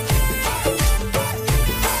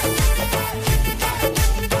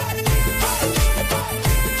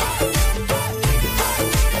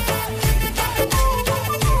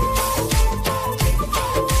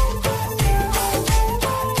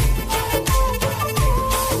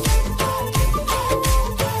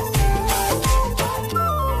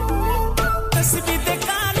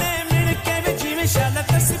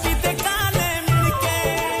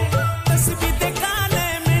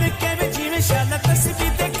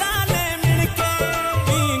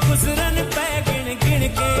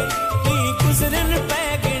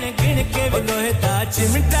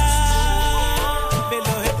चिमटा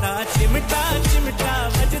बेलोहे दा चिमटा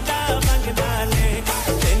वजदा मंग नाले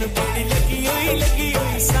तेनू बेड़ी लगी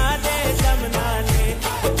होई सादे दम नाले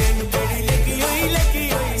तेनू बेड़ी लगी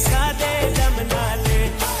होई सादे दम नाले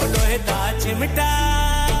लोहे दा चिमटा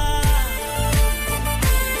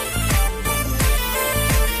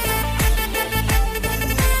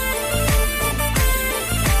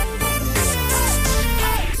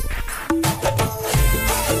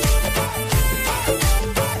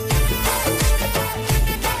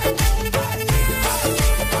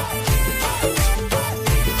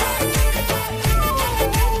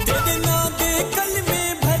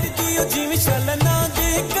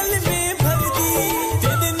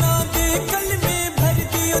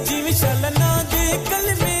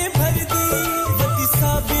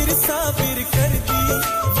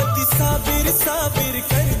साबिर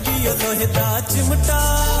कर दियो लोहे दा चिमटा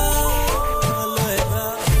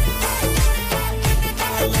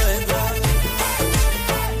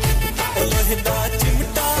लोहे दा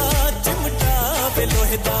चिमटा बे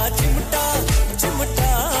लोहे दा चिमटा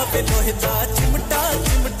बे लोहे दा चिमटा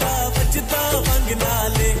वजदा मंग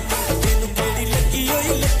नाले तेनू बेड़ी लगी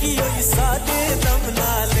होई सादे दम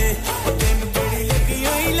नाले तेनू बेड़ी लगी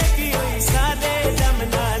होई सादे दम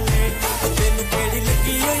नाले तेनू बेड़ी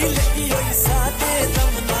लगी होई सादे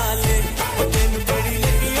दम नाले तेनू बेड़ी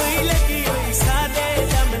लगी होई सादे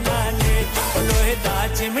दम नाले लोहे दा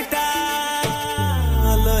चिमटा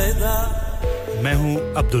लोहे दा मैं हूं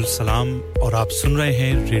अब्दुल सलाम और आप सुन रहे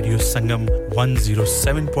हैं रेडियो संगम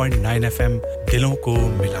 107.9 FM दिलों को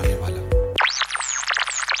मिलाने वाला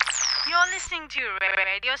You're listening to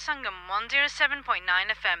Radio Sangam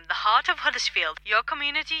 107.9 FM, the heart of Huddersfield. Your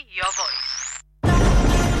community, your voice.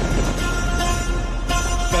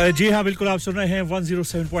 जी हाँ बिल्कुल आप सुन रहे हैं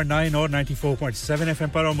 107.9 और 94.7 एफएम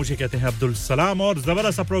पर और मुझे कहते हैं अब्दुल सलाम और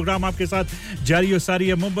जबरदस्त सा प्रोग्राम आपके साथ जारी और सारी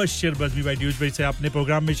है मुबश्शिर बज़मी भाई ड्यूज भाई से आपने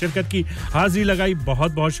प्रोग्राम में शिरकत की हाजिरी लगाई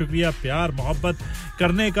बहुत-बहुत शुक्रिया प्यार मोहब्बत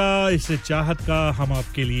करने का इस चाहत का हम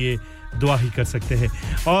आपके लिए दुआ ही कर सकते हैं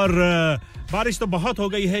और बारिश तो बहुत हो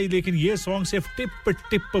गई है लेकिन ये सॉन्ग सिर्फ टिप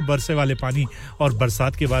टिप बरसे वाले पानी और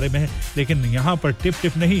बरसात के बारे में है लेकिन यहाँ पर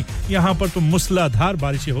टिप नहीं यहाँ पर तो मूसलाधार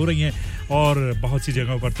बारिशें हो रही हैं और बहुत सी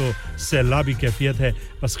जगहों पर तो सैलाबी कैफियत है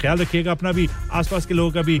बस ख्याल रखिएगा अपना भी आसपास के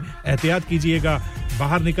लोगों का भी एहतियात कीजिएगा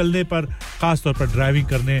बाहर निकलने पर खास तौर पर ड्राइविंग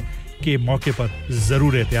करने के मौके पर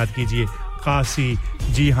जरूर एहतियात कीजिए खासी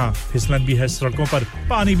जी हां फिसलन भी है सड़कों पर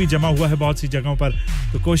पानी भी जमा हुआ है बहुत सी जगहों पर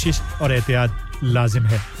तो कोशिश और एहतियात लाजिम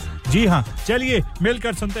है जी हां चलिए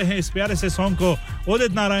मिलकर सुनते हैं इस प्यारे से सॉन्ग को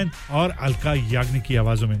उदित नारायण और अलका याग्निक की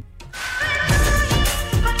आवाजों में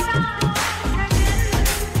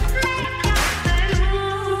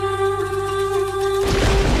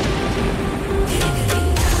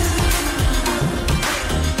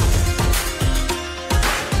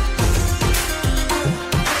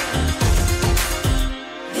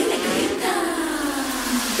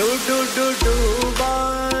डूबा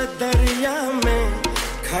दरिया में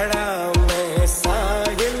खड़ा मैं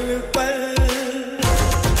साहिल पर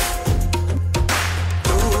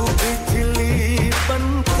तू बिजली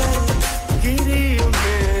बनकर गिरी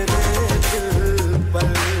मेरे दिल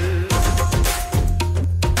पर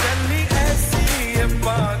चली ऐसी ये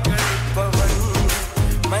पागल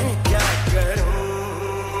पवन मैं क्या करूं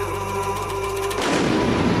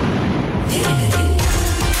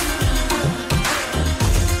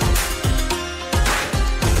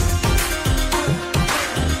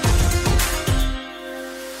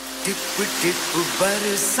टिप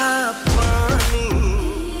बरसा पानी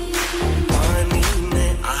पानी ने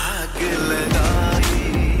आग लगाई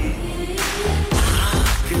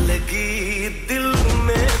आग लगी दिल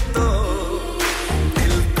में तो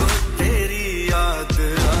दिल को तेरी याद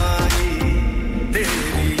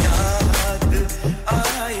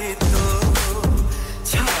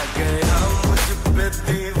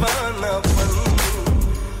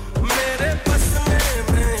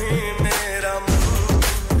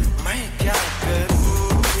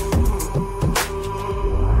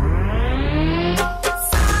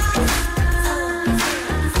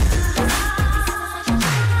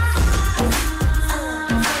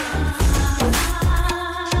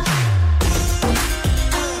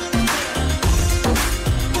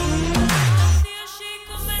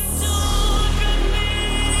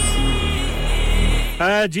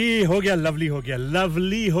जी हो गया लवली हो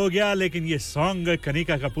गया लेकिन ये सॉन्ग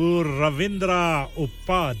कनिका कपूर रविंद्रा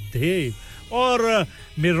उपाध्याय और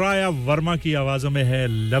मिराया वर्मा की आवाजों में है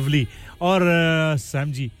लवली और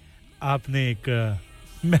सैम जी आपने एक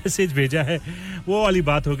मैसेज भेजा है वो वाली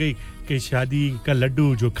बात हो गई कि शादी का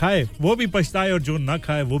लड्डू जो खाए वो भी पछताए और जो ना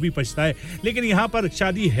खाए वो भी पछताए लेकिन यहाँ पर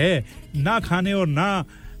शादी है ना खाने और ना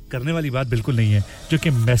करने वाली बात बिल्कुल नहीं है जो कि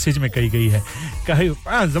मैसेज में कही गई है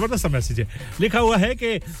जबरदस्त मैसेज है लिखा हुआ है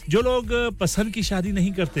कि जो लोग पसंद की शादी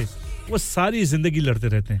नहीं करते वो सारी जिंदगी लड़ते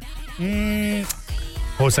रहते हैं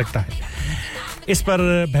हो सकता है इस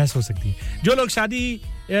पर बहस हो सकती है जो लोग शादी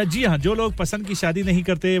जी हां जो लोग पसंद की शादी नहीं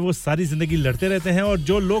करते वो सारी जिंदगी लड़ते रहते हैं और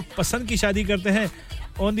जो लोग पसंद की शादी करते हैं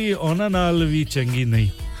ओंदी ओना नाल भी चंगी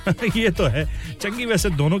नहीं ये तो है चंगी वैसे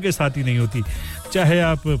दोनों के साथ ही नहीं होती चाहे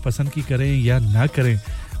आप पसंद की करें या ना करें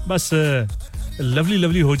बस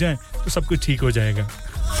लवली हो जाए तो सब कुछ ठीक हो जाएगा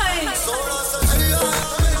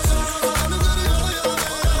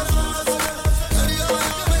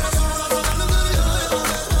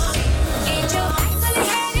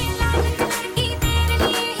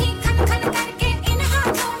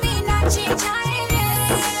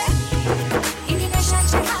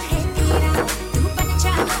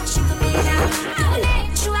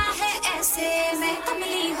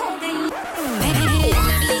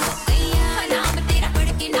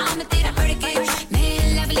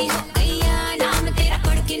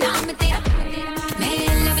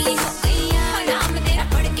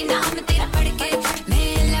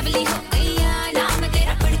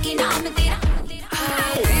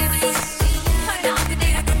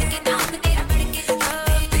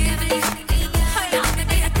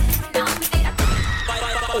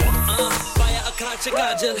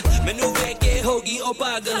मैनू वे के होगी ओ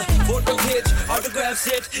पागल फोटो खींच ऑटोग्राफ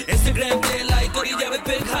सेट इंस्टाग्राम पे लाइक करी जावे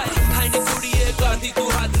फिर हाय नी कुड़ीए करदी तू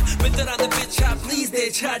हद मित्तरां दे पिछा प्लीज दे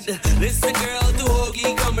छड लिसन गर्ल तू होगी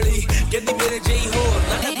कमली कहंदी मेरे जई हो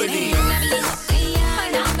ना बड़ी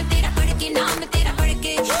नाम तेरा पढ़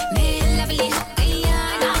के मैं लवली हो गई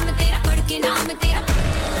नाम तेरा पढ़ के नाम तेरा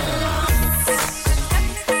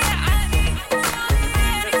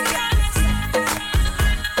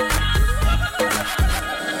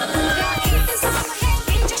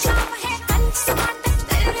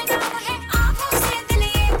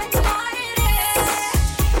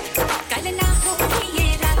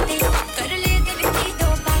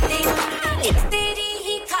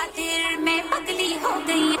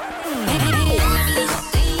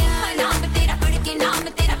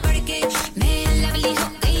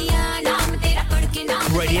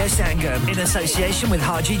Sangam in association with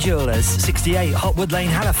Haji Jewellers, 68 Hotwood Lane,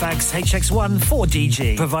 Halifax, HX1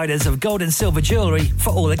 4DG. Providers of gold and silver jewellery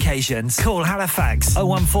for all occasions. Call Halifax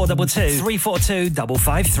 01422 342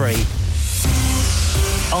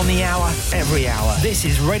 553. On the hour, every hour. This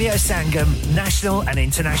is Radio Sangam, national and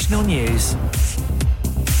international news.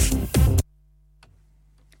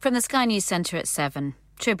 From the Sky News Centre at 7.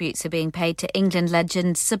 Tributes are being paid to England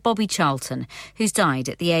legend Sir Bobby Charlton, who's died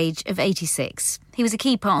at the age of 86. He was a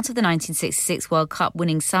key part of the 1966 World Cup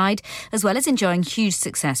winning side, as well as enjoying huge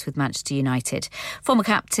success with Manchester United. Former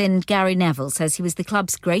captain Gary Neville says he was the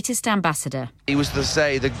club's greatest ambassador. He was,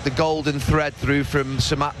 the golden thread through from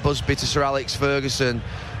Sir Matt Busby to Sir Alex Ferguson.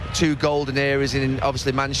 Two golden eras in,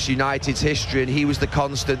 obviously, Manchester United's history, and he was the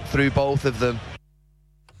constant through both of them.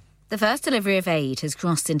 The first delivery of aid has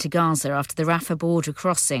crossed into Gaza after the Rafah border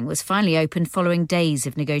crossing was finally opened following days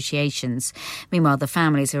of negotiations. Meanwhile, the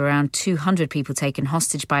families of around 200 people taken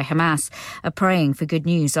hostage by Hamas are praying for good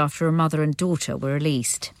news after a mother and daughter were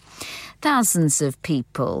released. Thousands of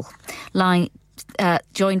people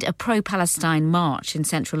joined a pro-Palestine march in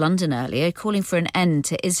central London earlier, calling for an end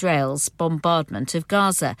to Israel's bombardment of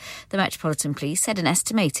Gaza. The Metropolitan Police said an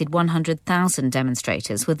estimated 100,000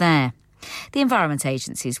 demonstrators were there. The Environment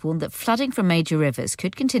Agencies warned that flooding from major rivers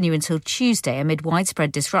could continue until Tuesday amid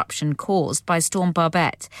widespread disruption caused by Storm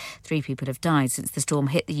Barbet. 3 people have died since the storm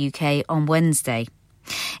hit the UK on Wednesday.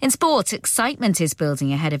 In sport, excitement is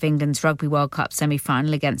building ahead of England's Rugby World Cup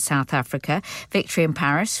semi-final against South Africa. Victory in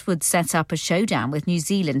Paris would set up a showdown with New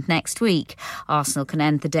Zealand next week. Arsenal can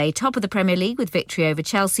end the day top of the Premier League with victory over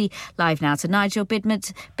Chelsea. Live now to Nigel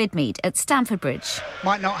Bidmead at Stamford Bridge.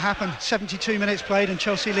 Might not happen. 72 minutes played and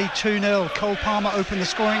Chelsea lead 2-0. Cole Palmer opened the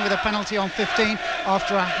scoring with a penalty on 15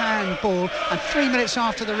 after a handball. And 3 minutes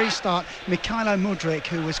after the restart, Mikhailo Mudryk,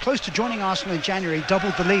 who was close to joining Arsenal in January,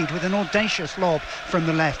 doubled the lead with an audacious lob from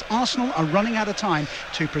the left. Arsenal are running out of time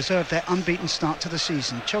to preserve their unbeaten start to the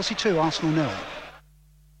season. Chelsea 2, Arsenal 0.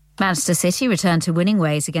 Manchester City returned to winning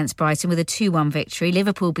ways against Brighton with a 2-1 victory.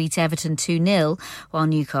 Liverpool beat Everton 2-0, while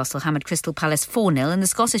Newcastle hammered Crystal Palace 4-0, and the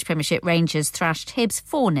Scottish Premiership Rangers thrashed Hibs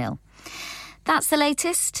 4-0. That's the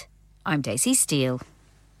latest. I'm Daisy Steele.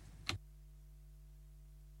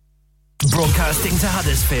 Broadcasting to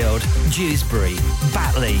Huddersfield, Dewsbury,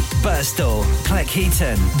 Batley, Birstall,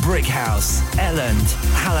 Cleckheaton, Brickhouse, Elland,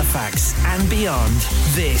 Halifax and beyond.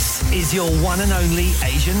 This is your one and only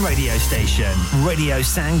Asian radio station. Radio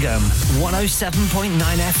Sangam,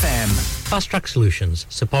 107.9 FM. Fast Track Solutions,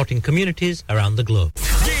 supporting communities around the globe.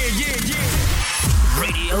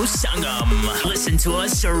 Radio Sangam. Listen to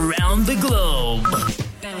us around the globe.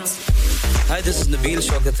 Hi, this is Nabil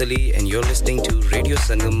Shaukat Ali and you're listening to Radio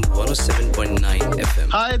Sangam 107.9 FM.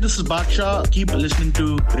 Hi, this is Baksha. Keep listening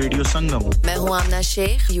to Radio Sangam. मैं हूँ आमना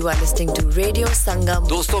Sheikh. You are listening to Radio Sangam.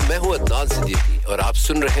 दोस्तों मैं हूँ अदनान सिद्दीकी और आप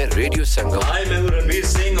सुन रहे हैं Radio Sangam. Hi, मैं हूँ रणवीर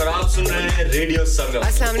सिंह और आप सुन रहे हैं Radio Sangam.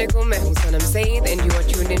 अस्सलाम वालेकुम, मैं हूँ Sanam Saeed and you are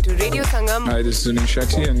tuned into Radio Sangam. Hi, this is Zunin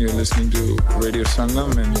Shakti and you're listening to Radio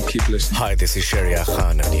Sangam and keep listening. Hi, this is Sharia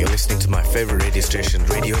Khan and you're listening to my favorite radio station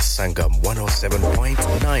Radio Sangam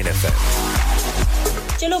 107.9 FM.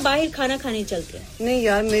 चलो बाहर खाना खाने चलते हैं नहीं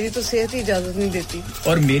यार मेरी तो सेहत ही इजाजत नहीं देती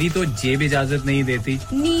और मेरी तो जेब इजाजत नहीं देती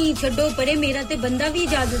नी छोड़ो परे मेरा ते बंदा भी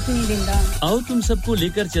इजाजत नहीं देता आओ तुम सबको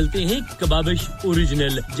लेकर चलते हैं कबाबिश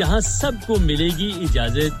ओरिजिनल जहां सबको मिलेगी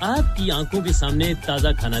इजाजत आपकी आंखों के सामने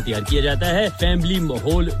ताजा खाना तैयार किया जाता है फैमिली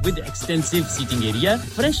माहौल with extensive seating area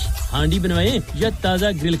fresh handi बनवाएं या ताजा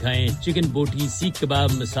ग्रिल खाएं chicken boti seekh kebab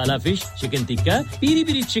masala fish chicken tikka Piri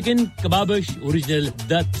Piri chicken Kababish original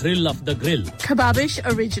the thrill of the grill Kababish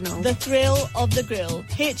Original. The thrill of the grill.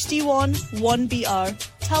 HD1 1BR.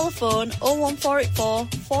 Telephone 01484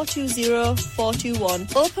 420 421.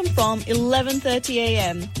 Open from 11:30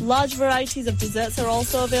 a.m. Large varieties of desserts are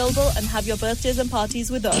also available and have your birthdays and parties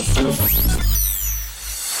with us.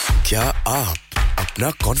 क्या आप अपना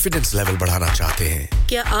confidence level बढ़ाना चाहते हैं?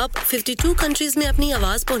 क्या आप 52 countries में अपनी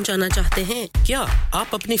आवाज पहुंचाना चाहते हैं? क्या आप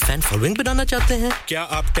अपनी फैन फॉलोइंग बनाना चाहते हैं? क्या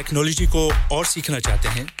आप टेक्नोलॉजी को और सीखना चाहते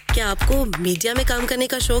हैं? क्या आपको मीडिया में काम करने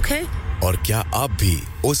का शौक है? और क्या आप भी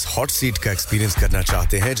उस हॉट सीट का एक्सपीरियंस करना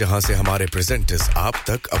चाहते हैं जहां से हमारे प्रेजेंटर्स आप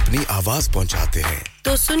तक अपनी आवाज पहुंचाते हैं?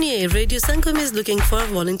 तो सुनिए, Radio Sangam is looking for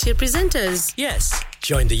volunteer presenters. Yes,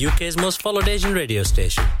 join the UK's most followed Asian radio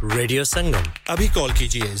station, Radio Sangam. अभी कॉल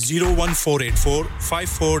कीजिए 01484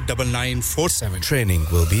 549947. Training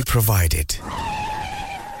will be provided.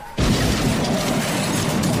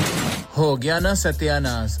 हो गया ना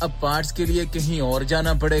सत्यानाश अब पार्ट्स के लिए कहीं और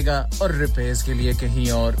जाना पड़ेगा और रिपेयर्स के लिए कहीं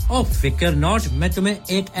और ओ फिकर नॉट मैं तुम्हें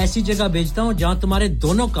एक ऐसी जगह भेजता हूं जहां तुम्हारे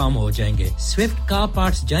दोनों काम हो जाएंगे स्विफ्ट कार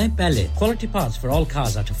पार्ट्स जाएं पहले quality parts for all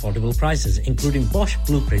cars at affordable prices including Bosch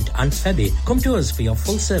Blueprint and Febby come to us for your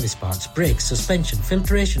full service parts brakes suspension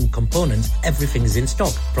filtration components everything is in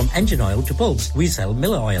stock from engine oil to bulbs we sell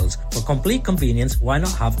Miller oils for complete convenience why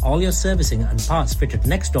not have all your servicing and parts fitted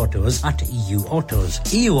next door to us at EU Autos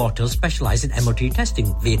specialize in MOT testing,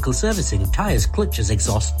 vehicle servicing, tyres, clutches,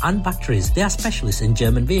 exhaust and batteries. They are specialists in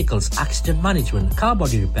German vehicles, accident management, car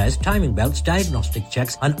body repairs, timing belts, diagnostic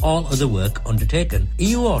checks and all other work undertaken.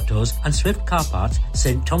 EU Autos and Swift Car Parts,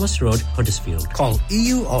 St Thomas Road, Huddersfield. Call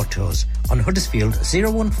EU Autos on Huddersfield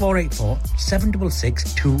 01484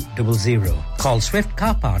 766 200. Call Swift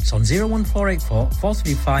Car Parts on 01484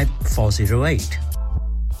 435 408.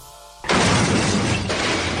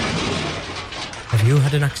 Have you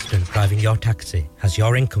had an accident driving your taxi? Has your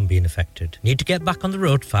income been affected? Need to get back on the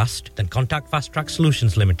road fast? Then contact Fast Track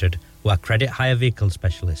Solutions Limited, who are credit hire vehicle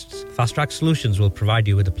specialists. Fast Track Solutions will provide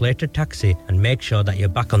you with a plated taxi and make sure that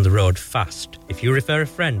you're back on the road fast. If you refer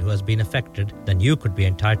a friend who has been affected, then you could be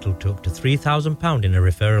entitled to up to £3,000 in a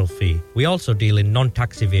referral fee. We also deal in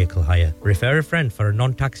non-taxi vehicle hire. Refer a friend for a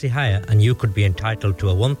non-taxi hire and you could be entitled to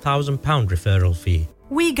a £1,000 referral fee.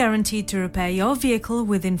 We guarantee to repair your vehicle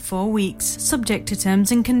within 4 weeks, subject to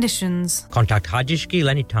terms and conditions. Contact Haji Shkil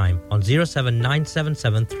anytime on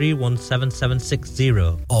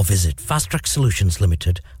 07977317760 or visit Fast Track Solutions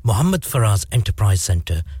Limited, Mohammed Faraz Enterprise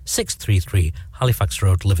Centre, 633 Halifax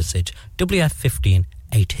Road, Liversedge, WF15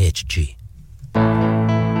 8HG.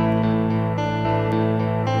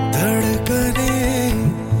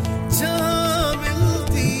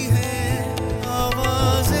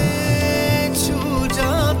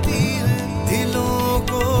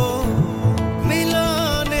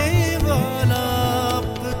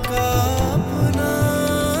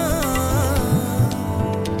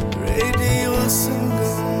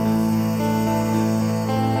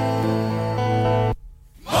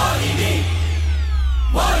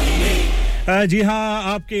 जी हां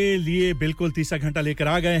आपके लिए बिल्कुल तीसरा घंटा लेकर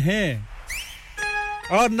आ गए हैं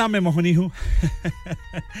और ना मैं मोहनी हूं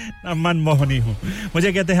ना मन मोहनी हूं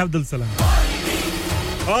मुझे कहते हैं अब्दुल सलाम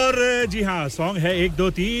और जी हां सॉन्ग है 1 2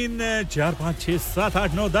 3 4 5 6 7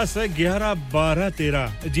 8 9 10 11 12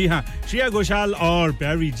 13 जी हां श्रेया घोषाल और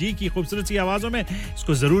पैरी जी की खूबसूरत सी आवाजों में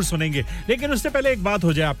इसको जरूर सुनेंगे लेकिन उससे पहले एक बात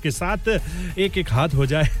हो जाए आपके साथ एक हाथ हो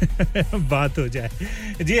जाए बात हो जाए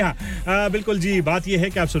जी हां बिल्कुल जी बात ये है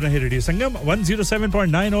कि आप सुन रहे हैं रेडियो संगम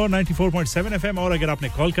 107.9 और 94.7 एफएम और अगर आपने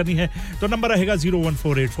कॉल करनी है तो नंबर रहेगा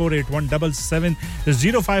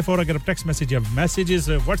 01484817705 और अगर आप टेक्स्ट मैसेज या मैसेजेस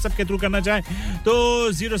व्हाट्सएप के थ्रू करना चाहें तो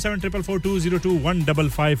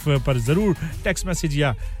 07444202155 पर जरूर टेक्स्ट मैसेज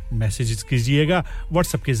या मैसेजेस कीजिएगा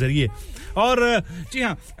व्हाट्सएप के जरिए और जी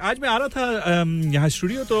हां आज मैं आ रहा था यहां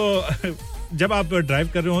स्टूडियो तो जब आप ड्राइव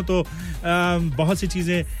कर रहे हो तो बहुत सी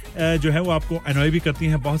चीजें जो है वो आपको अनॉय भी करती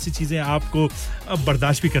हैं बहुत सी चीजें आपको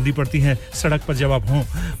बर्दाश्त भी करनी पड़ती हैं सड़क पर जब आप हों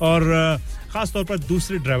और खास तौर पर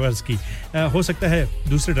दूसरे ड्राइवर्स की हो सकता है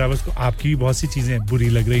दूसरे ड्राइवर्स को आपकी भी बहुत सी चीजें बुरी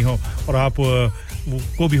लग रही हों और आप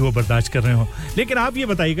को भी वो बर्दाश्त कर रहे हो लेकिन आप ये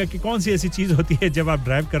बताइएगा कि कौन सी ऐसी चीज होती है जब आप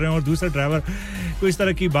ड्राइव कर रहे हो और दूसरा ड्राइवर कोई इस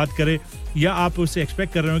तरह की बात करे या आप उससे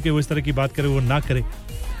एक्सपेक्ट कर रहे हो कि वो इस तरह की बात करे वो ना करे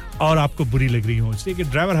और आपको बुरी लग रही हो इसलिए कि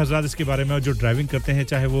ड्राइवर हज़रात इसके बारे में जो ड्राइविंग करते हैं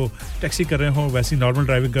चाहे वो टैक्सी कर रहे हो वैसी नॉर्मल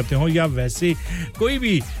ड्राइविंग करते हो या वैसे कोई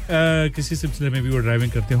भी किसी सिलसिले में भी वो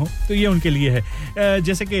ड्राइविंग करते हो तो ये उनके लिए है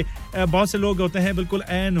जैसे कि बहुत से लोग होते हैं बिल्कुल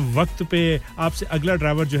ऐन वक्त पे आपसे अगला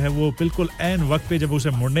ड्राइवर जो है वो बिल्कुल ऐन वक्त पे जब उसे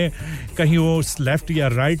मुड़ने कहीं वो लेफ्ट या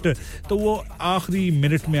राइट तो वो आखिरी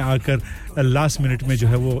मिनट में आकर लास्ट मिनट में जो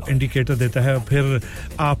है वो इंडिकेटर देता है फिर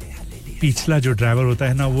आप पिछला जो ड्राइवर होता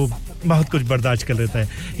है ना वो बहुत कुछ बर्दाश्त कर लेता है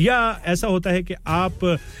या ऐसा होता है कि आप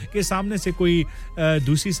के सामने से कोई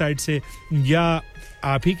दूसरी साइड से या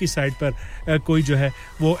आप ही की साइड पर कोई जो है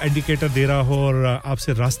वो इंडिकेटर दे रहा हो और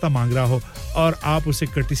आपसे रास्ता मांग रहा हो और आप उसे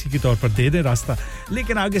कर्टेसी के तौर पर दे दें रास्ता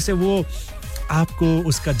लेकिन आगे से वो आपको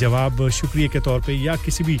उसका जवाब शुक्रिया के तौर पे या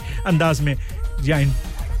किसी भी अंदाज में या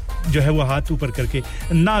जो है वो हाथ ऊपर करके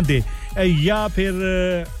ना दे या फिर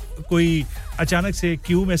कोई अचानक से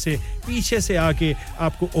क्यू में से पीछे से आके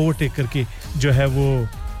आपको ओवरटेक करके जो है वो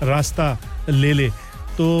रास्ता ले ले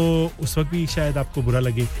तो उस वक्त भी शायद आपको बुरा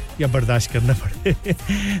लगे या बर्दाश्त करना पड़े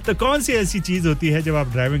तो कौन सी ऐसी चीज होती है जब आप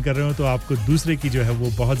ड्राइविंग कर रहे हो तो आपको दूसरे की जो है वो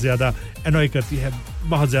बहुत ज्यादा अनॉय करती है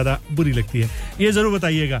बहुत ज्यादा बुरी लगती है ये जरूर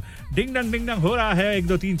बताइएगा डिंग डंग हो रहा है 1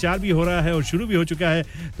 2 3 4 भी हो रहा है और शुरू भी हो चुका है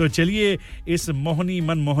तो चलिए इस मोहनी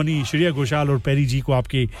मनमोहनी श्रेया घोषाल और पैरी जी को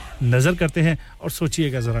आपकी नजर करते हैं और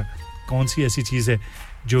सोचिएगा जरा कौन सी ऐसी चीज है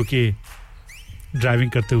जो कि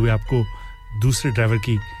ड्राइविंग करते हुए आपको दूसरे ड्राइवर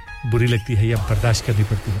की बुरी लगती है या बर्दाश्त करनी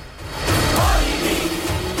पड़ती है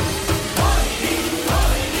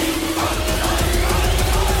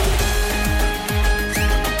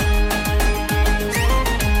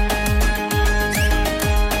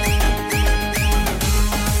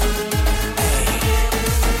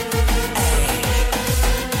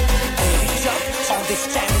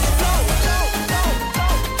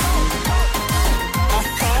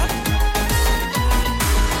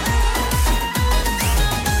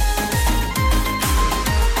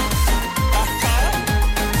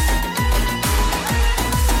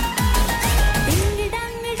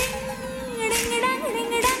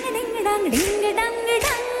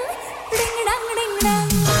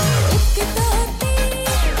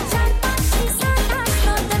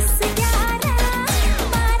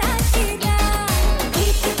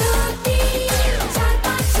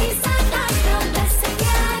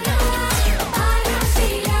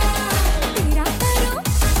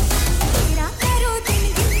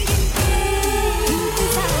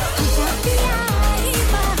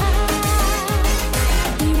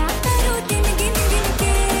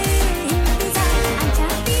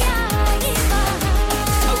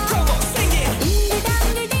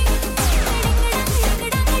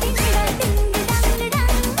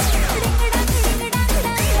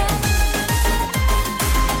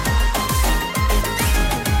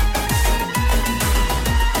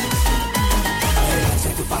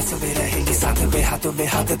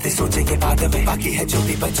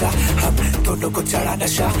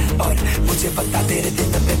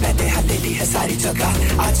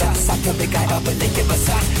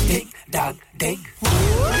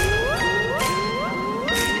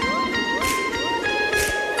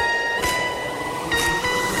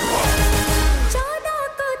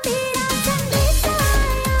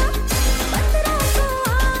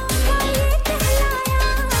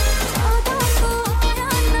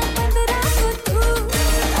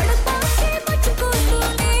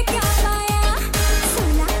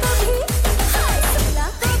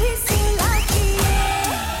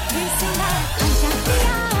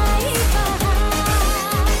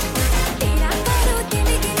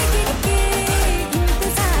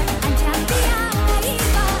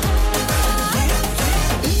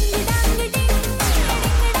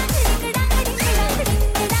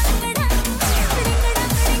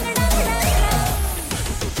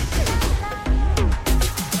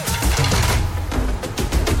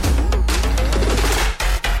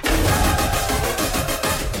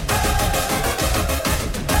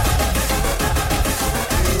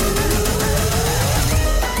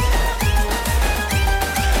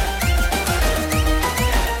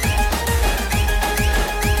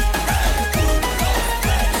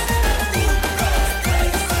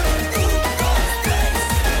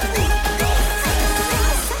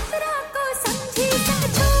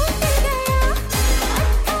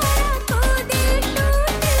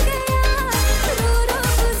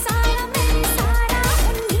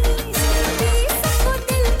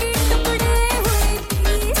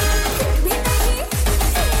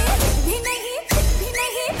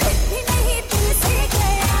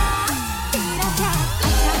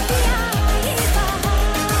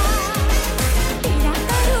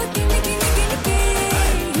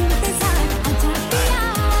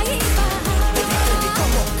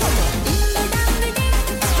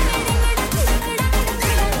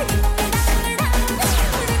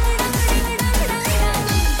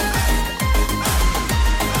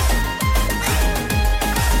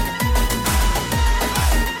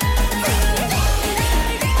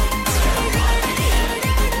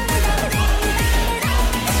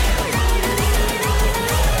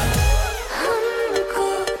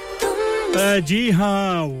जी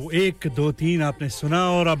हाँ 1 2 3 आपने सुना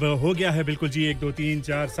और अब हो गया है बिल्कुल जी 1 2 3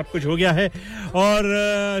 4 सब कुछ हो गया है और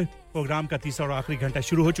प्रोग्राम का तीसरा और आखिरी घंटा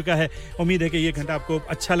शुरू हो चुका है उम्मीद है कि ये घंटा आपको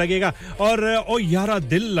अच्छा लगेगा और ओ यारा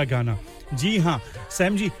दिल लगाना जी हाँ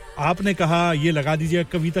सैम जी आपने कहा ये लगा दीजिए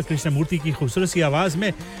कविता कृष्णमूर्ति की खूबसूरत सी आवाज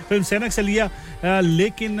में फिल्म सैनक से लिया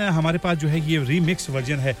लेकिन हमारे पास जो है ये रीमिक्स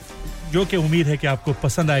वर्जन है जो कि उम्मीद है कि आपको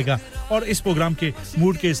पसंद आएगा और इस प्रोग्राम के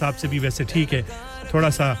मूड के हिसाब से भी वैसे ठीक है थोड़ा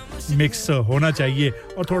सा मिक्स होना चाहिए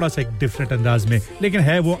और थोड़ा सा एक डिफरेंट अंदाज में लेकिन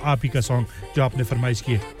है वो आप ही का सॉन्ग जो आपने फरमाइश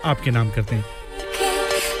की है आपके नाम करते हैं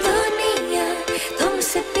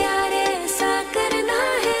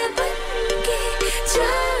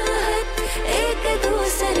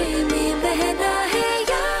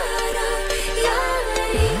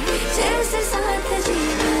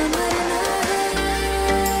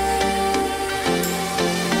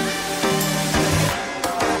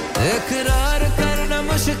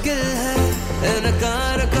मुश्किल है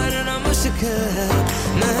इनकार करना मुश्किल है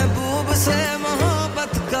महबूब से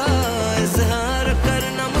मोहब्बत का इजहार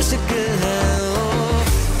करना मुश्किल है ओ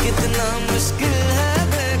कितना मुश्किल है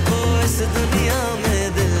देखो इस दुनिया में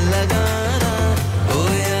दिल लगाना ओ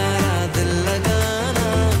यारा दिल लगाना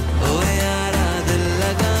ओ यारा दिल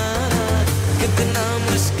लगाना कितना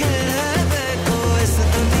मुश्किल है देखो इस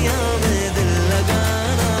दुनिया में दिल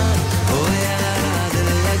लगाना ओ यारा दिल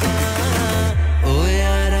लगाना ओ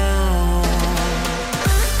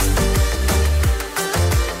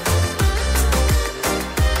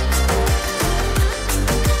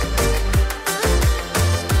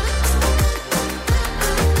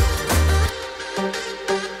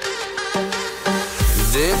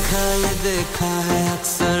देखा है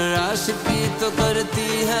अक्सर आशिकी तो करती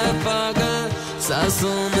है पागल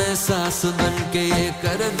सांसों में सांस बन के ये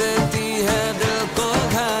कर देती है दिल को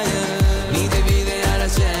घायल नींद भी यारा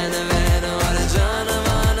चैन वैन और जान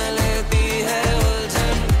मान लेती है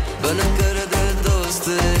उलझन बनकर दिल दोस्त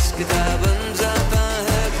इश्क का बन जाता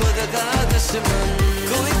है खुद का दुश्मन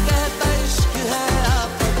कोई कहता इश्क है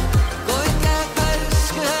आप कोई कहता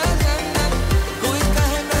इश्क है जन्नत कोई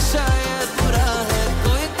कहे नशा बुरा है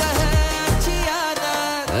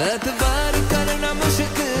एतबार करना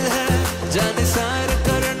मुश्किल है जानिसार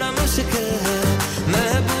करना मुश्किल है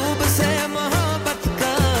महबूब से मोहब्बत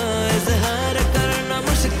का इजहार करना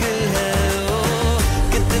मुश्किल है ओ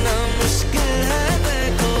कितना मुश्किल है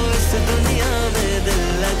देखो इस दुनिया में दिल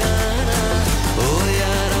लगाना ओ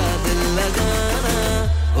यारा दिल लगाना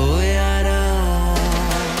ओ यारा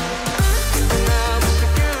कितना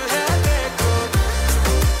मुश्किल है देखो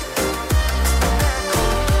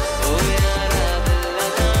ओ यारा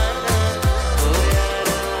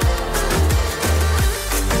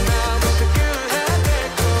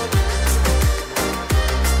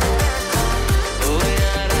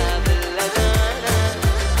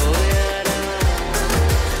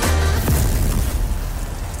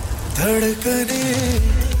धड़कने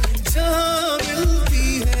जहाँ मिलती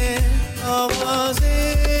है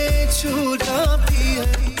आवाजें छू जाती है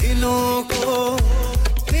दिलों को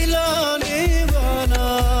मिलाने वाला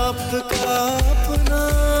आपका अपना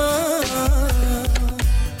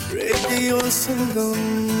रेडियो संगम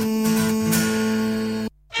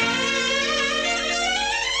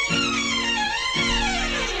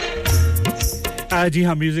जी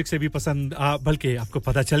हाँ म्यूजिक से भी पसंद बल्कि आपको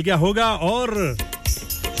पता चल गया होगा और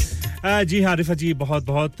जी हाँ रिफा जी बहुत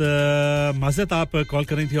बहुत माज़रत आप कॉल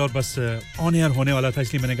कर रही थी और बस ऑन एयर होने वाला था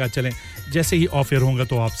इसलिए मैंने कहा चलें जैसे ही ऑफ एयर होगा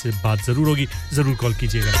तो आपसे बात ज़रूर होगी ज़रूर कॉल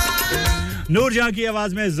कीजिएगा नूर जहां की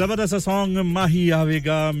आवाज़ में ज़बरदस्त सॉन्ग माही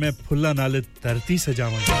आवेगा मैं फुल्ला नाल धरती से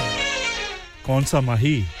जाऊंगा कौन सा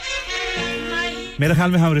माही मेरे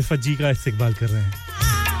ख्याल में हम रिफत जी का इस्तेकबाल कर रहे हैं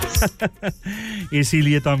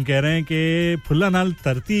इसीलिए तो हम कह रहे हैं कि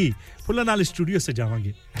फुल्ला नाल स्टूडियो से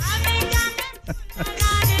जावांगे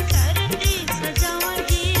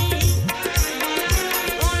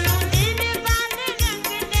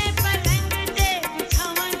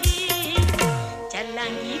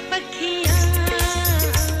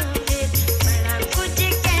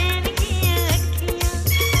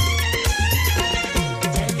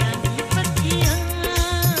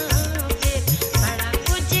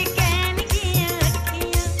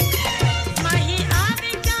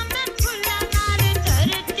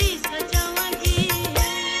धरती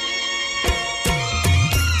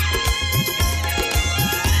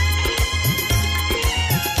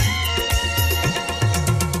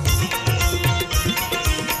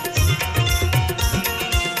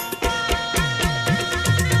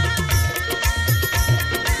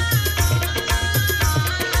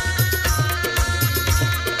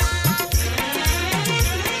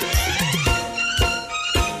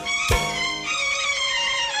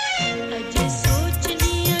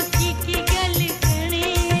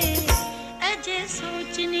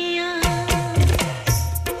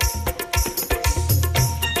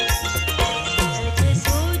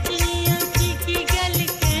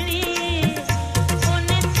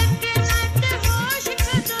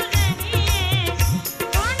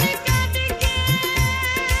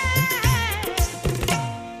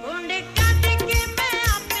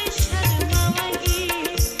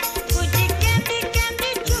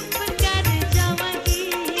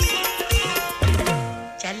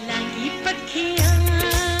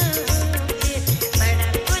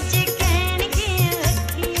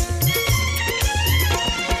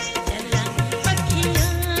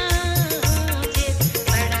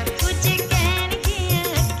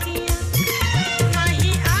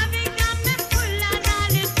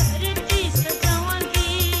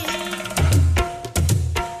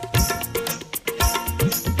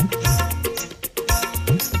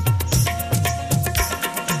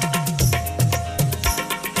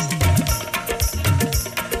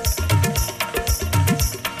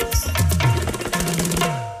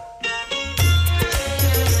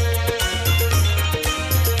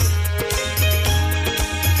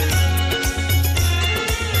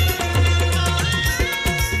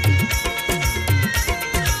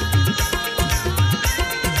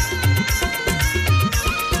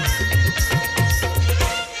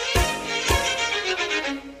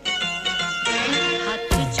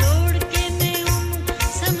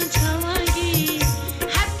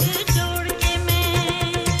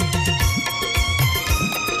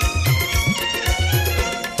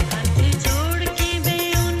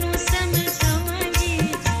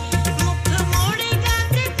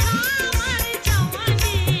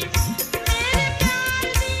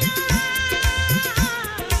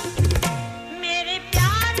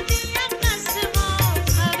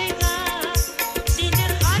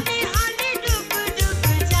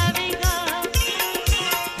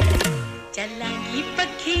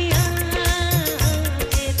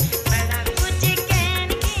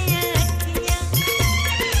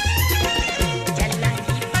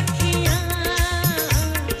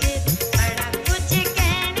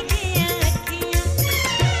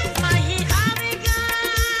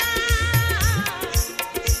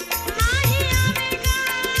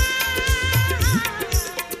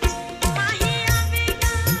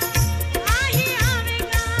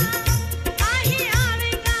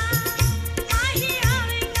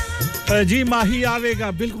जी माही आवेगा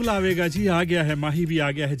बिल्कुल आवेगा जी आ गया है माही भी आ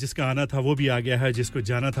गया है जिसका आना था वो भी आ गया है जिसको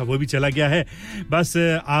जाना था वो भी चला गया है बस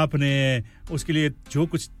आपने उसके लिए जो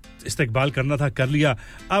कुछ इस्तकबाल करना था कर लिया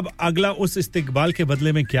अब अगला उस इस्तकबाल के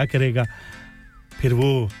बदले में क्या करेगा फिर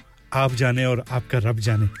वो आप जाने और आपका रब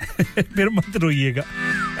जाने फिर मत रोइएगा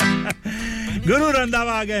गुरु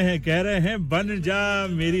रंधावा आ गए हैं कह रहे हैं बन जा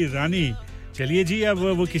मेरी रानी चलिए जी अब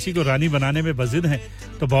वो किसी को रानी बनाने में बजिद हैं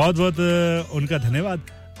तो बहुत-बहुत उनका धन्यवाद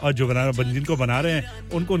और जो जिनको बना रहे हैं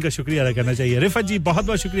उनको उनका शुक्रिया अदा करना चाहिए रिफत जी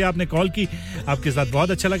बहुत-बहुत शुक्रिया आपने कॉल की आपके साथ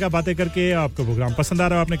बहुत अच्छा लगा बातें करके आपको प्रोग्राम पसंद आ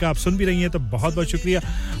रहा है आपने कहा आप सुन भी रही हैं तो बहुत-बहुत शुक्रिया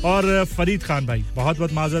और फरीद खान भाई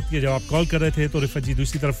बहुत-बहुत माजरत कि जब आप कॉल कर रहे थे तो रिफत जी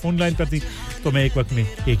दूसरी तरफ फोन लाइन पर थी तो मैं एक वक्त में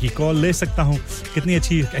एक ही कॉल ले सकता हूं कितनी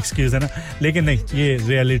अच्छी एक्सक्यूज है ना लेकिन नहीं ये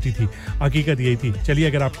रियलिटी थी हकीकत यही थी चलिए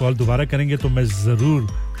अगर आप कॉल दोबारा करेंगे तो मैं जरूर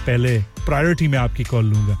पहले प्रायोरिटी में आपकी कॉल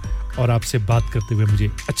लूंगा और आपसे बात करते हुए मुझे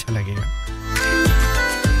अच्छा लगेगा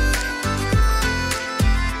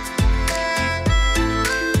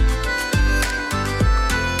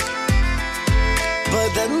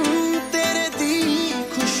बदन तेरे दी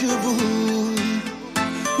खुशबू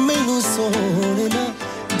मैनू सोहना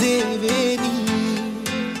देवे नी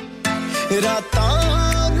रातां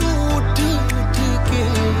नू उठ उठ के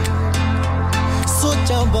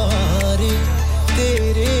सोचा बारे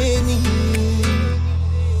तेरे नी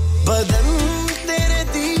बदन तेरे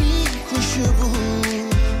दी खुशबू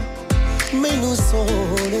मैनू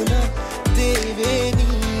सोहना देवे नी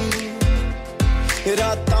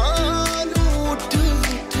रातां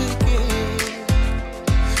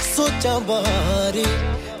सोचा बारे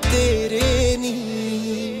तेरे नी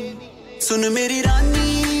सुन मेरी रानी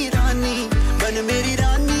रानी बन मेरी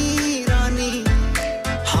रानी रानी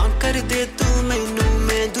हाँ कर दे तू मैनू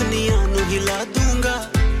मैं दुनिया नू हिला दूंगा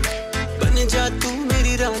बन जा तू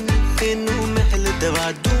मेरी रानी तेनू महल दवा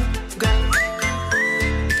दूंगा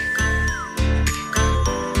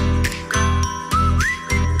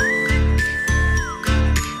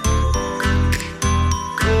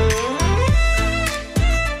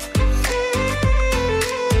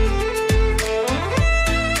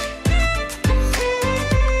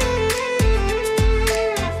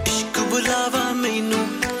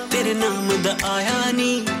आया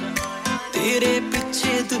नी तेरे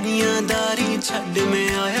पीछे दुनियादारी छड़ में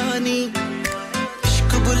आया नी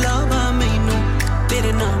इश्क बुलावा मैनू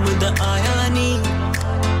तेरे नाम दा आया नी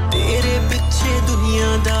तेरे पीछे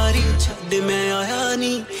दुनियादारी छड़ में आया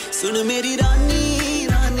नी सुन मेरी रानी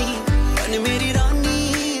रानी बन मेरी रानी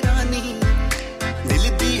रानी दिल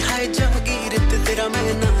दी है जागीर तेरा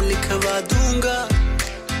मैं नाम लिखवा दूंगा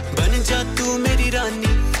बन जा तू मेरी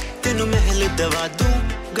रानी तेनू महल दवा दूंगा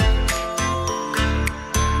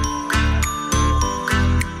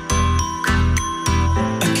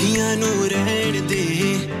नू रहन दे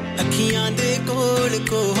अखियां दे कोल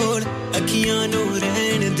कोल अखियां नू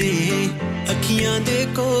रहन दे अखियां दे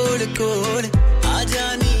कोल कोल आजा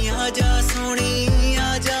नी आजा सोनी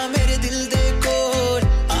आजा मेरे दिल दे कोल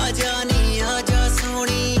आजा नी आजा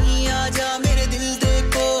सोनी आजा मेरे दिल दे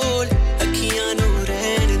कोल अखियां नू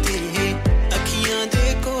रहन दे अखियां दे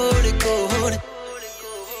कोल कोल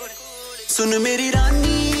सुन मेरी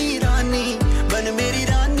रानी रानी बन मेरी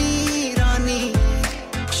रानी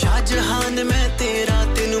जहान मैं तेरा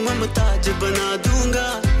तेनू मुमताज बना दूंगा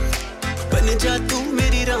बन जा तू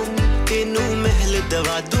मेरी रानी तेनू महल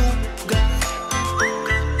दवा दूंगा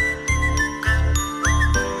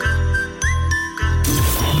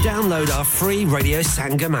Download our free Radio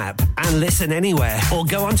Sangam app and listen anywhere or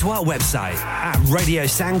go onto our website at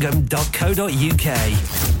radiosangam.co.uk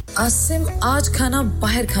Asim आज खाना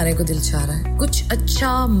बाहर खाने को दिल चाह रहा है कुछ अच्छा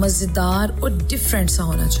मजेदार और डिफरेंट सा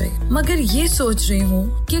होना चाहिए मगर ये सोच रही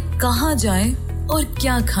हूँ कि कहाँ जाएं और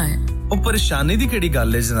क्या खाएं ओ परेशानी दी केड़ी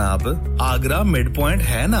गल है जनाब आगरा मिड पॉइंट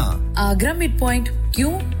है ना आगरा मिड पॉइंट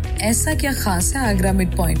क्यों ऐसा क्या खास है आगरा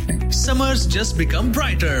मिड पॉइंट में Summers just become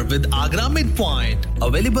brighter with Agra Midpoint.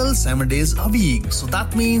 Available 7 days a week. So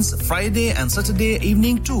that means Friday and Saturday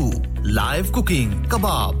evening too. Live cooking,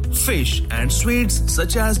 kebab, fish and sweets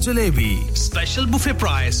such as jalebi. Special buffet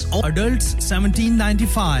price. Adults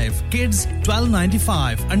 $17.95, kids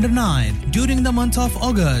 $12.95 under 9 during the month of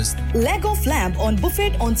August. Leg of lamb on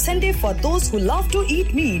buffet on Sunday for those who love to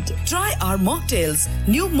eat meat. Try our mocktails.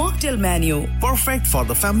 New mocktail menu. Perfect for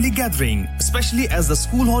the family gathering, especially as the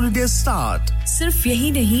school holidays start. सिर्फ यही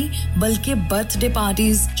नहीं बल्कि birthday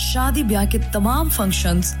parties शादी ब्याह के तमाम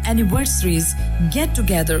functions anniversaries get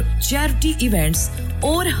together charity events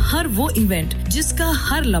और हर वो इवेंट जिसका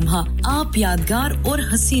हर लम्हा आप यादगार और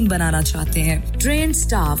हसीन बनाना चाहते हैं ट्रेन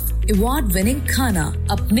स्टाफ अवार्ड विनिंग खाना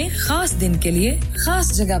अपने खास दिन के लिए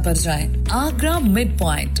खास जगह पर जाएं Agra mid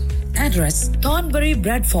point Address Thornbury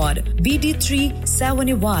Bradford BD3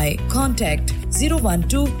 7Y. Contact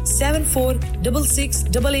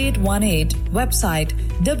 012-7466-8818. Website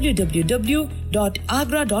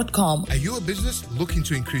www.agra.com. Are you a business looking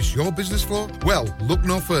to increase your business flow? Well, look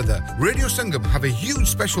no further. Radio Sangam have a huge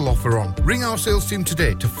special offer on. Ring our sales team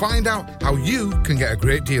today to find out how you can get a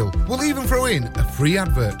great deal. We'll even throw in a free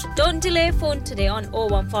advert. Don't delay, phone today on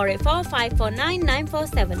 01484 549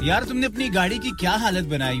 947. यार तुमने अपनी गाड़ी की क्या हालत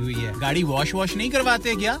बनाई हुई है? गाड़ी वॉश नहीं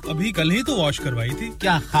करवाते क्या? अभी कल ही तो वॉश करवाई थी।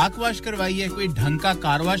 क्या खाक वॉश करवाई है? कोई ढंग का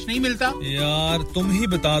कार वॉश नहीं मिलता? यार तुम ही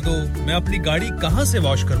बता दो, मैं अपनी गाड़ी कहां से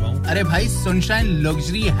वॉश करवाऊं? अरे भाई sunshine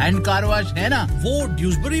luxury hand car wash है ना, वो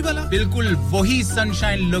ड्यूसबरी वाला? बिल्कुल वही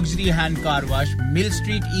sunshine luxury hand car wash, mill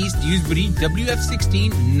street east Dewsbury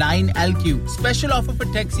WF16 9LQ. Special offer for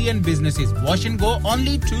taxi and businesses. Wash and go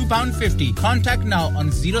only £2.50. Contact now on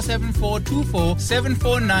 07424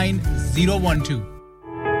 749 012.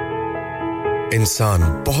 इंसान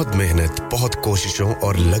बहुत मेहनत, बहुत कोशिशों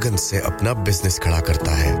और लगन से अपना बिजनेस खड़ा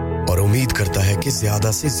करता है और उम्मीद करता है कि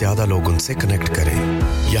ज्यादा से ज्यादा लोग उनसे कनेक्ट करें।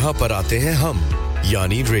 यहाँ पर आते हैं हम,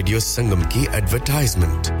 यानी रेडियो संगम की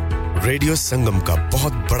एडवर्टाइजमेंट। रेडियो संगम का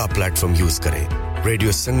बहुत बड़ा प्लेटफॉर्म यूज करें।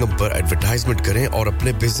 रेडियो संगम पर एडवर्टाइजमेंट करें और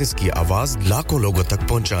अपने बिजनेस की आवाज लाखों लोगों तक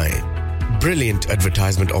पहुंचाएं। Brilliant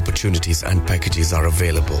advertisement opportunities and packages are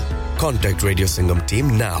available. Contact Radio Sangam team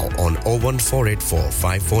now on 01484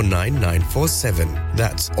 549 947.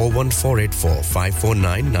 That's 01484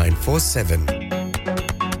 549 947.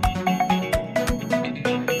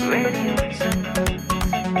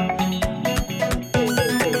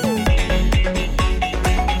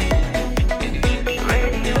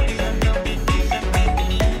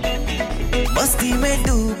 मस्ती में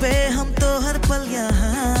डूबे हम तो हर पल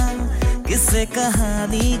यहाँ, किससे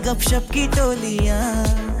कहानी गपशप की टोलियां,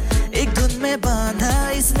 एक धुन में बांधा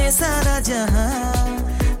इसने सारा जहां,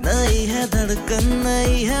 नई है धड़कन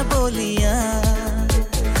नई है बोलियां,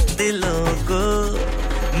 दिलों को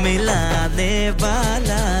मिलाने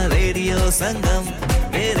वाला रेडियो संगम,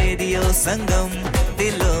 ये रेडियो संगम,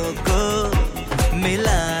 दिलों को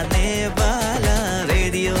मिलाने वाला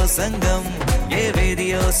रेडियो संगम, ये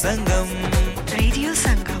रेडियो संगम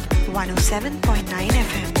 107.9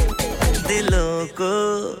 FM. दिलों को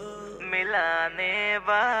मिलाने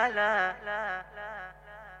वाला।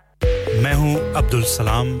 मैं हूं अब्दुल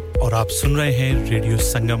सलाम और आप सुन रहे हैं रेडियो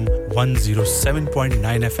संगम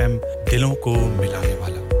 107.9 FM, दिलों को मिलाने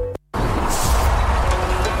वाला।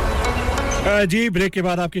 जी ब्रेक के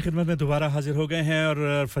बाद आपकी खिदमत में दोबारा हाजिर हो गए हैं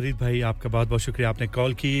और फरीद भाई आपका बहुत-बहुत शुक्रिया, आपने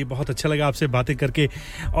कॉल की, बहुत अच्छा लगा आपसे बातें करके।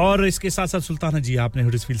 और इसके साथ-साथ सुल्ताना जी आपने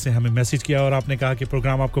हडर्सफील्ड से हमें मैसेज किया और आपने कहा कि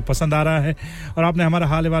प्रोग्राम आपको पसंद आ रहा है और आपने हमारा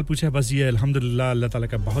हाल-अहवाल पूछा। बस ये अल्हम्दुलिल्लाह अल्लाह ताला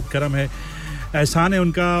का बहुत करम है, एहसान है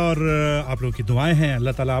उनका और आप लोगों की दुआएं हैं।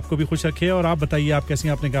 अल्लाह ताला आपको भी खुश रखे। और आप बताइए आप कैसी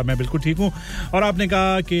हैं? आपने कहा मैं बिल्कुल ठीक हूं और आपने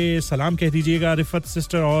कहा कि सलाम कह दीजिएगा रिफत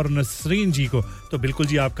सिस्टर और नसरीन जी को। तो बिल्कुल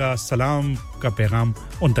जी आपका सलाम का पैगाम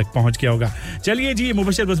उन तक पहुंच गया होगा। चलिए जी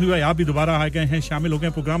मुबशर बसमी भाई आप भी दोबारा आ गए हैं, शामिल हो गए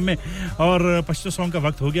प्रोग्राम में और पश्तो सॉन्ग का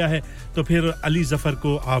वक्त हो गया है। तो फिर अली जफर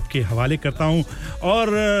को आपके हवाले करता हूं और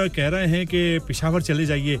कह रहे हैं कि पेशावर चले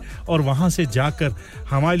जाइए और वहां से जाकर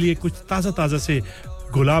हमारे लिए कुछ ताज़ा से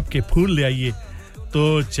गुलाब के फूल ले आइए।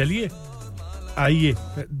 तो चलिए आइए,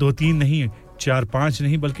 2-3 नहीं 4-5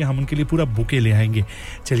 नहीं बल्कि हम उनके लिए पूरा बुके ले आएंगे।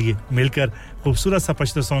 चलिए मिलकर खूबसूरत सा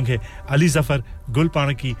पश्तो सॉन्ग है अली जफर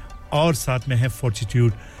गुलपाना की और साथ में है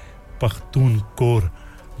फॉर्टिट्यूड पख्तूनकोर।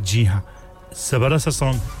 जी हां, जबरदस्त सा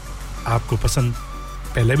सॉन्ग, आपको पसंद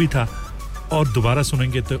पहले भी था और दोबारा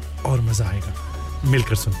सुनेंगे तो और मजा आएगा।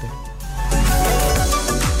 मिलकर सुनते हैं।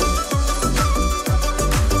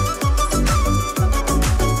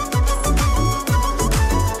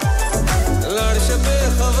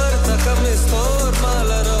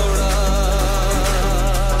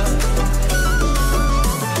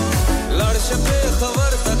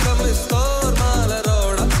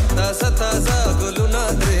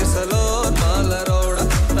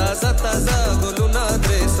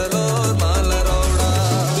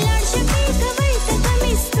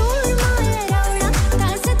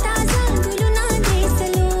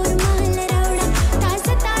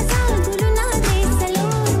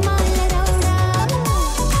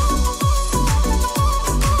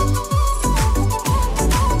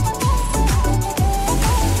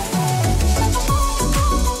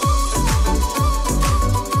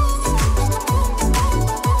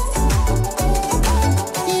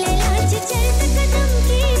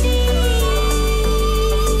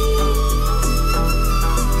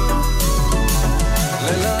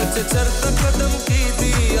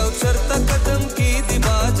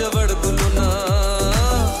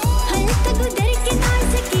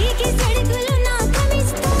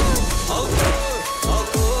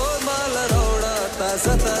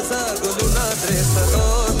 guluna dresalo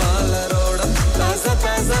mal roda taza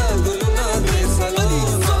taza guluna dresalo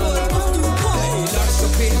hey lasha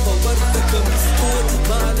pe povarta kam sport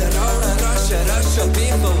mal roda rasha rasha pe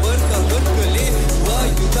povarta gulkali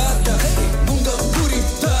vayudata bunga puri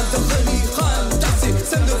ta khani khan tasi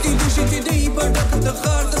sango ki dushi ki dei badak da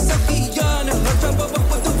khar da sakiyan hata baba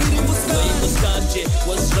patuviri muskanche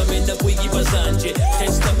wasrame na buigi bazanche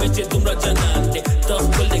testa meche tumra janante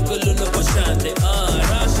tohkole guluna bashande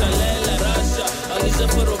rasha lela rasha aliza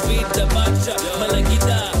farovita bacha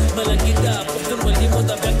malagida putur mali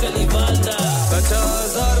moda bakali valda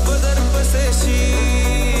 50000 badar paseshi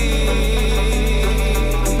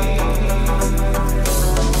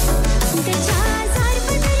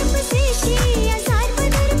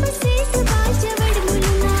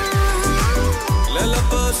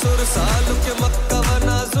sur saal ke makka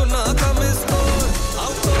wana zuna kamistor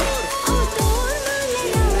autor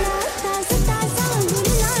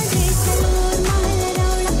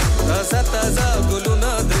taza taza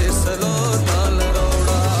guluna dresalor mal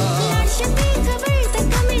roda shpe khabar tak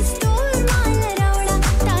kamistor mal roda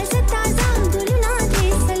taza taza guluna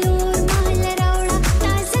dresalor mal roda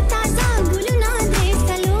taza taza guluna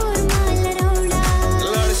dresalor mal roda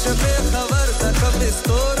lad shpe khabar tak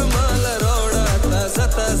kamistor mal roda taza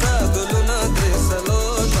taza guluna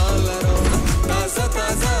dresalor mal roda taza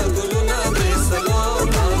taza guluna dresalor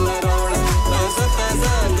mal roda taza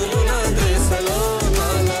taza guluna dresalor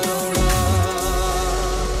mal roda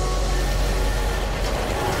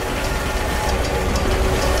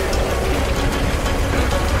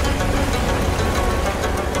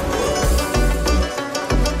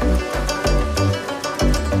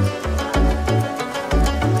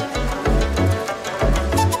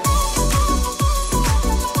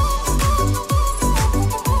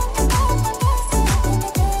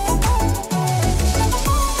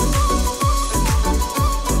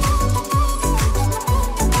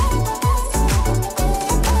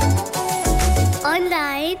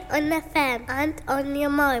Online, on FM, and on your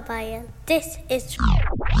mobile. This is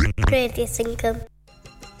Radio Sangam.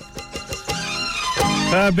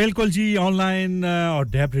 बिल्कुल जी online और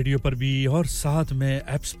dab radio पर भी और साथ में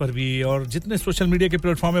apps पर भी और जितने सोशल मीडिया के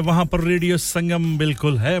प्लेटफॉर्म है वहां पर रेडियो संगम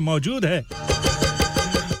बिल्कुल है मौजूद है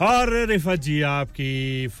और रिफत जी आपकी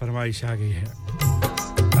फरमाइश आ गई है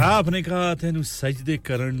आपने कहा तेनु सजदे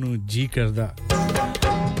करन नु जी करदा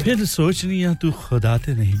फिर सोचनी है तू खुदा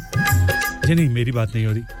ते नहीं जी नहीं मेरी बात नहीं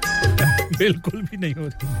हो रही बिल्कुल भी नहीं हो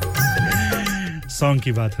रही सॉन्ग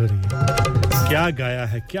की बात हो रही है क्या गाया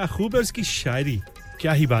है क्या खूब है उसकी शायरी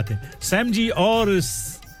क्या ही बात है सैम जी और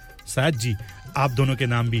साद जी आप दोनों के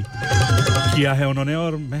नाम भी किया है उन्होंने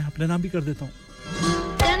और मैं अपने नाम भी कर देता हूं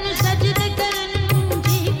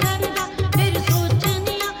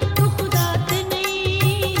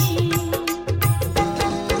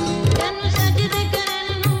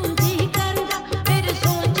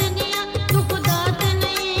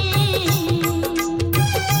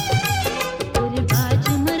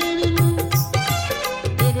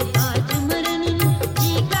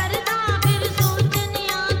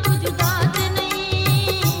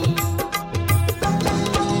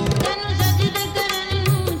Then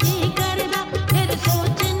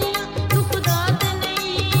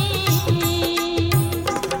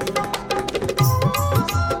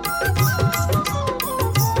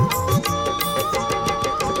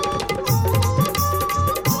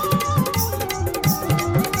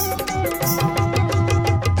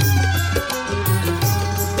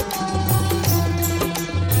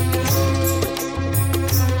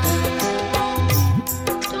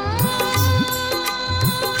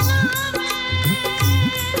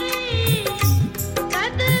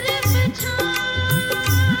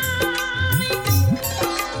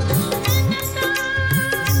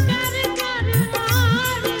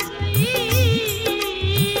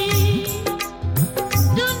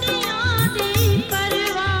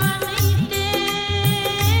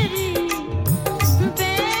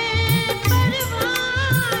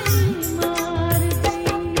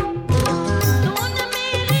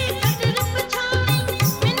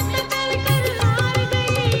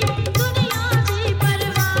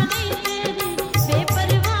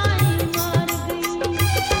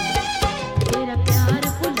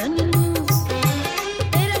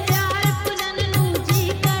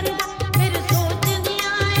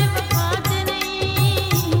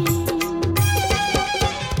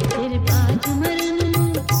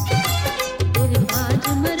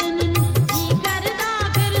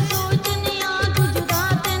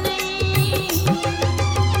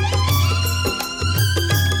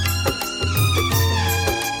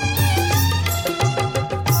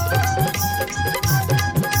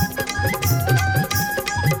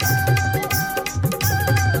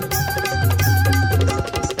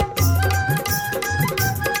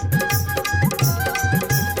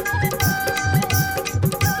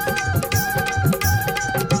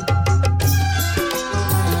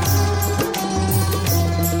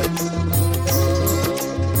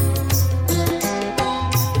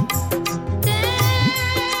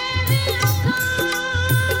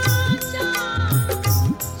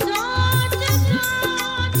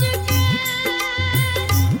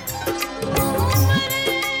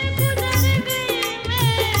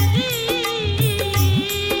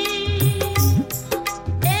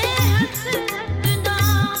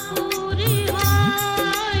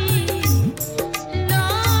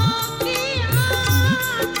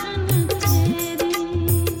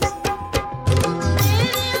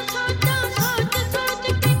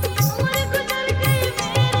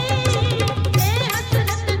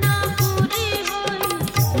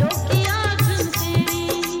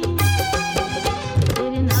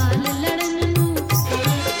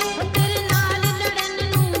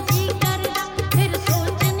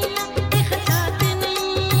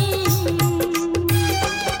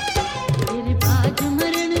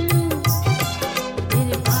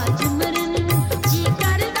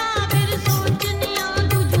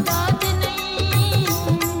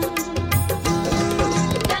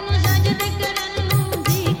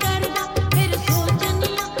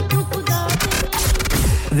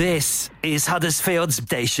is Huddersfield's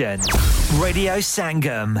station. Radio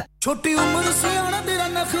Sangam. छोटी उम्र से आना तेरा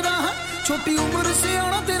नखरा छोटी उम्र से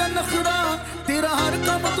आना तेरा नखरा तेरा हर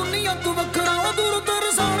काम दुनिया तू वखरा ओ दूर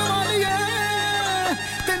तरसान वाली है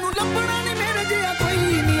तेनू लपना नहीं मेरे जिया कोई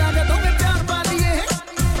नहीं आजा दो में प्यार पा लिए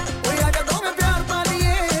ओए आजा दो में प्यार पा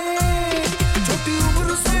लिए छोटी उम्र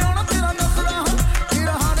से आना तेरा नखरा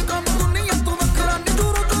तेरा हर काम दुनिया तू वखरा नहीं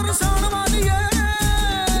दूर तरसान वाली है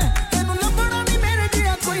तेनू लपना नहीं मेरे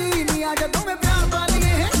जिया कोई नहीं आजा दो में प्यार पा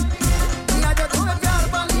लिए नहीं आजा दो में प्यार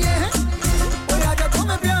पा लिए ओए आजा दो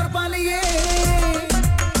में प्यार पा लिए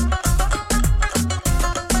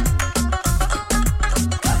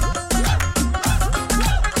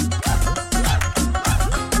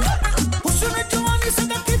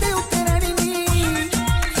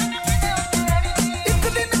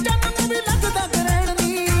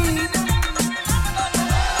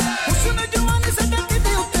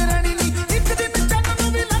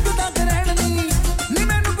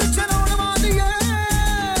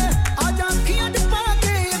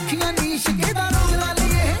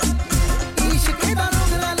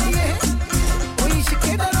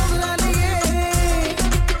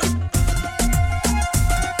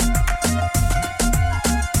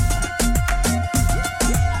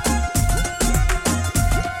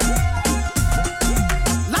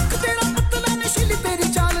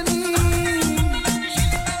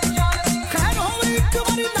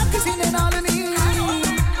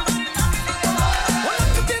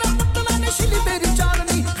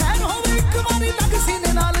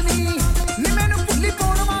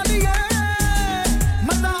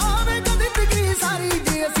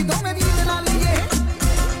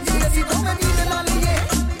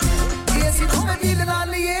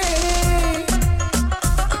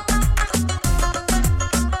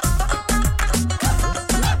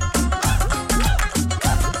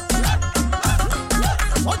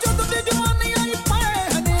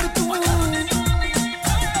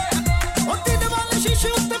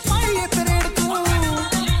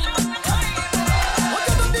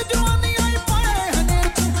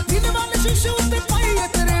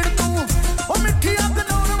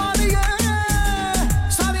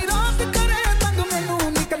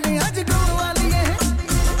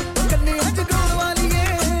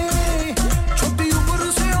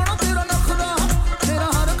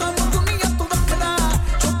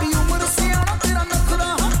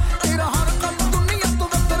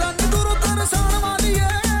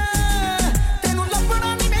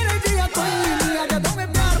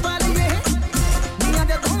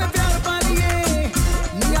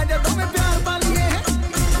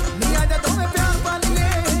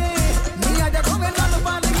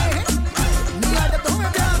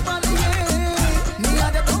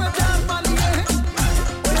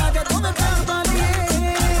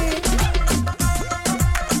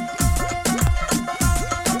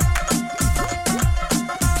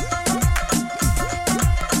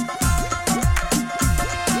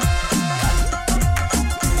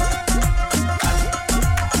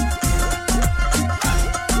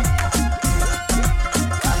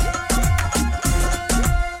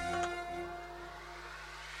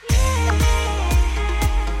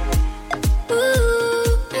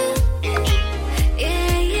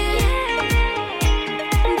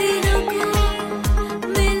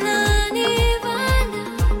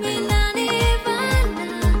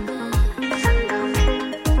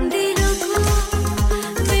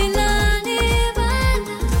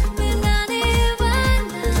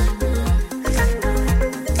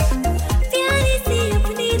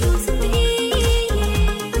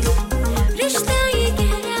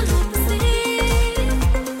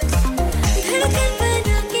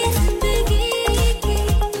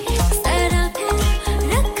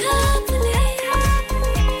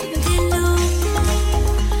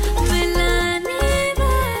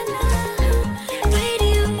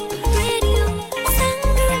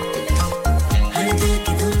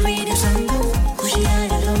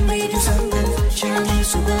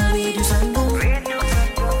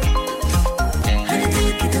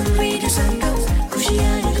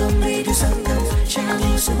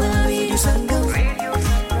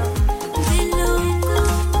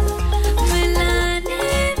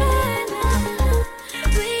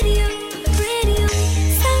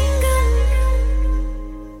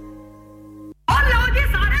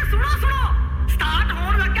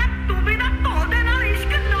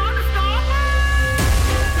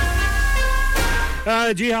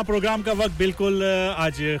जी हां प्रोग्राम का वक्त बिल्कुल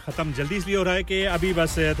आज खत्म जल्दी इसलिए हो रहा है कि अभी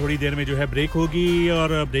बस थोड़ी देर में जो है ब्रेक होगी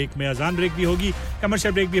और ब्रेक में अजान ब्रेक भी होगी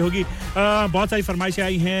कमर्शियल ब्रेक भी होगी बहुत सारी फरमाइशें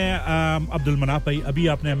आई हैं अब्दुल मनाफ भाई अभी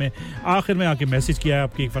आपने हमें आखिर में आके मैसेज किया है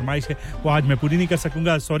आपकी एक फरमाइश है वो आज मैं पूरी नहीं कर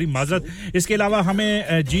सकूंगा सॉरी माजरत इसके अलावा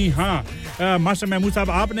हमें जी हां मास्टर महमूद साहब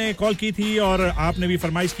आपने कॉल की थी और आपने भी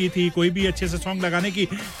फरमाइश की थी कोई भी अच्छे से सॉन्ग लगाने की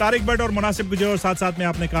तारिक बट और मुनासिब गुजर और साथ-साथ में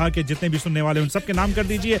आपने कहा कि जितने भी सुनने वाले उन सब के नाम कर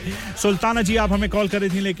दीजिए सुल्ताना जी आप हमें कॉल कर रही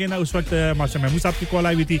थी लेकिन उस वक्त मास्टर महमूद साहब की कॉल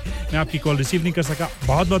आई हुई थी मैं आपकी कॉल रिसीव नहीं कर सका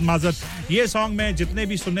बहुत-बहुत माजरत ये सॉन्ग में जितने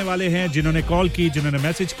भी सुनने वाले हैं जिन्होंने कॉल की जिन्होंने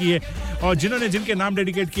मैसेज किए और जिन्होंने जिनके नाम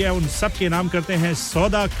डेडिकेट किया उन सब के नाम करते हैं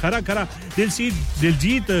सौदा खरा खरा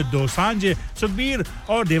दिलजीत दोसांझ सुखबीर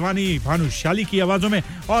और देवानी भानुशाली की आवाजों में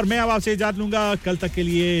और मैं अब आपसे इजाजत लूंगा कल तक के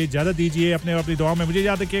लिए इजाजत दीजिए अपनी दुआ में मुझे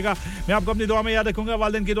याद रखिएगा मैं आपको अपनी दुआ में याद रखूंगा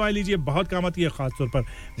वालिदैन की दुआएं लीजिए बहुत काम आती है खास तौर पर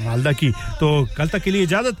वालिदा की तो कल तक के लिए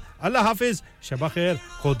इजाजत अल्लाह हाफिज शबा खैर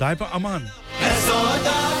खुदा पे अमान है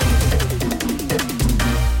सौदा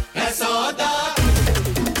है सौदा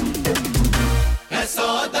है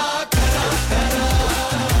सौदा करा करा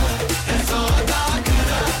है सौदा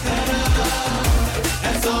करा करा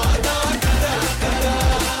है सौदा करा करा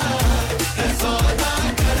है सौदा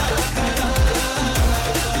करा करा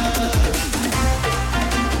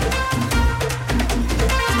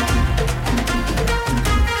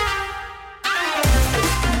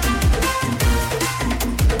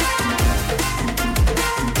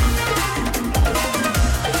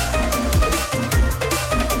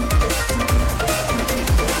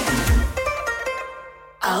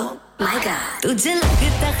तुझे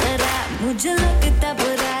लगता खराब मुझे लगता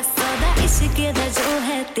बुरा सौदा इश्क का जो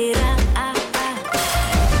है तेरा आ आ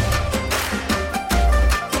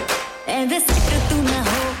ऐसे सिक तू ना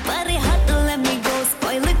हो पर हाथ let me go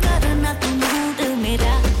spoil करना तू मूड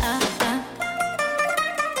मेरा आ आ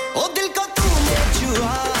ओ दिल को तूने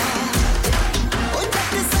छुआ ओ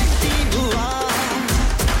जब संती हुआ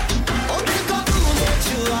ओ दिल को तूने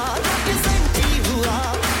छुआ जब संती हुआ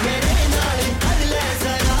मेरे नाल कर ले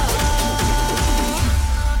जरा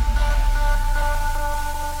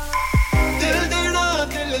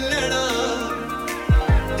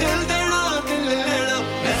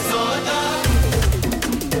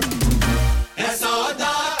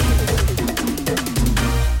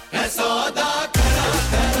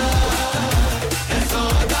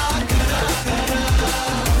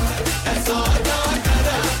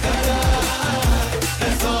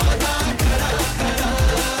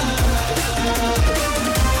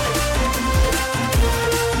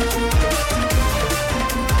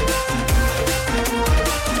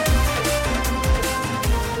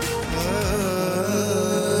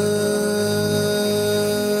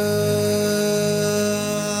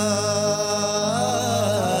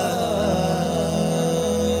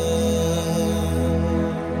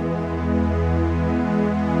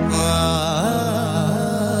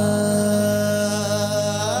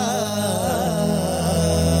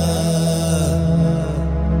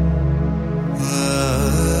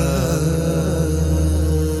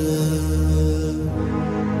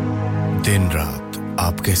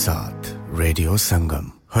रेडियो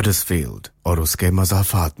संगम हडर्सफील्ड और उसके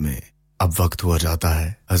मज़ाफ़ात में अब वक्त हुआ जाता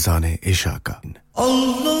है अज़ान इशा का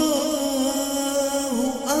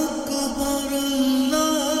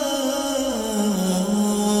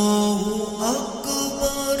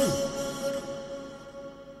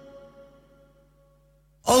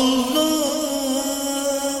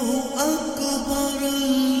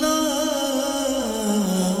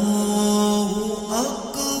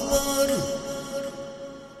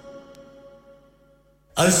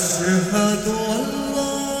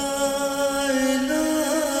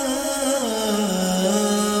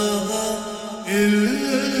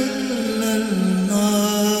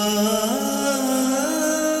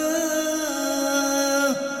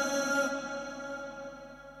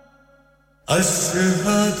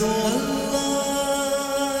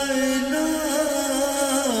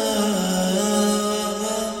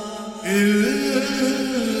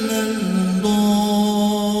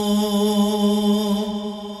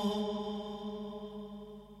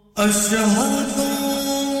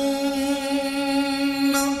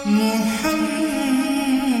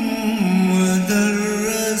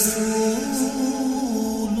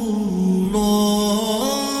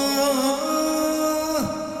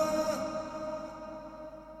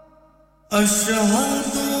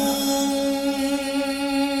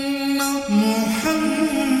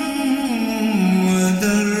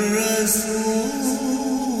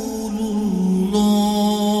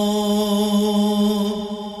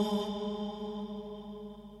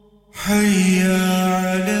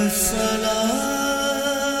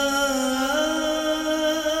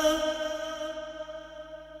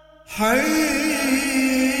حي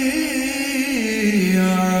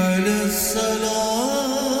على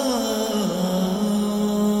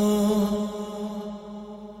الصلاة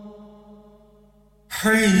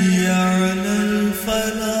حي على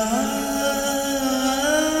الفلاح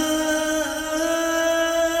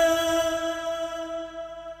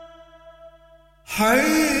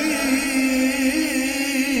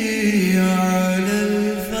حي على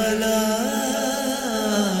الفلاح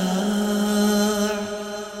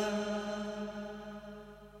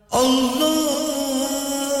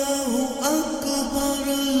الله أكبر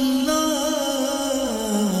الله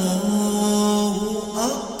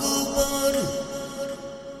أكبر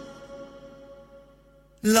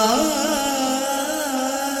لا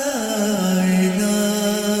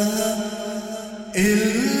إله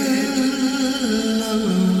إلا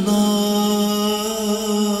الله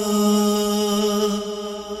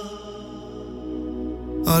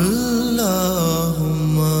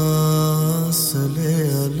اللهم صل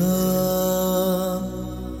على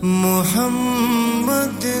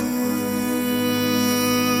محمد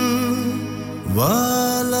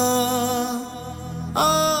وعلى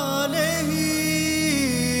آله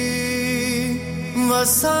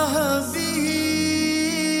وصحبه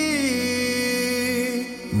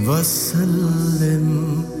وسلم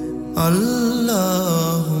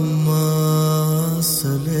اللهم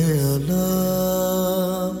صل على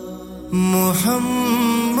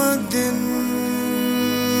محمد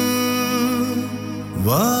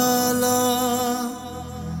وعلى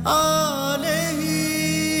آله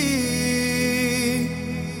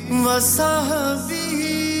وصحبه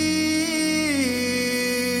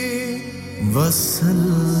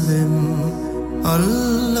وسلم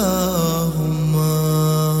اللهم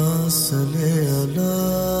صل على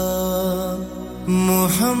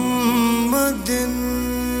محمد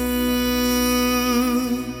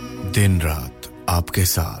दिन रात आपके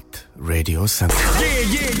साथ radio Sangam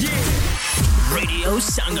Radio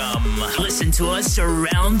Sangam. Listen to us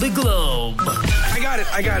around the globe. I got it.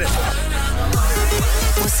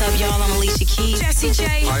 What's up, y'all? I'm Alicia Keys. Jessie J.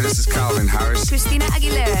 Hi, this is Calvin Harris. Christina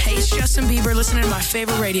Aguilera. Hey, it's Justin Bieber. Listening to my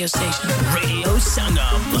favorite radio station. Radio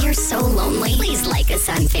Sangam. You're so lonely. Please like us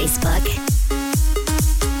on Facebook.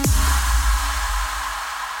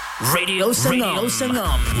 Radio Sangam.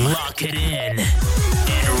 Lock it in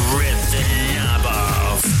and rip the knob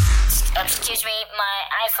off. Excuse me, my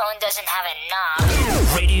iPhone doesn't have a knob.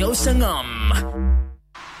 Radio Sangam.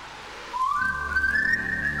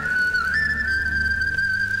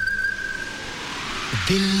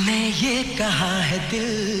 दिल ने ये कहा है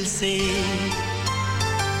दिल से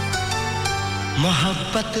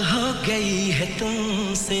मोहब्बत हो गई है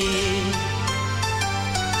तुमसे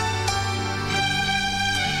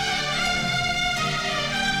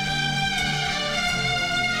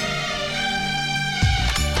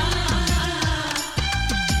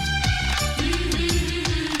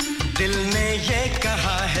दिल ने ये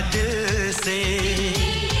कहा है दिल से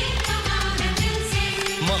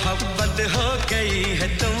मोहब्बत हो गई है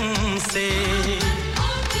तुमसे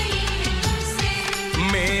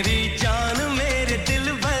मेरी जान मेरे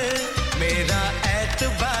दिल भर मेरा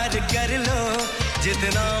एतबार कर लो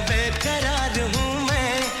जितना बेकरार हूँ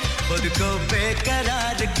मैं खुद को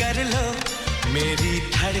बेकरार कर लो मेरी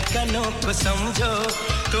धड़कनों को समझो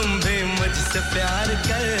तुम भी मुझसे प्यार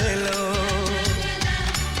कर लो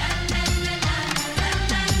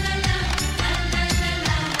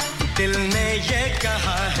दिल ने ये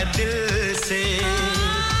कहा है दिल से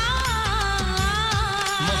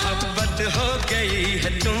मोहब्बत हो गई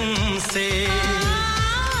है तुमसे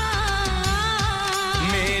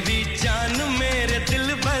मेरी जान मेरे दिल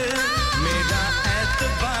भर मेरा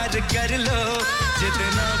एतबार कर लो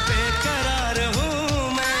जितना बेकरार हूँ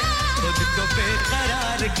मैं खुद को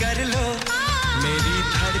बेकरार कर लो मेरी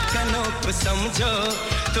धड़कनों को समझो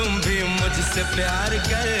तुम भी मुझसे प्यार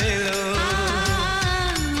कर लो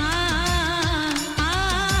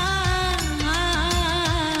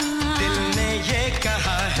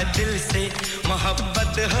कहा है दिल से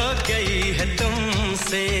मोहब्बत हो गई है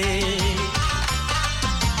तुमसे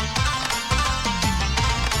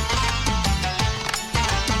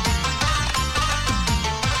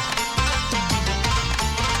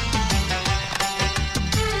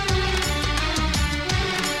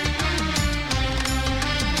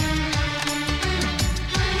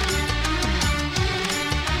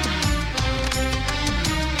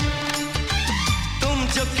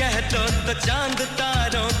तो चांद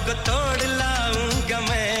तारों को तोड़ लाऊंगा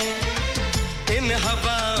मैं इन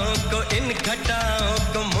हवाओं को इन घटाओं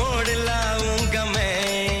को मोड़ लाऊंगा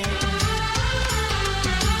मैं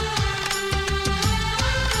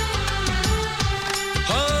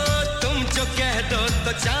हो तुम जो कह दो तो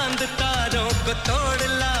तो चांद तारों को तोड़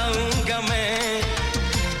लाऊंगा मैं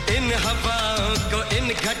इन हवाओं को इन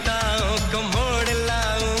घटाओं को मोड़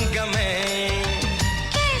लाऊंगा मैं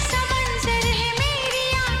कैसा मंजर है मेरी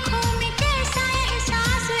आंखों में कैसा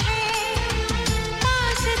एहसास है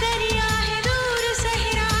पास दरिया है दूर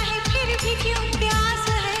सहरा है फिर भी क्यों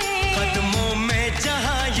प्यास है कदमों में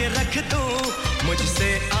जहां ये रख दूं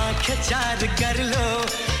मुझसे आंखें चार कर लो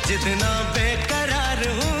जितना बेकरार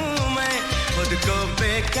हूं मैं खुद को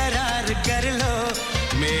बेकरार कर लो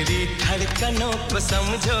मेरी धड़कनों को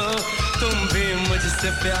समझो तुम भी मुझसे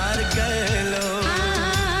प्यार कर लो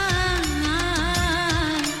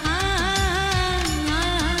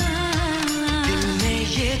दिल ने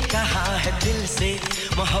ये कहा है दिल से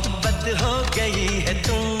मोहब्बत हो गई है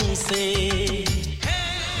तुमसे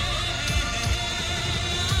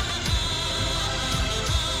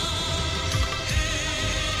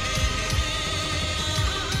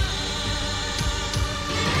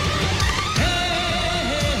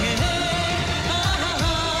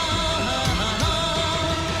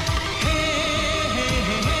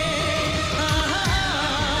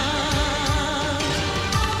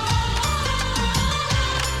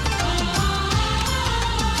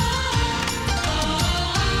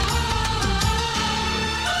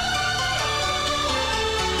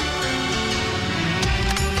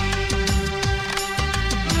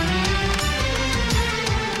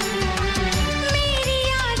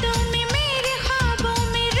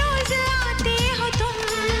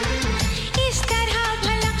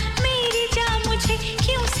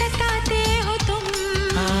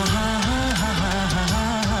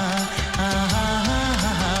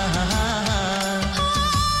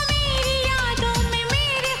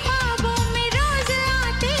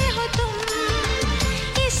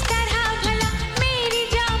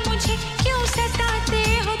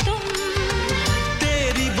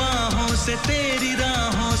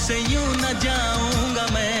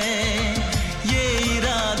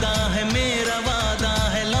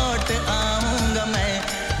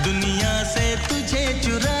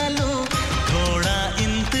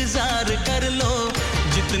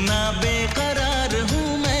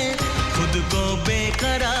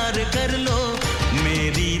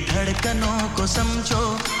धड़कनों को समझो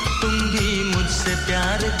तुम भी मुझसे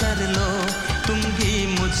प्यार कर लो तुम भी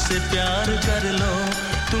मुझसे प्यार कर लो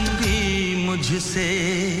तुम भी मुझसे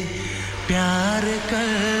प्यार कर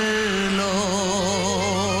लो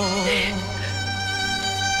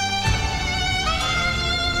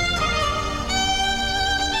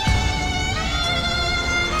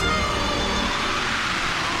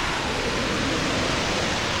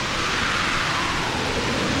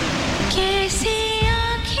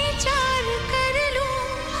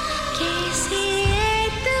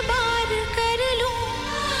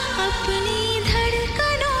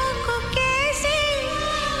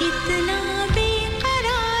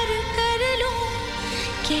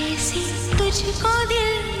तुझको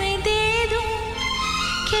दिल में दे दूं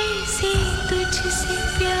कैसे तुझसे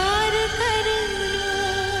प्यार कर लूं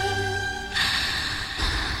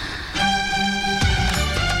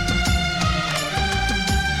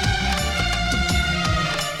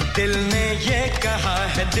दिल ने ये कहा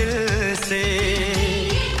है दिल से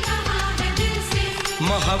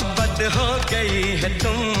मोहब्बत हो गई है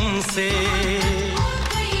तुमसे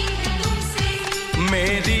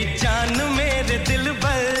मेरी जान मेरे दिल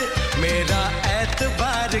पर मेरा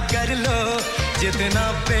एतबार कर लो जितना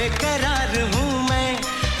बेकरार हूँ मैं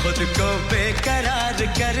खुद को बेकरार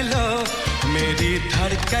कर लो मेरी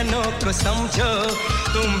धड़कनों को समझो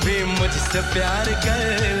तुम भी मुझसे प्यार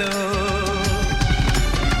कर लो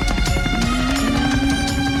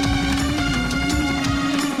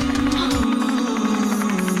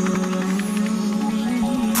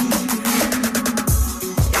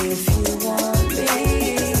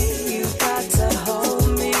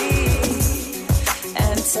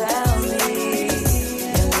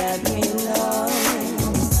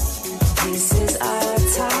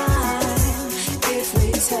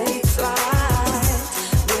Take flight,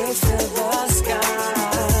 we'll fill the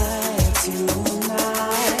sky.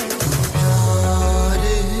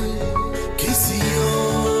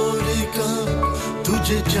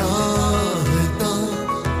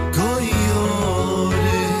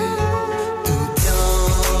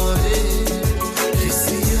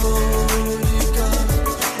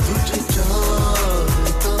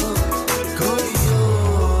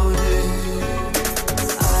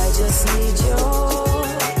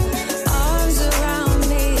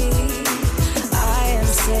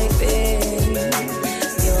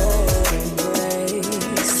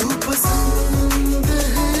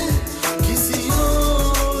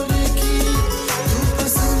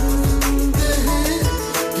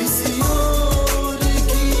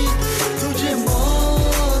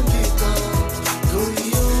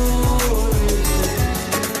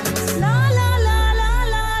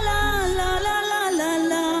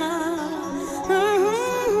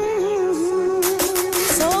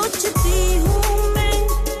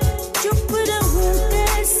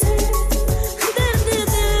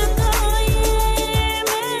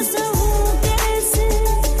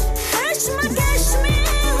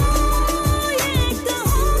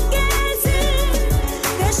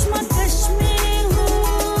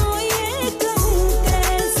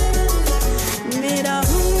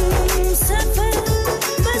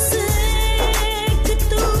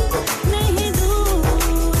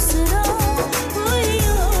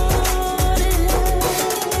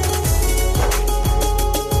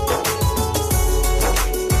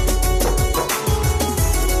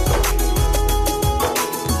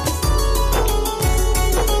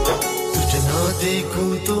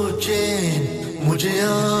 देखूं तो चैन मुझे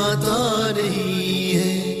आता नहीं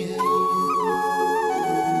है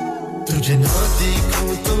तुझे ना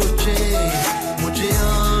देखूं तो चैन मुझे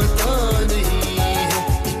आता नहीं है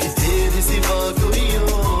कि तेरे सिवा कोई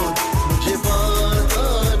और मुझे पाता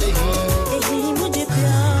नहीं कहीं मुझे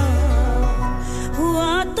प्यार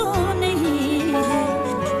हुआ तो नहीं है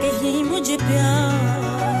कहीं मुझे प्यार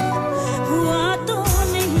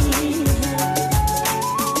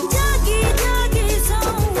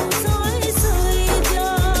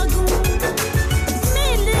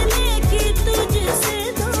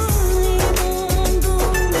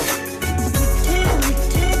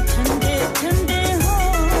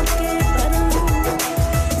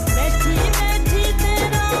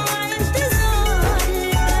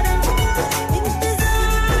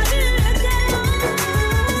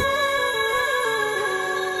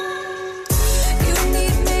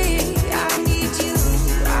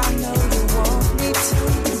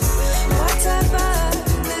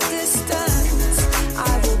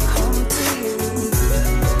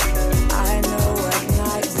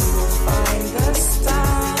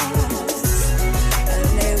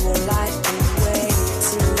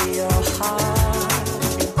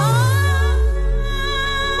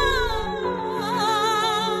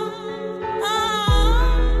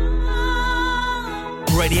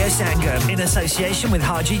in association with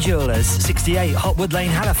Haji Jewelers, 68 Hotwood Lane,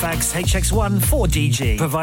 Halifax, HX1 4DG.